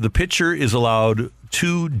 and the pitcher is allowed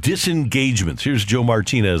 2 disengagements. Here's Joe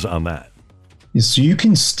Martinez on that. So you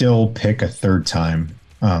can still pick a third time.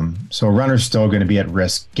 So a runner's still going to be at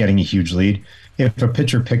risk getting a huge lead. If a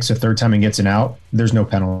pitcher picks a third time and gets an out, there's no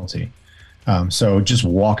penalty. So just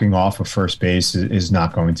walking off of first base is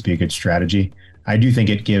not going to be a good strategy. I do think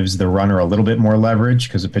it gives the runner a little bit more leverage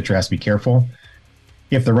because the pitcher has to be careful.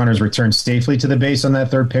 If the runner's returned safely to the base on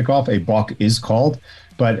that third pickoff, a balk is called.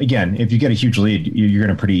 But again, if you get a huge lead, you're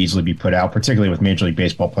going to pretty easily be put out, particularly with Major League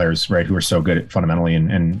Baseball players, right, who are so good at fundamentally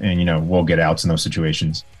and will get outs in those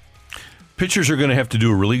situations. Pitchers are going to have to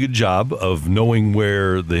do a really good job of knowing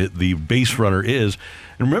where the base runner is.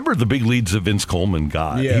 And remember the big leads that Vince Coleman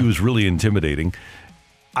got. Yeah. He was really intimidating.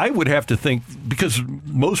 I would have to think, because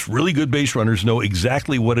most really good base runners know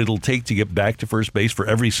exactly what it'll take to get back to first base for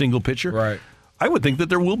every single pitcher. Right. I would think that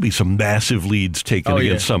there will be some massive leads taken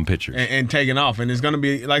against some pitchers. And taken off. And it's going to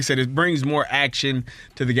be, like I said, it brings more action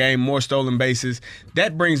to the game, more stolen bases.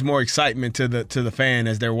 That brings more excitement to the fan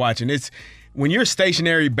as they're watching. It's when you're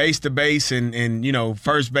stationary base to base and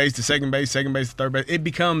first base to second base to third base, it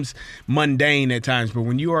becomes mundane at times. But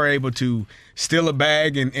when you are able to steal a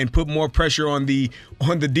bag and put more pressure on the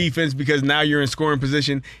defense because now you're in scoring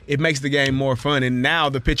position, it makes the game more fun. And now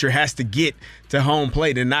the pitcher has to get to home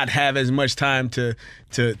plate and not have as much time to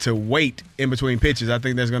wait in between pitches. I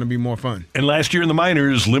think that's going to be more fun. And last year in the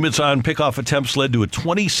minors, limits on pickoff attempts led to a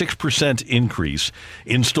 26% increase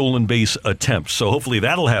in stolen base attempts. So hopefully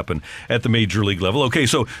that'll happen at the major league level. Okay,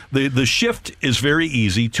 so the shift is very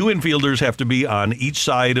easy. 2 infielders have to be on each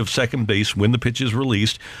side of second base when the pitch is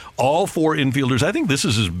released. All 4 infielders, I think this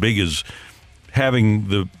is as big as having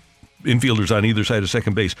the infielders on either side of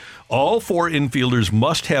second base. All 4 infielders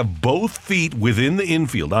must have both feet within the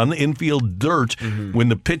infield, on the infield dirt, when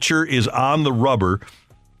the pitcher is on the rubber.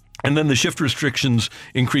 And then the shift restrictions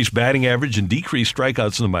increase batting average and decrease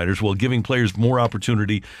strikeouts in the minors while giving players more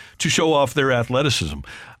opportunity to show off their athleticism.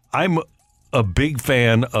 I'm a big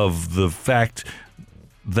fan of the fact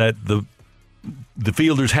that the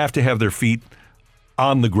fielders have to have their feet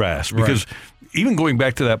on the grass, because even going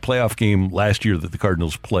back to that playoff game last year that the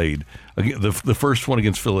Cardinals played, the first one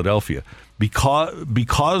against Philadelphia,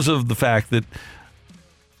 because of the fact that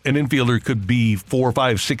an infielder could be 4,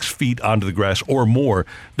 5, 6 feet onto the grass or more,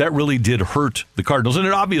 that really did hurt the Cardinals. And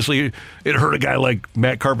it hurt a guy like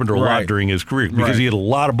Matt Carpenter a lot during his career because he had a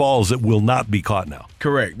lot of balls that will not be caught now.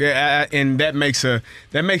 Correct. And that makes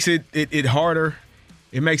it harder.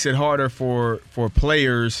 It makes it harder for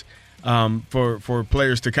players. For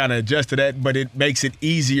players to kind of adjust to that, but it makes it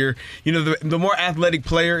easier. The more athletic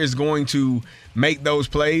player is going to make those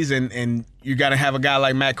plays, and you got to have a guy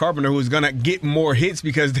like Matt Carpenter who's going to get more hits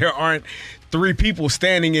because there aren't 3 people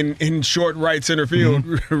standing in short right center field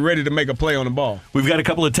ready to make a play on the ball. We've got a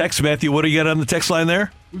couple of texts. Matthew, what do you got on the text line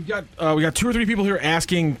there? We got 2 or 3 people here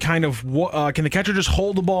asking kind of what can the catcher just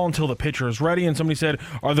hold the ball until the pitcher is ready? And somebody said,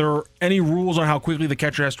 are there any rules on how quickly the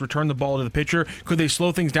catcher has to return the ball to the pitcher? Could they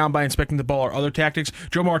slow things down by inspecting the ball or other tactics?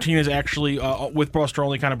 Joe Martinez actually, with Buster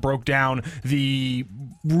Olney, kind of broke down the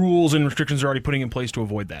rules and restrictions they're already putting in place to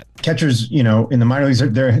avoid that. Catchers, in the minor leagues,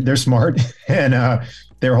 they're smart and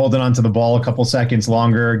they're holding on to the ball a couple seconds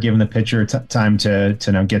longer, giving the pitcher time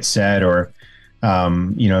to get set or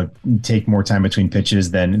take more time between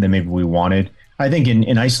pitches than maybe we wanted. I think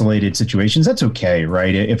in isolated situations, that's okay,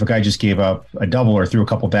 right? If a guy just gave up a double or threw a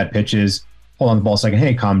couple bad pitches, hold on the ball a second,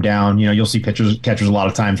 hey, calm down. You'll see catchers a lot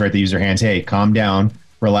of times, right? They use their hands, hey, calm down,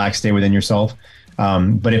 relax, stay within yourself.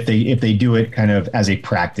 But if they do it kind of as a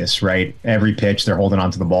practice, right? Every pitch, they're holding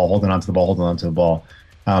onto the ball.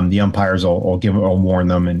 The umpires will warn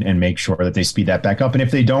them and make sure that they speed that back up. And if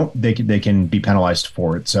they don't, they can be penalized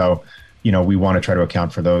for it. So, we want to try to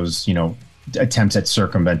account for those, attempts at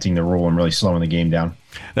circumventing the rule and really slowing the game down.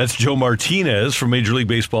 That's Joe Martinez from Major League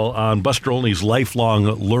Baseball on Buster Olney's Lifelong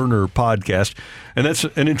Learner podcast. And that's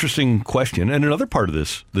an interesting question. And another part of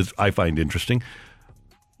this that I find interesting,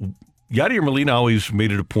 Yadier Molina always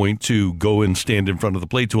made it a point to go and stand in front of the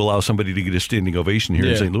plate to allow somebody to get a standing ovation here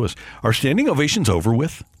in St. Louis. Are standing ovations over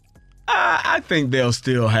with? I think they'll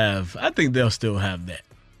still have that.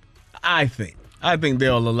 I think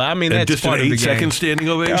they'll allow. I mean, and that's just part an of the 8-second game. standing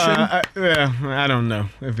ovation? I don't know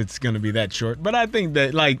if it's going to be that short, but I think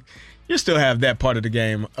that you still have that part of the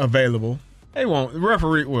game available. They won't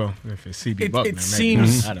referee. Well, if it's CB Buckner,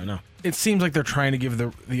 maybe. I don't know. It seems like they're trying to give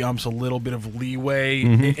the umps a little bit of leeway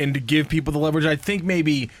and to give people the leverage. I think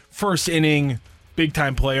maybe first inning,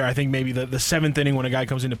 big-time player. I think maybe the seventh inning when a guy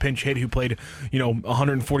comes in to pinch hit who played,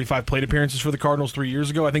 145 plate appearances for the Cardinals 3 years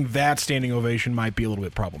ago, I think that standing ovation might be a little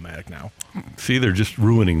bit problematic now. See, they're just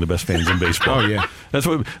ruining the best fans in baseball. Oh, yeah. That's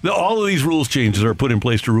what all of these rules changes are put in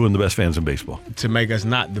place to ruin the best fans in baseball. To make us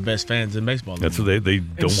not the best fans in baseball. That's what they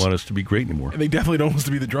don't want us to be great anymore. And they definitely don't want us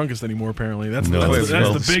to be the drunkest anymore, apparently. That's the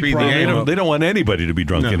big problem. problem. They don't want anybody to be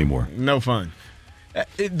drunk anymore. No fun.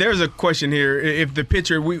 There's a question here. If the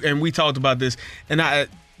pitcher, we talked about this,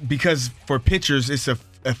 because for pitchers, it's a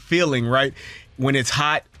feeling, right? When it's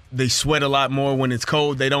hot, they sweat a lot more. When it's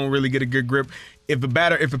cold, they don't really get a good grip. If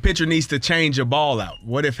a pitcher needs to change a ball out,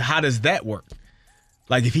 how does that work?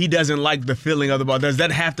 Like, if he doesn't like the feeling of the ball, does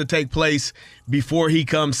that have to take place before he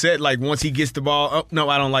comes set? Like, once he gets the ball, oh, no,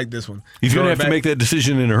 I don't like this one. He's going to have to make that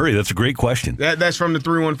decision in a hurry. That's a great question. That's from the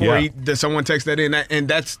 314. Yeah. Someone text that in, and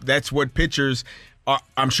that's what pitchers are.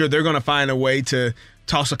 I'm sure they're going to find a way to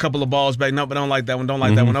toss a couple of balls back. No, but I don't like that one. Don't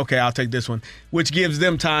like that one. Okay, I'll take this one, which gives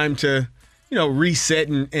them time to, reset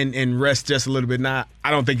and rest just a little bit. Now,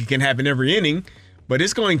 I don't think it can happen every inning, but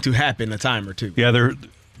it's going to happen a time or two. Yeah,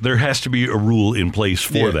 there has to be a rule in place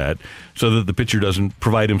for that so that the pitcher doesn't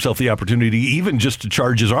provide himself the opportunity even just to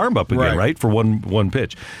charge his arm up again, right, for one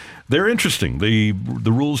pitch. They're interesting. The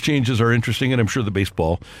rules changes are interesting, and I'm sure the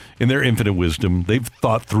baseball, in their infinite wisdom, they've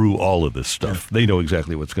thought through all of this stuff. Yeah. They know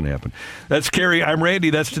exactly what's going to happen. That's Kerry. I'm Randy.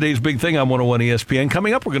 That's today's big thing on 101 ESPN.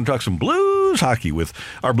 Coming up, we're going to talk some Blues hockey with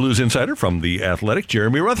our Blues insider from The Athletic.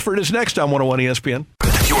 Jeremy Rutherford is next on 101 ESPN.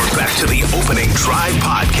 You're back to the Opening Drive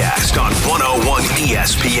podcast on 101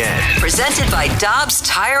 ESPN. Presented by Dobbs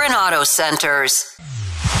Tire and Auto Centers.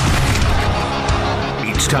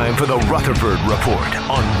 It's time for the Rutherford Report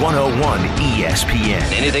on 101 ESPN.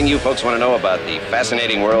 Anything you folks want to know about the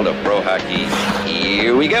fascinating world of pro hockey,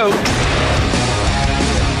 here we go.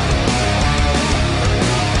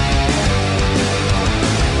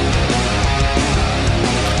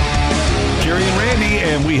 Jerry and Randy,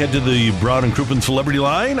 and we head to the Brown and Crouppen Celebrity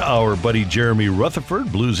Line. Our buddy Jeremy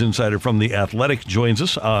Rutherford, Blues insider from The Athletic, joins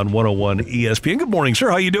us on 101 ESPN. Good morning,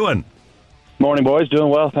 sir. How you doing? Morning, boys.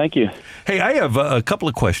 Doing well. Thank you. Hey, I have a couple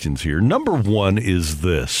of questions here. Number one is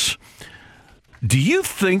this. Do you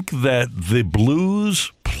think that the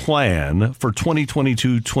Blues plan for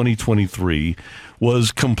 2022-2023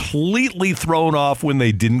 was completely thrown off when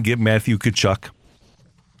they didn't get Matthew Tkachuk?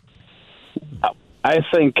 I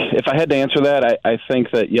think if I had to answer that, I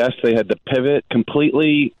think that, yes, they had to pivot.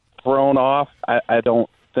 Completely thrown off, I don't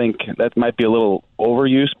think that might be a little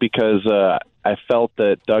overuse because I felt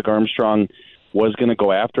that Doug Armstrong was going to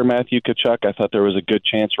go after Matthew Tkachuk. I thought there was a good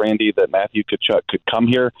chance, Randy, that Matthew Tkachuk could come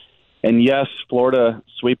here. And yes, Florida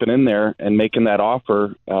sweeping in there and making that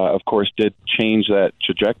offer, of course, did change that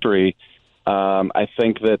trajectory. I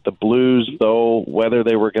think that the Blues, though, whether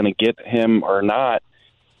they were going to get him or not,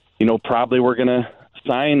 probably we're going to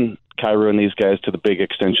sign Kyrou and these guys to the big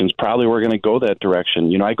extensions. Probably we're going to go that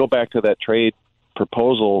direction. I go back to that trade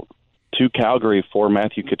proposal to Calgary for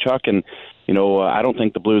Matthew Tkachuk, and I don't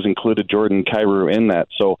think the Blues included Jordan Kyrou in that.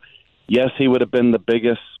 So, yes, he would have been the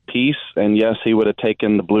biggest piece, and yes, he would have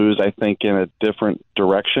taken the Blues, I think, in a different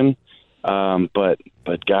direction. But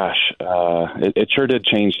gosh, it sure did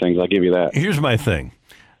change things. I'll give you that. Here's my thing.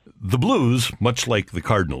 The Blues, much like the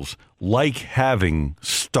Cardinals, like having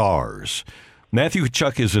stars. Matthew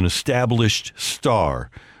Tkachuk is an established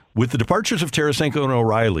star. With the departures of Tarasenko and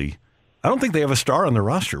O'Reilly, I don't think they have a star on their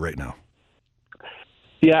roster right now.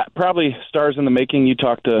 Yeah, probably stars in the making. You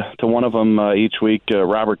talk to one of them each week,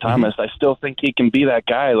 Robert Thomas. I still think he can be that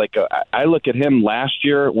guy. Like I look at him last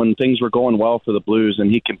year when things were going well for the Blues,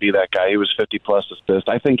 and he can be that guy. He was 50-plus assists.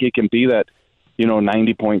 I think he can be that,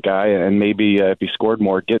 90-point guy, and maybe if he scored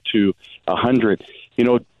more, get to 100.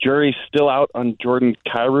 Jury's still out on Jordan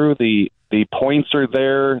Kyrou. The points are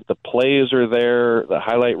there, the plays are there, the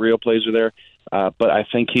highlight reel plays are there. But I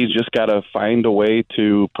think he's just got to find a way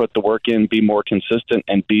to put the work in, be more consistent,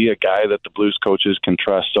 and be a guy that the Blues coaches can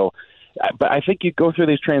trust. So, but I think you go through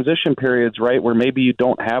these transition periods, right, where maybe you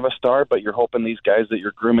don't have a star, but you're hoping these guys that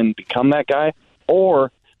you're grooming become that guy,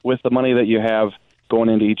 or with the money that you have going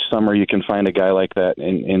into each summer, you can find a guy like that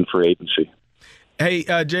in free agency. Hey,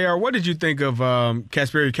 JR, what did you think of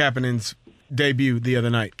Kasperi Kapanen's debut the other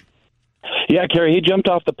night? Yeah, Kerry, he jumped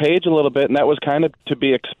off the page a little bit, and that was kind of to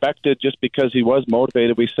be expected just because he was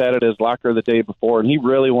motivated. We sat at his locker the day before, and he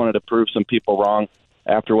really wanted to prove some people wrong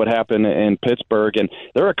after what happened in Pittsburgh. And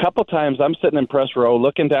there were a couple times I'm sitting in press row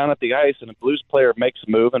looking down at the ice, and a Blues player makes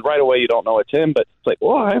a move, and right away you don't know it's him, but it's like,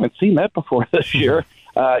 I haven't seen that before this year.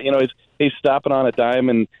 He's stopping on a dime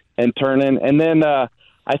and turning. And then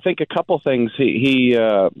I think a couple things. He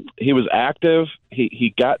was active.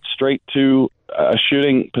 He got straight to a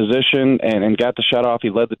shooting position and got the shot off. He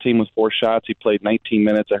led the team with 4 shots. He played 19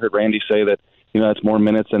 minutes. I heard Randy say that, that's more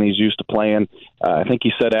minutes than he's used to playing. I think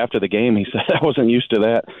he said after the game, he said, I wasn't used to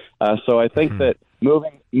that. So I think that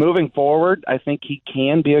moving forward, I think he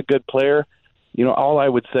can be a good player. All I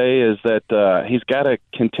would say is that he's got to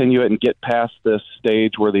continue it and get past this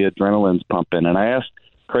stage where the adrenaline's pumping. And I asked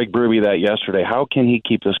Craig Berube that yesterday. How can he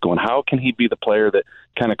keep this going? How can he be the player that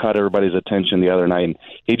kind of caught everybody's attention the other night? And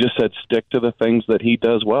he just said stick to the things that he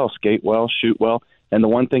does well, skate well, shoot well. And the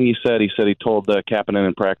one thing he told Kapanen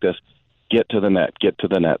in practice, get to the net.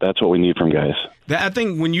 That's what we need from guys. I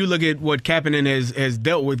think when you look at what Kapanen has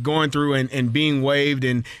dealt with going through and being waived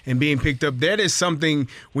and being picked up, that is something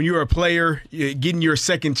when you're a player, getting your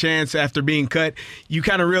second chance after being cut, you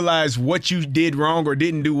kind of realize what you did wrong or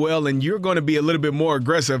didn't do well, and you're going to be a little bit more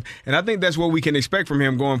aggressive. And I think that's what we can expect from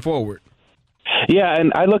him going forward. Yeah,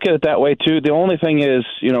 and I look at it that way, too. The only thing is,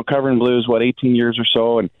 covering Blues, 18 years or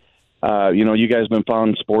so, and you guys have been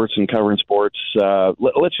following sports and covering sports.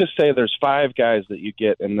 Let's just say there's 5 guys that you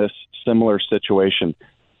get in this similar situation.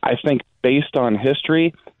 I think based on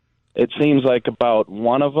history, it seems like about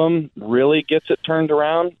one of them really gets it turned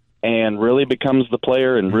around and really becomes the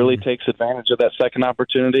player and really takes advantage of that second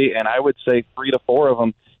opportunity. And I would say 3 to 4 of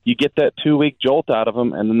them, you get that 2-week jolt out of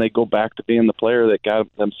them, and then they go back to being the player that got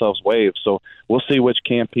themselves waived. So we'll see which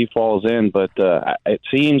camp he falls in, but it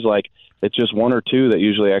seems like it's just 1 or 2 that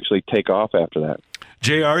usually actually take off after that.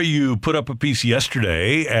 JR, you put up a piece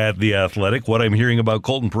yesterday at The Athletic, what I'm hearing about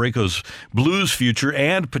Colton Parayko's Blues future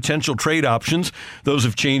and potential trade options. Those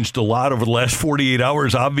have changed a lot over the last 48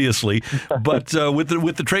 hours, obviously. But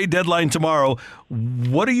with the trade deadline tomorrow,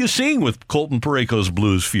 what are you seeing with Colton Parayko's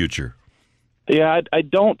Blues future? Yeah, I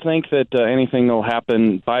don't think that anything will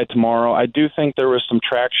happen by tomorrow. I do think there was some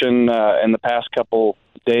traction in the past couple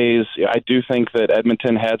days. I do think that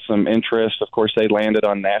Edmonton had some interest. Of course, they landed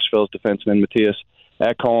on Nashville's defenseman, Mattias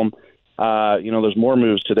Ekholm. There's more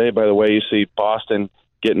moves today, by the way. You see Boston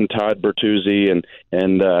getting Todd Bertuzzi, and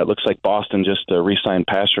it looks like Boston just re-signed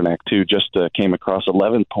Pasternak, too. Just came across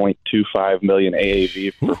 $11.25 million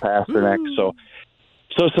AAV for Pasternak. So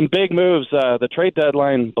some big moves. The trade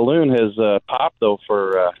deadline balloon has popped, though,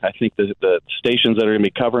 for I think the stations that are going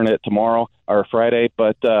to be covering it tomorrow or Friday.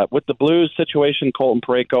 But with the Blues situation, Colton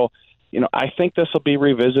Parayko, I think this will be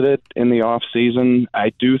revisited in the off season.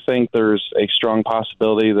 I do think there's a strong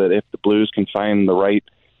possibility that if the Blues can find the right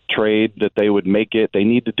trade, that they would make it. They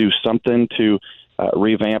need to do something to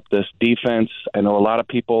revamp this defense. I know a lot of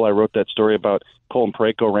people. I wrote that story about Colton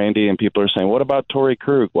Parayko, Randy, and people are saying, "What about Torrey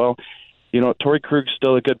Krug?" Well, Torrey Krug's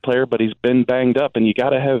still a good player, but he's been banged up, and you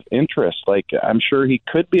got to have interest. Like, I'm sure he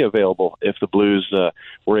could be available if the Blues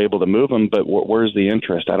were able to move him, but where's the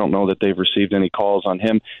interest? I don't know that they've received any calls on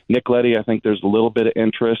him. Nick Leddy, I think there's a little bit of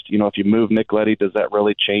interest. If you move Nick Leddy, does that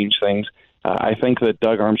really change things? I think that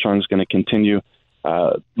Doug Armstrong is going to continue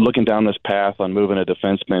looking down this path on moving a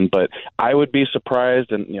defenseman, but I would be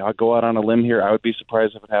surprised, and I'll go out on a limb here, I would be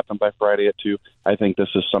surprised if it happened by Friday at 2. I think this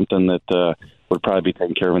is something that would probably be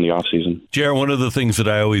taken care of in the offseason. Jared, one of the things that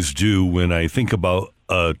I always do when I think about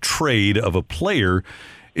a trade of a player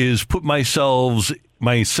is put myself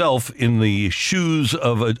in the shoes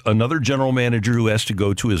of another general manager who has to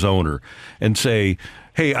go to his owner and say,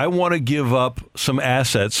 hey, I want to give up some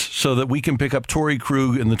assets so that we can pick up Torrey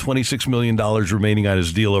Krug and the $26 million remaining on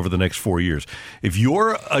his deal over the next 4 years. If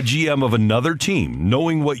you're a GM of another team,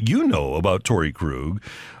 knowing what you know about Torrey Krug,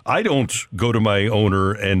 I don't go to my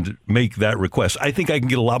owner and make that request. I think I can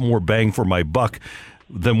get a lot more bang for my buck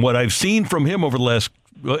than what I've seen from him over the last,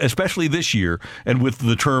 especially this year, and with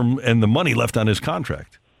the term and the money left on his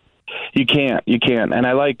contract. You can't. And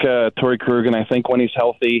I like Torrey Krug, and I think when he's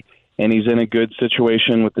healthy and he's in a good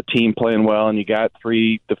situation with the team playing well, and you got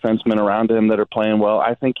 3 defensemen around him that are playing well,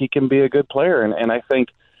 I think he can be a good player. And I think,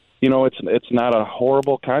 it's not a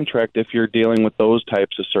horrible contract if you're dealing with those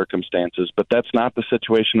types of circumstances. But that's not the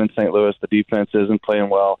situation in St. Louis. The defense isn't playing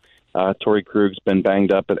well. Torrey Krug's been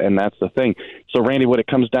banged up, and that's the thing. So, Randy, what it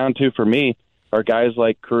comes down to for me are guys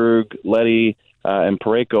like Krug, Leddy, and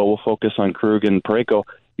Parayko. We'll focus on Krug and Parayko.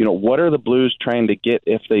 What are the Blues trying to get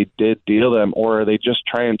if they did deal them, or are they just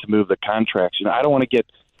trying to move the contracts? I don't want to get,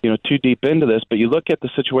 too deep into this, but you look at the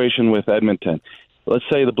situation with Edmonton. Let's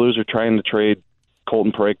say the Blues are trying to trade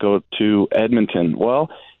Colton Parayko to Edmonton. Well,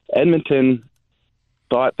 Edmonton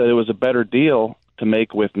thought that it was a better deal to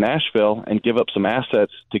make with Nashville and give up some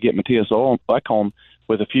assets to get Mattias Ekholm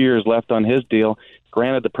with a few years left on his deal.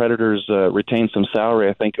 Granted, the Predators retained some salary.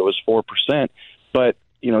 I think it was 4%. But,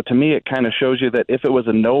 to me, it kind of shows you that if it was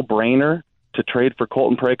a no-brainer to trade for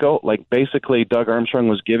Colton Parayko, like basically Doug Armstrong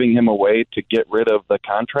was giving him away to get rid of the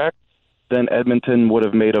contract, then Edmonton would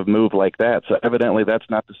have made a move like that. So evidently that's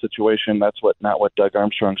not the situation. That's not what Doug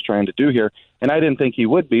Armstrong's trying to do here. And I didn't think he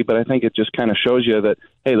would be, but I think it just kind of shows you that,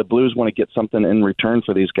 hey, the Blues want to get something in return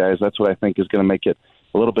for these guys. That's what I think is going to make it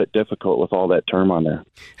a little bit difficult with all that term on there.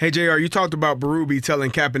 Hey, JR, you talked about Berube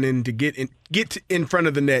telling Kapanen to get in front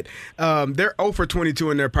of the net. They're 0 for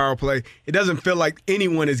 22 in their power play. It doesn't feel like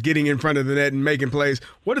anyone is getting in front of the net and making plays.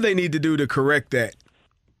 What do they need to do to correct that?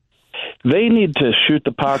 They need to shoot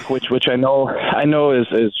the puck, which I know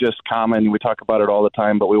is just common. We talk about it all the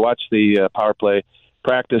time, but we watched the power play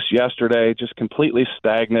practice yesterday, just completely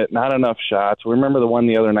stagnant, not enough shots. Remember the one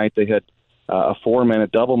the other night they had a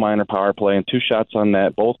 4-minute double minor power play and 2 shots on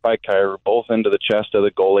net, both by Kyrou, both into the chest of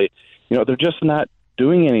the goalie. They're just not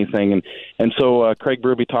doing anything. And so Craig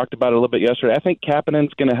Berube talked about it a little bit yesterday. I think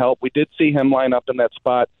Kapanen's going to help. We did see him line up in that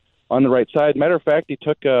spot on the right side. Matter of fact, he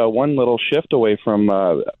took one little shift away from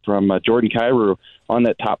Jordan Kyrou on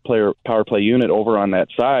that top power play unit over on that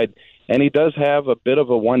side. And he does have a bit of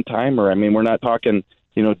a one-timer. I mean, we're not talking,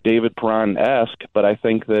 David Perron-esque, but I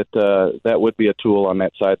think that that would be a tool on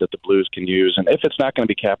that side that the Blues can use. And if it's not going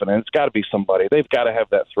to be Kapanen, it's got to be somebody. They've got to have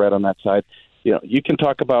that threat on that side. You can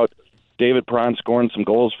talk about David Perron scoring some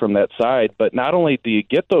goals from that side, but not only do you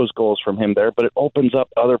get those goals from him there, but it opens up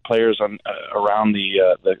other players around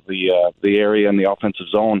the area in the offensive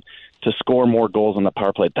zone to score more goals on the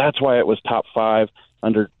power play. That's why it was top 5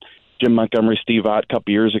 under Jim Montgomery, Steve Ott a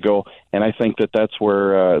couple years ago, and I think that that's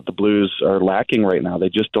where the Blues are lacking right now. They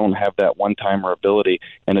just don't have that one-timer ability,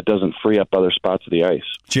 and it doesn't free up other spots of the ice.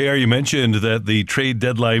 JR, you mentioned that the trade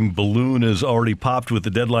deadline balloon is already popped with the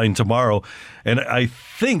deadline tomorrow, and I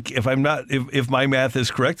think if my math is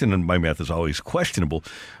correct, and my math is always questionable,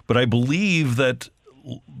 but I believe that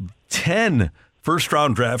 10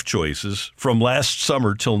 first-round draft choices from last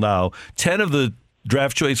summer till now, 10 of the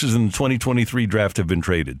draft choices in the 2023 draft have been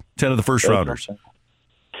traded. 10 of the first-rounders.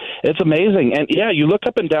 It's amazing. And, yeah, you look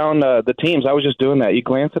up and down the teams. I was just doing that. You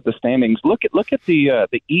glance at the standings. Look at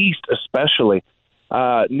the East especially.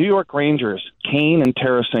 New York Rangers, Kane and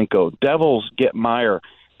Tarasenko. Devils get Meyer.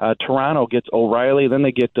 Toronto gets O'Reilly. Then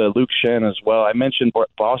they get Luke Schenn as well. I mentioned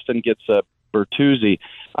Boston gets Bertuzzi.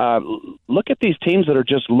 Look at these teams that are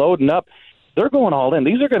just loading up. They're going all in.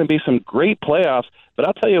 These are going to be some great playoffs. But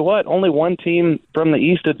I'll tell you what, only one team from the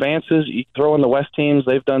East advances. You throw in the West teams.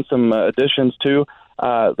 They've done some additions too.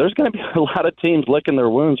 There's going to be a lot of teams licking their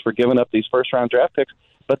wounds for giving up these first-round draft picks.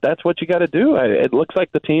 But that's what you got to do. It looks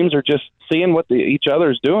like the teams are just seeing what each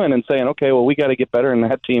other's doing and saying, okay, well, we got to get better in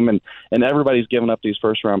that team. And everybody's giving up these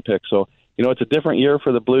first-round picks. So, it's a different year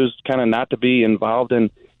for the Blues kind of not to be involved in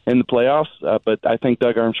the playoffs, but I think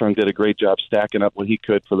Doug Armstrong did a great job stacking up what he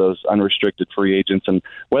could for those unrestricted free agents. And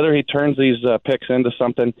whether he turns these picks into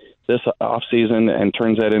something this offseason and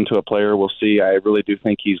turns that into a player, we'll see. I really do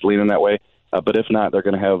think he's leaning that way. But if not, they're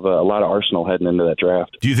going to have a lot of arsenal heading into that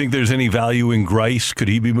draft. Do you think there's any value in Greiss? Could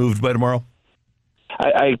he be moved by tomorrow?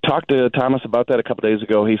 I talked to Thomas about that a couple days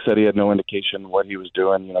ago. He said he had no indication what he was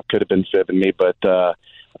doing. Could have been fibbing me, but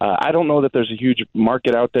I don't know that there's a huge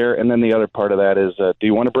market out there. And then the other part of that is, do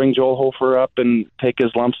you want to bring Joel Hofer up and take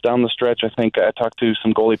his lumps down the stretch? I think I talked to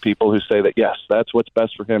some goalie people who say that, yes, that's what's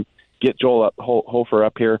best for him. Get Joel Hofer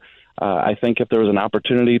up here. I think if there was an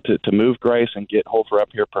opportunity to move Greiss and get Hofer up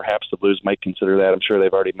here, perhaps the Blues might consider that. I'm sure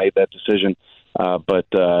they've already made that decision. But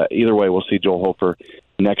either way, we'll see Joel Hofer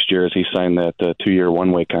next year as he signed that 2-year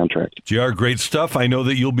one-way contract. JR, great stuff. I know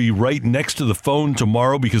that you'll be right next to the phone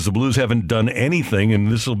tomorrow because the Blues haven't done anything,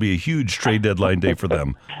 and this will be a huge trade deadline day for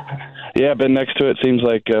them. Yeah, I've been next to it, seems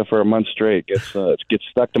like, for a month straight. It gets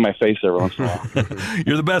stuck to my face every once in a while.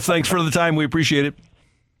 You're the best. Thanks for the time. We appreciate it.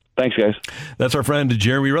 Thanks, guys. That's our friend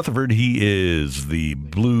Jeremy Rutherford. He is the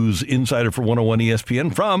Blues insider for 101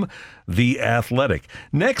 ESPN from The Athletic.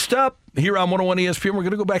 Next up, here on 101 ESPN, we're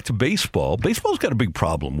going to go back to baseball. Baseball's got a big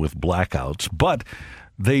problem with blackouts, but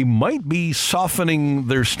they might be softening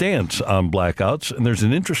their stance on blackouts, and there's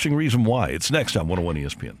an interesting reason why. It's next on 101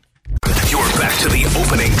 ESPN. You're back to the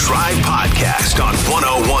Opening Drive podcast on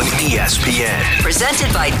 101 ESPN.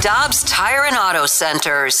 Presented by Dobbs Tire and Auto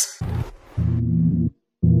Centers.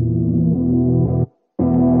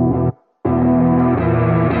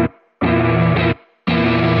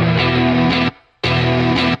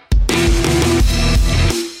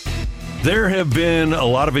 There have been a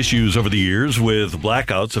lot of issues over the years with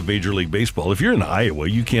blackouts of Major League Baseball. If you're in Iowa,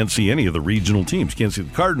 you can't see any of the regional teams. You can't see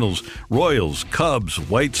the Cardinals, Royals, Cubs,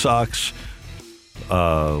 White Sox,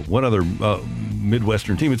 one other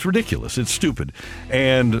Midwestern team. It's ridiculous. It's stupid.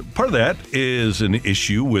 And part of that is an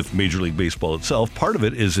issue with Major League Baseball itself. Part of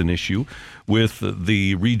it is an issue with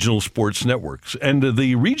the regional sports networks. And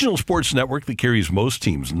the regional sports network that carries most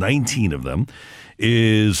teams, 19 of them,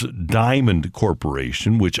 is Diamond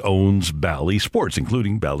Corporation, which owns Bally Sports,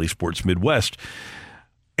 including Bally Sports Midwest.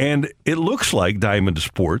 And it looks like Diamond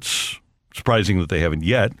Sports, surprising that they haven't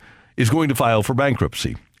yet, is going to file for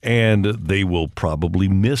bankruptcy. And they will probably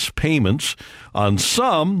miss payments on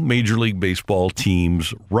some Major League Baseball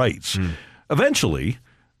teams' rights. Eventually,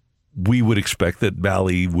 we would expect that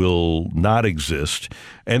Bally will not exist.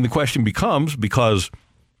 And the question becomes, because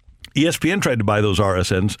ESPN tried to buy those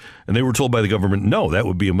RSNs, and they were told by the government, no, that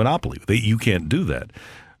would be a monopoly. You can't do that.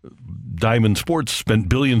 Diamond Sports spent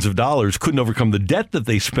billions of dollars, couldn't overcome the debt that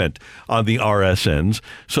they spent on the RSNs,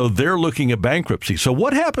 so they're looking at bankruptcy. So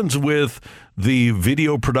what happens with the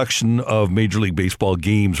video production of Major League Baseball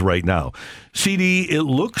games right now? CD, it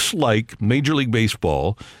looks like Major League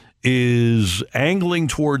Baseball is angling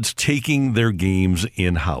towards taking their games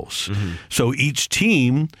in-house. So each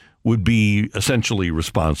team would be essentially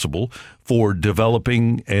responsible for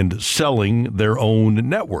developing and selling their own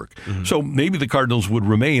network. So maybe the Cardinals would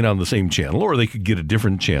remain on the same channel, or they could get a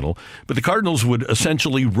different channel, but the Cardinals would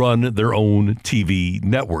essentially run their own TV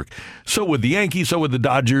network. So would the Yankees, so would the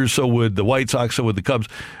Dodgers, so would the White Sox, so would the Cubs.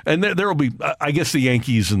 And there will be, I guess the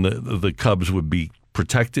Yankees and the Cubs would be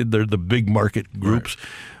protected. They're the big market groups. Right.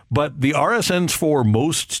 But the RSNs for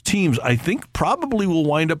most teams, I think, probably will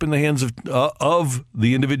wind up in the hands of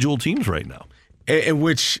the individual teams right now. And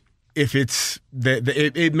which, if it's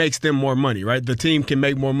it makes them more money, right? The team can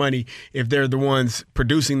make more money if they're the ones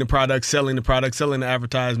producing the product, selling the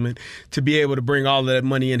advertisement, to be able to bring all of that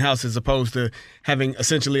money in-house, as opposed to having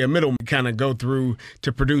essentially a middleman kind of go through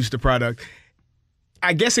to produce the product.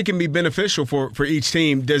 I guess it can be beneficial for each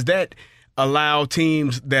team. Does that allow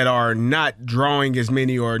teams that are not drawing as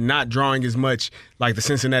many or not drawing as much, like the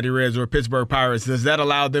Cincinnati Reds or Pittsburgh Pirates, does that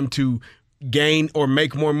allow them to gain or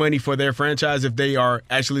make more money for their franchise if they are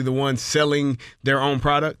actually the ones selling their own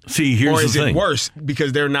product? See, here's or is the thing. It worse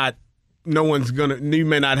because they're not? You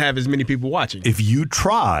may not have as many people watching. If you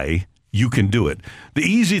try, you can do it. The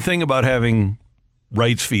easy thing about having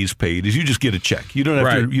rights fees paid is you just get a check. You don't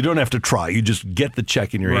have to. You don't have to try. You just get the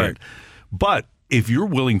check in your hand. But if you're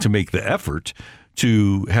willing to make the effort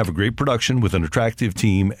to have a great production with an attractive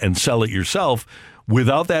team and sell it yourself,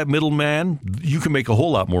 without that middleman, you can make a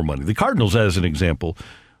whole lot more money. The Cardinals, as an example,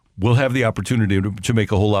 will have the opportunity to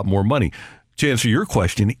make a whole lot more money. To answer your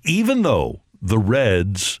question, even though the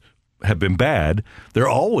Reds have been bad, they're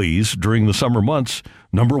always, during the summer months,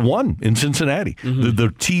 number one in Cincinnati.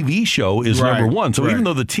 The TV show is number one. So even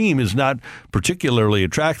though the team is not particularly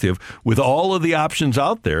attractive, with all of the options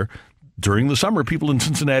out there, during the summer, people in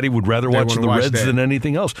Cincinnati would rather watch the Reds than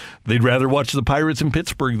anything else. They'd rather watch the Pirates in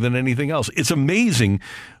Pittsburgh than anything else. It's amazing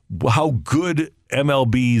how good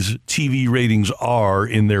MLB's TV ratings are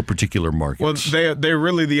in their particular markets. Well, they're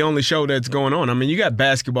really the only show that's going on. I mean, you got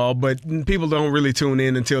basketball, but people don't really tune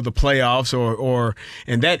in until the playoffs,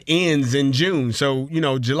 and that ends in June. So,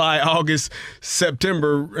 July, August,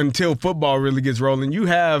 September, until football really gets rolling, you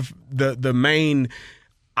have the main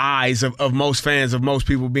eyes of most fans, of most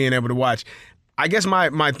people being able to watch. I guess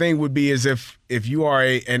my thing would be is if you are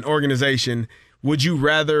an organization, would you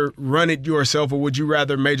rather run it yourself, or would you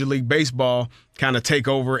rather Major League Baseball kind of take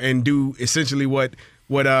over and do essentially what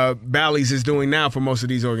Bally's is doing now for most of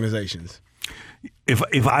these organizations?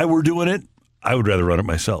 If I were doing it, I would rather run it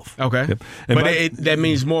myself. Okay. Yep. But that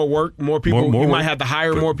means more work, more people. You might have to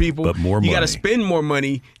hire more people. But more money. You got to spend more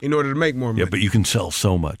money in order to make more money. Yeah, but you can sell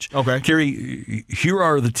so much. Okay. Kerry, here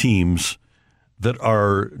are the teams that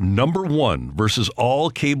are number one versus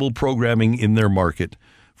all cable programming in their market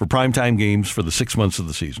for primetime games for the 6 months of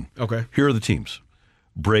the season. Okay. Here are the teams: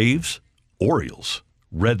 Braves, Orioles,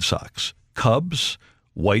 Red Sox, Cubs,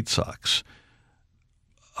 White Sox,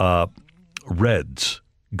 Reds,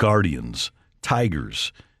 Guardians,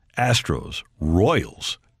 Tigers, Astros,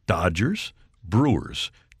 Royals, Dodgers,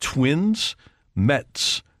 Brewers, Twins,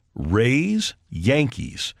 Mets, Rays,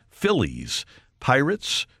 Yankees, Phillies,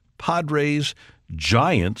 Pirates, Padres,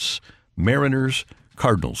 Giants, Mariners,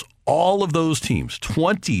 Cardinals. All of those teams,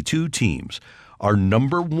 22 teams, are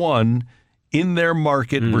number one in their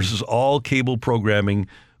market versus all cable programming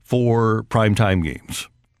for primetime games.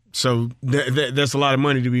 So there's a lot of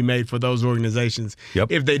money to be made for those organizations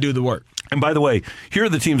if they do the work. And by the way, here are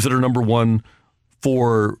the teams that are number one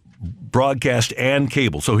for broadcast and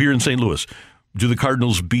cable. So here in St. Louis, do the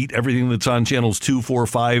Cardinals beat everything that's on channels 2, 4,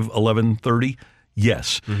 5, 11, 30?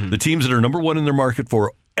 Yes. The teams that are number one in their market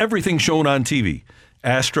for Everything shown on TV.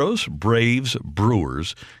 Astros, Braves,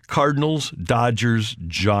 Brewers, Cardinals, Dodgers,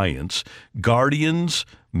 Giants, Guardians,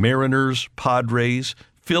 Mariners, Padres,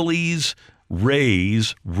 Phillies,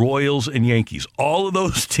 Rays, Royals, and Yankees. All of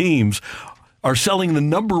those teams are selling the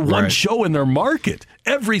number one show in their market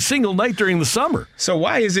every single night during the summer. So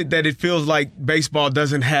why is it that it feels like baseball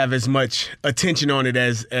doesn't have as much attention on it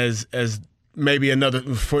as maybe another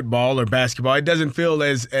football or basketball? It doesn't feel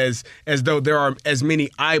as though there are as many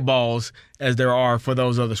eyeballs as there are for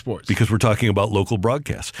those other sports. Because we're talking about local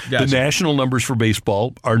broadcasts. Gotcha. The national numbers for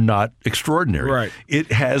baseball are not extraordinary. Right.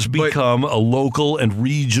 It has become a local and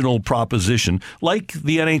regional proposition like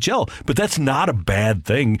the NHL. But that's not a bad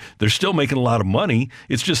thing. They're still making a lot of money.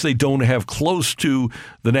 It's just they don't have close to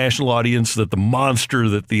the national audience that the monster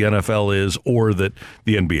that the NFL is or that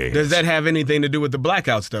the NBA has. Does that have anything to do with the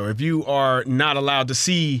blackouts, though? If you are not allowed to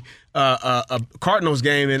see a Cardinals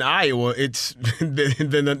game in Iowa, it's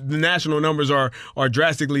the national numbers are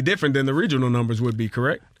drastically different than the regional numbers would be,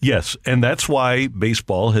 correct? Yes, and that's why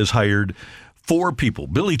baseball has hired 4 people.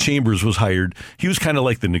 Billy Chambers was hired. He was kind of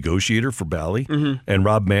like the negotiator for Bally, and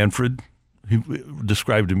Rob Manfred, he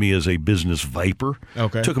described to me as a business viper,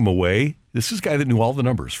 took him away. This is a guy that knew all the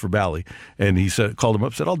numbers for Bally. And he called him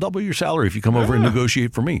up, said, I'll double your salary if you come over and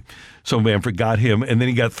negotiate for me. So Manfred got him. And then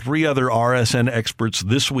he got 3 other RSN experts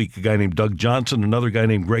this week, a guy named Doug Johnson, another guy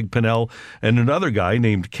named Greg Pinnell, and another guy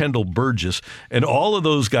named Kendall Burgess. And all of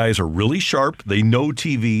those guys are really sharp. They know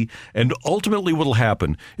TV. And ultimately what will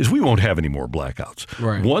happen is we won't have any more blackouts.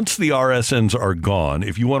 Right. Once the RSNs are gone,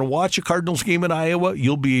 if you want to watch a Cardinals game in Iowa,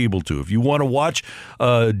 you'll be able to. If you want to watch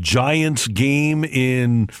a Giants game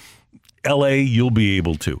in LA, you'll be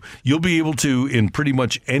able to. You'll be able to in pretty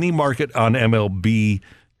much any market on MLB.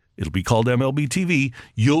 It'll be called MLB TV.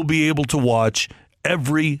 You'll be able to watch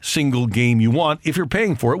every single game you want if you're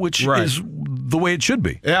paying for it, which is the way it should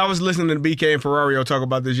be. Yeah, I was listening to BK and Ferrario talk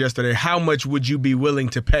about this yesterday. How much would you be willing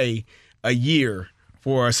to pay a year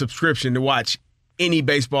for a subscription to watch any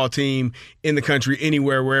baseball team in the country,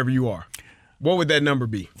 anywhere, wherever you are? What would that number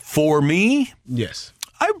be? For me? Yes.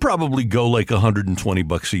 I'd probably go like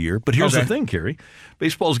 $120 a year. But here's the thing, Kerry.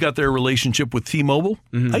 Baseball's got their relationship with T-Mobile.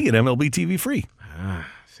 I get MLB TV free.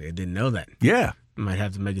 See, I didn't know that. Yeah. Might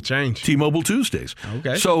have to make a change. T-Mobile Tuesdays.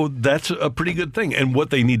 Okay. So that's a pretty good thing. And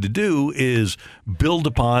what they need to do is build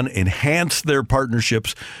upon, enhance their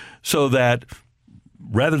partnerships so that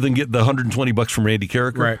rather than get the $120 from Randy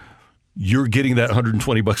Carricker, you're getting that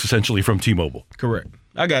 $120 essentially from T-Mobile. Correct.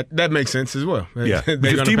 That makes sense as well. Yeah,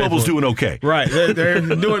 because T-Mobile's doing okay. Right. They're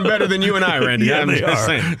doing better than you and I, Randy. Yeah, I'm they just are.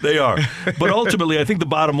 saying. They are. But ultimately, I think the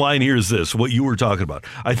bottom line here is this, what you were talking about.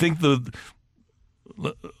 I think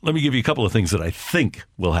let me give you a couple of things that I think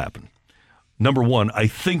will happen. Number one, I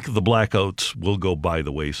think the blackouts will go by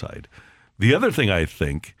the wayside. The other thing I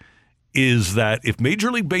think is that if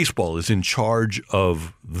Major League Baseball is in charge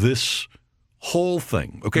of this whole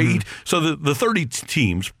thing, okay, so the 30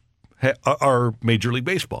 teams are Major League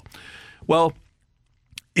Baseball. Well,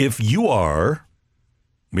 if you are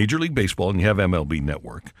Major League Baseball and you have MLB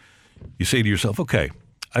Network, you say to yourself, okay,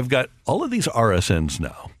 I've got all of these RSNs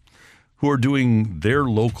now who are doing their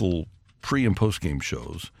local pre- and post-game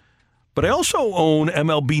shows, but I also own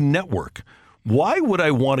MLB Network. Why would I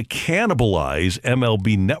want to cannibalize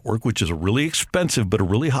MLB Network, which is a really expensive but a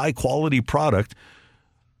really high-quality product,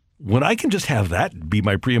 when I can just have that be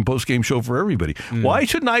my pre- and post-game show for everybody? Why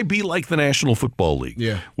shouldn't I be like the National Football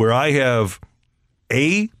League, where I have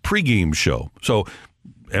a pregame show? So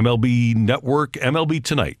MLB Network, MLB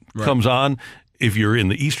Tonight comes on. If you're in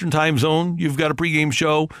the Eastern time zone, you've got a pregame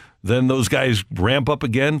show. Then those guys ramp up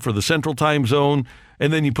again for the Central time zone,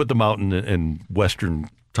 and then you put the Mountain and Western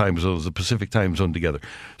time zones, the Pacific time zone together.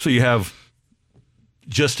 So you have,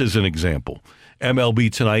 just as an example,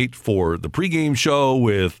 MLB Tonight for the pregame show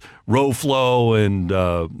with Roflo and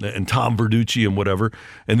Tom Verducci and whatever.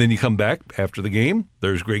 And then you come back after the game.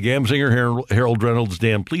 There's Greg Amsinger, Harold Reynolds,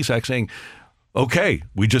 Dan Plesac saying, okay,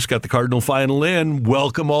 we just got the Cardinal final in.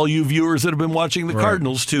 Welcome all you viewers that have been watching the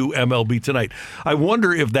Cardinals to MLB Tonight. I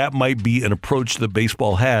wonder if that might be an approach that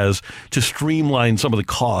baseball has to streamline some of the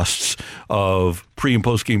costs of pre- and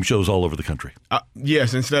post-game shows all over the country.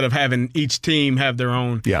 Yes, instead of having each team have their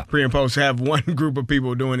own pre- and post, have one group of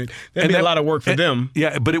people doing it. That'd be a lot of work for them.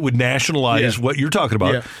 Yeah, but it would nationalize what you're talking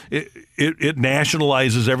about. Yeah. It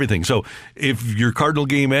nationalizes everything. So if your Cardinal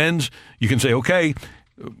game ends, you can say, okay,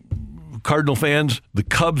 Cardinal fans, the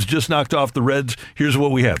Cubs just knocked off the Reds. Here's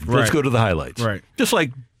what we have. Let's go to the highlights. Right. Just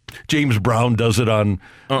like James Brown does it on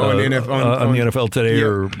the NFL Today,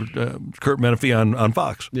 or Kurt Menefee on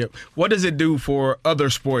Fox. Yeah. What does it do for other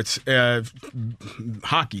sports,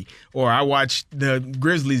 hockey, or I watch the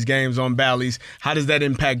Grizzlies games on Bally's? How does that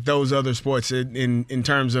impact those other sports in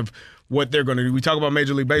terms of what they're going to do? We talk about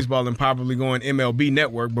Major League Baseball and probably going MLB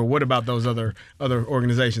Network, but what about those other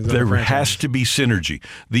organizations? There has to be synergy.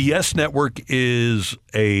 The Yes Network is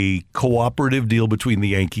a cooperative deal between the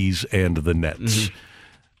Yankees and the Nets.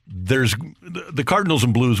 Mm-hmm. The Cardinals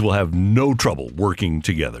and Blues will have no trouble working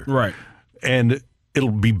together. Right. And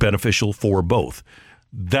it'll be beneficial for both.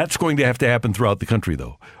 That's going to have to happen throughout the country,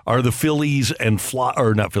 though. Are the Phillies and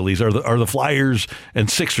are the Flyers and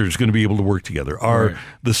Sixers going to be able to work together? Are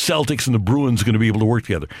the Celtics and the Bruins going to be able to work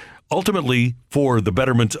together? Ultimately, for the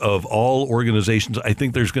betterment of all organizations, I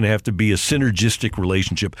think there's going to have to be a synergistic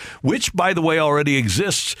relationship, which, by the way, already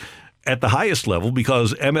exists at the highest level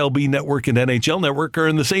because MLB Network and NHL Network are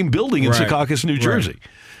in the same building in Secaucus, New Jersey.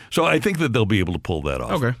 So I think that they'll be able to pull that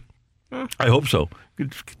off. Okay. I hope so.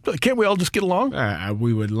 Can't we all just get along?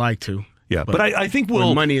 We would like to. Yeah, but I think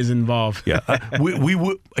when money is involved. Yeah,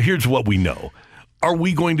 here's what we know. Are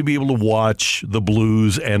we going to be able to watch the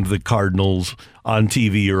Blues and the Cardinals on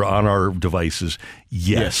TV or on our devices?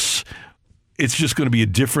 Yes. It's just going to be a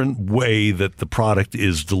different way that the product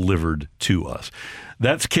is delivered to us.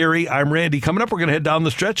 That's Carrie. I'm Randy. Coming up, we're going to head down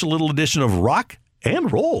the stretch, a little edition of Rock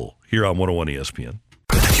and Roll here on 101 ESPN.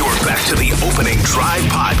 You're back to the Opening Drive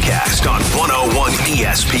podcast on 101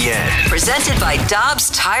 ESPN. Presented by Dobbs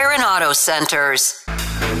Tire and Auto Centers.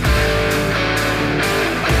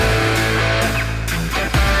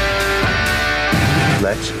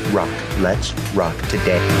 Let's rock. Let's rock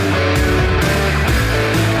today.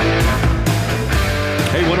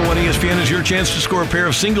 Hey, 101 ESPN is your chance to score a pair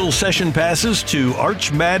of single session passes to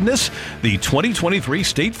Arch Madness, the 2023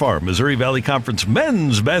 State Farm Missouri Valley Conference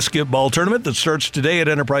men's basketball tournament that starts today at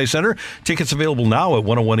Enterprise Center. Tickets available now at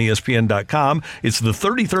 101ESPN.com. It's the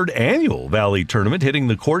 33rd annual Valley Tournament hitting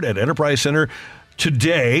the court at Enterprise Center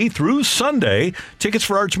today through Sunday. Tickets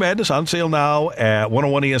for Arch Madness on sale now at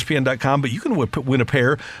 101ESPN.com, but you can win a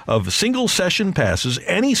pair of single session passes,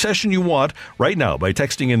 any session you want, right now by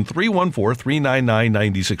texting in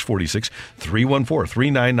 314-399-9646,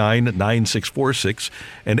 314-399-9646,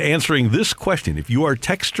 and answering this question. If you are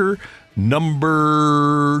texter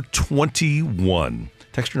number 21,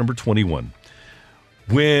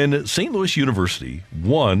 when St. Louis University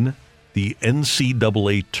won the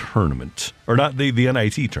NCAA tournament, or not the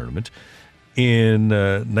NIT tournament, in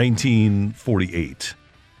 1948.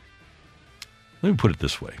 Let me put it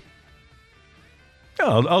this way.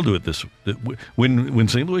 I'll do it this way. When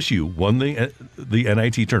St. Louis U won the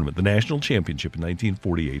NIT tournament, the national championship in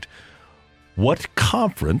 1948, what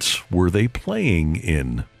conference were they playing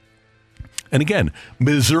in? And again,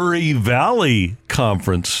 Missouri Valley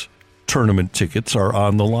Conference tournament tickets are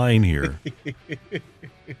on the line here.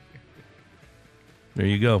 There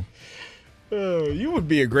you go. You would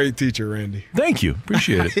be a great teacher, Randy. Thank you.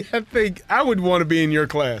 Appreciate it. I think I would want to be in your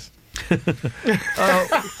class.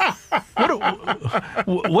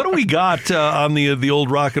 What do we got on the old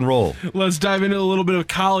rock and roll? Let's dive into a little bit of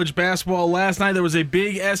college basketball. Last night there was a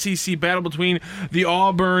big SEC battle between the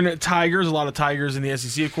Auburn Tigers, a lot of Tigers in the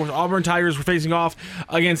SEC, of course. Auburn Tigers were facing off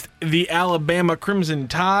against the Alabama Crimson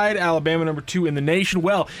Tide, Alabama number 2 in the nation.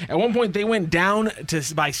 Well, at one point they went down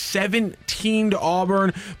by 17 to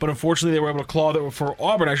Auburn, but unfortunately they were able to claw they were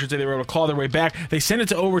able to claw their way back. They sent it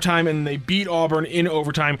to overtime and they beat Auburn in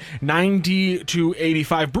overtime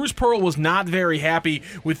 90-85. Bruce Pearl was not very happy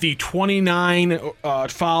with the 29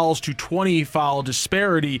 fouls to 20 foul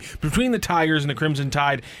disparity between the Tigers and the Crimson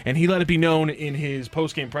Tide, and he let it be known in his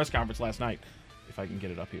post-game press conference last night. If I can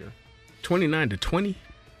get it up here, 29-20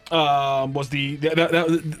 was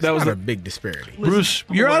that was a big disparity. Bruce,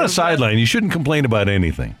 you're on a sideline. You shouldn't complain about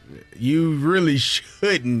anything. You really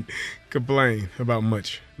shouldn't complain about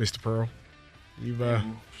much, Mr. Pearl. You've for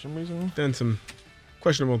some reason done some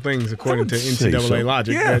questionable things according to NCAA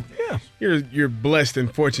logic. Yeah. You're blessed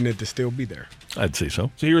and fortunate to still be there. I'd say so.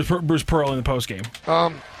 So here's Bruce Pearl in the postgame.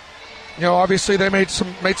 Obviously they made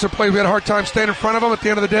some plays. We had a hard time staying in front of them. At the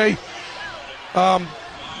end of the day, I'm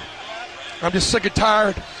just sick and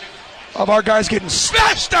tired of our guys getting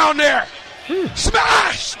smashed down there.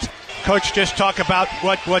 Smashed. Coach, just talk about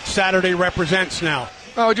what Saturday represents now.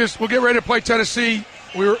 We'll get ready to play Tennessee.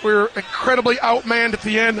 We were incredibly outmanned at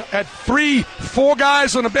the end. Had 3-4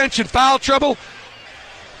 guys on the bench in foul trouble.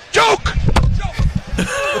 Joke!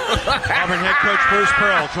 Auburn head coach Bruce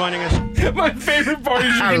Pearl joining us. My favorite part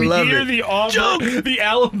is you can hear the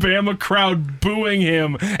Alabama crowd booing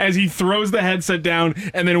him as he throws the headset down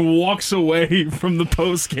and then walks away from the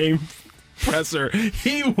post-game presser.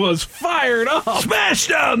 He was fired up. Smash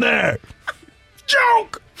down there.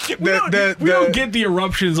 Joke. We don't get the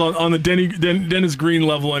eruptions on the Dennis Green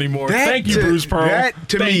level anymore. Thank you, Bruce Pearl. That,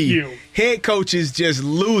 to me, head coaches just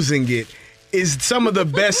losing it is some of the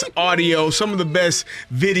best audio, some of the best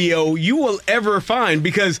video you will ever find,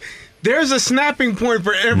 because there's a snapping point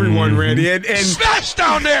for everyone, Randy. And smash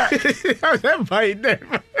down there! That right there.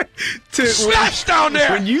 Smash down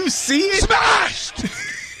there! When you see it, smashed!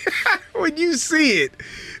 When you see it,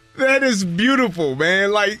 that is beautiful,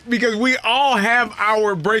 man. Like, because we all have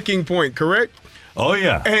our breaking point, correct? Oh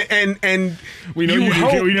yeah, and we know you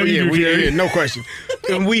hope, do. We know you do. Yeah, no question.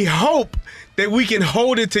 And we hope that we can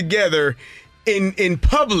hold it together in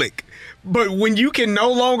public. But when you can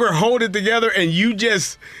no longer hold it together and you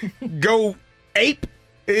just go ape,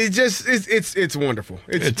 it's wonderful.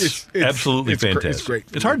 It's absolutely fantastic. It's great.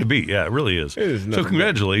 It's hard to beat. Yeah, it really is. It is. So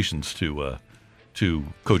congratulations to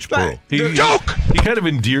Coach Pearl. He kind of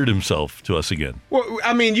endeared himself to us again. Well,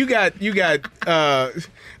 I mean, you got.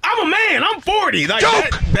 I'm a man. I'm 40. Like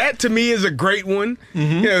that to me is a great one.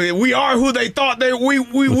 Mm-hmm. You know, we are who they thought they. We were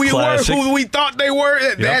who we thought they were.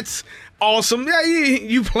 Yep. That's awesome. Yeah,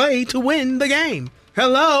 you play to win the game.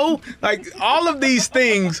 Hello, like all of these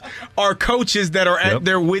things are coaches that are at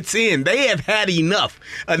their wits' end. They have had enough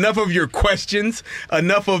of your questions,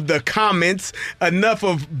 enough of the comments, enough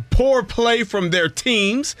of poor play from their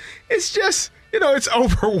teams. It's just, it's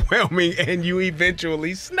overwhelming, and you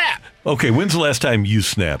eventually snap. Okay, when's the last time you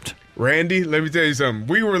snapped? Randy, let me tell you something.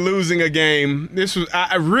 We were losing a game.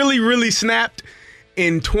 I really, really snapped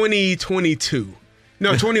in 2022.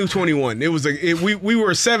 No, 2021. We were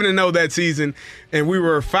 7-0 that season, and we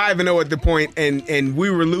were 5-0 at the point, and we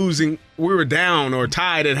were losing. We were down or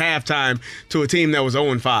tied at halftime to a team that was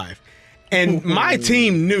 0-5, and my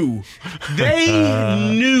team knew. They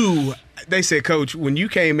knew. They said, "Coach, when you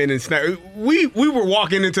came in and snapped, we were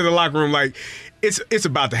walking into the locker room like it's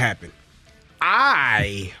about to happen."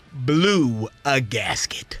 I blew a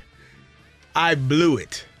gasket. I blew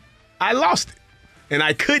it. I lost it. And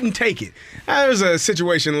I couldn't take it. There was a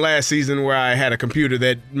situation last season where I had a computer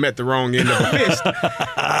that met the wrong end of a fist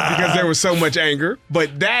because there was so much anger.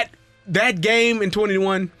 But that game in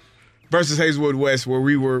 21 versus Hazelwood West, where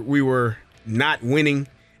we were not winning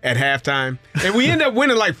at halftime, and we ended up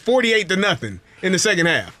winning like 48-0 in the second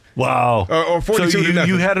half. Wow. Or 42-0.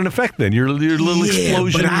 You had an effect then. Your little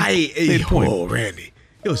explosion. But Randy,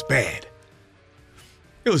 it was bad.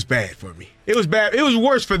 It was bad for me. It was bad. It was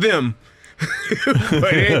worse for them.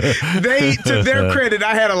 But they, to their credit,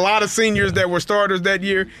 I had a lot of seniors that were starters that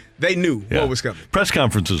year. They knew what was coming. Press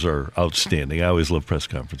conferences are outstanding. I always love press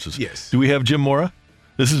conferences. Yes. Do we have Jim Mora?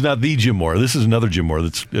 This is not the Jim Mora. This is another Jim Mora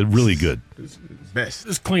that's really good. Best.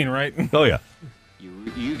 It's clean, right? Oh, yeah.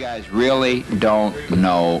 You guys really don't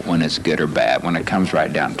know when it's good or bad, when it comes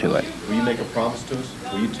right down to it. Will you make a promise to us?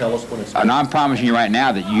 Will you tell us when it's good? And I'm promising you right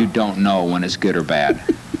now that you don't know when it's good or bad.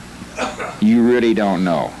 You really don't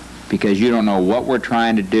know. Because you don't know what we're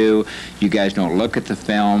trying to do. You guys don't look at the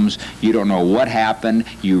films. You don't know what happened.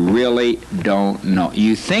 You really don't know.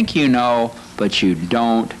 You think you know, but you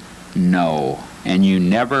don't know. And you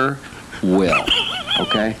never will.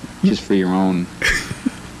 Okay? Just for your own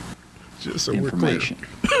information.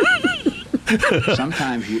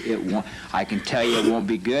 Sometimes it won't. I can tell you it won't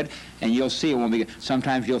be good, and you'll see it won't be good.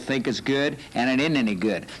 Sometimes you'll think it's good, and it isn't any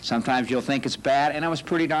good. Sometimes you'll think it's bad, and it was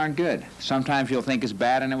pretty darn good. Sometimes you'll think it's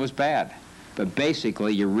bad, and it was bad. But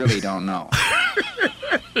basically, you really don't know.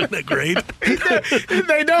 Isn't that great?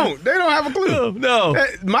 They don't. They don't have a clue. No.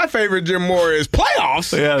 My favorite Jim Mora is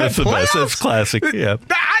playoffs. Yeah, that's the best. That's classic. Yeah.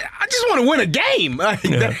 I just want to win a game.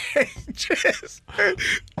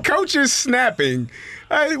 Coaches snapping.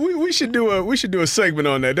 We should do a segment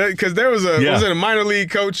on that because there was a minor league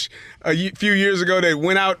coach a few years ago that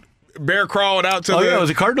went out, bear crawled out to it was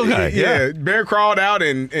a Cardinal guy. Yeah, bear crawled out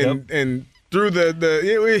and through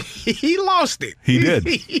he lost it. He did.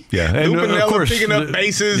 Yeah, and Lupinella of course picking up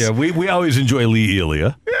bases. Yeah, we always enjoy Lee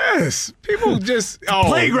Elia. Yes, people just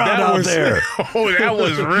playground out there. Oh, that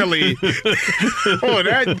was really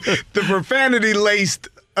the profanity laced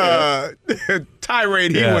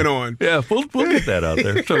tirade he went on. Yeah, we'll get that out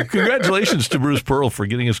there. So congratulations to Bruce Pearl for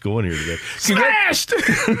getting us going here today. Smashed!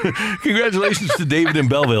 Congratulations to David in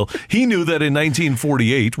Belleville. He knew that in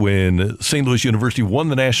 1948, when St. Louis University won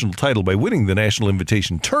the national title by winning the National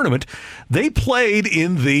Invitation Tournament, they played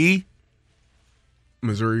in the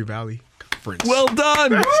Missouri Valley reference. Well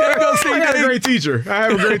done. There goes I got a great teacher. I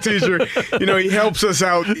have a great teacher. He helps us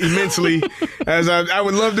out immensely. As I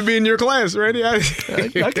would love to be in your class, Randy. I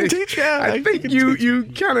can teach. Yeah, I think you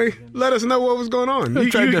kind of let us know what was going on.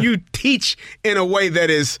 You teach in a way that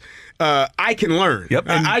is I can learn. Yep.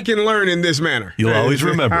 I can learn in this manner. You'll always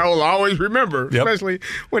remember. I will always remember, Yep. especially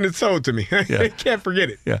when it's told to me. Yeah. I can't forget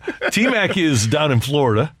it. Yeah. T-Mac is down in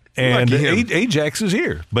Florida, and Lucky him. Ajax is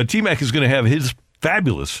here. But T-Mac is going to have his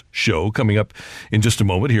fabulous show coming up in just a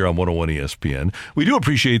moment here on 101 ESPN. We do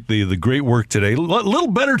appreciate the great work today. A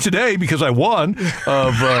little better today because I won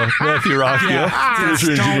of Matthew Rocchio,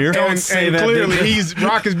 producer engineer. And clearly,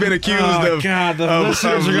 Rock has been accused of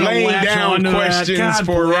laying down questions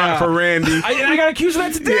for Randy. I got accused of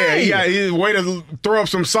that today. Yeah, he's a way to throw up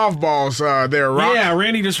some softballs there, Rock. Yeah,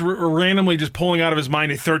 Randy just randomly just pulling out of his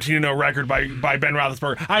mind a 13-0 record by Ben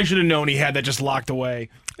Roethlisberger. I should have known he had that just locked away.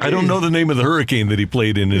 I don't know the name of the hurricane that he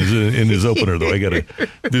played in his opener, though. I got to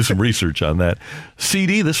do some research on that.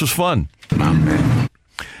 CD, this was fun.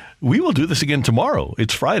 We will do this again tomorrow.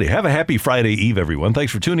 It's Friday. Have a happy Friday Eve, everyone.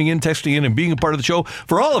 Thanks for tuning in, texting in, and being a part of the show.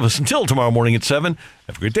 For all of us, until tomorrow morning at 7,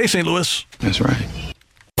 have a great day, St. Louis. That's right.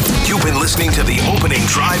 You've been listening to the Opening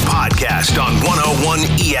Drive podcast on 101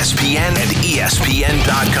 ESPN and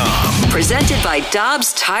ESPN.com. Presented by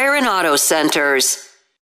Dobbs Tire and Auto Centers.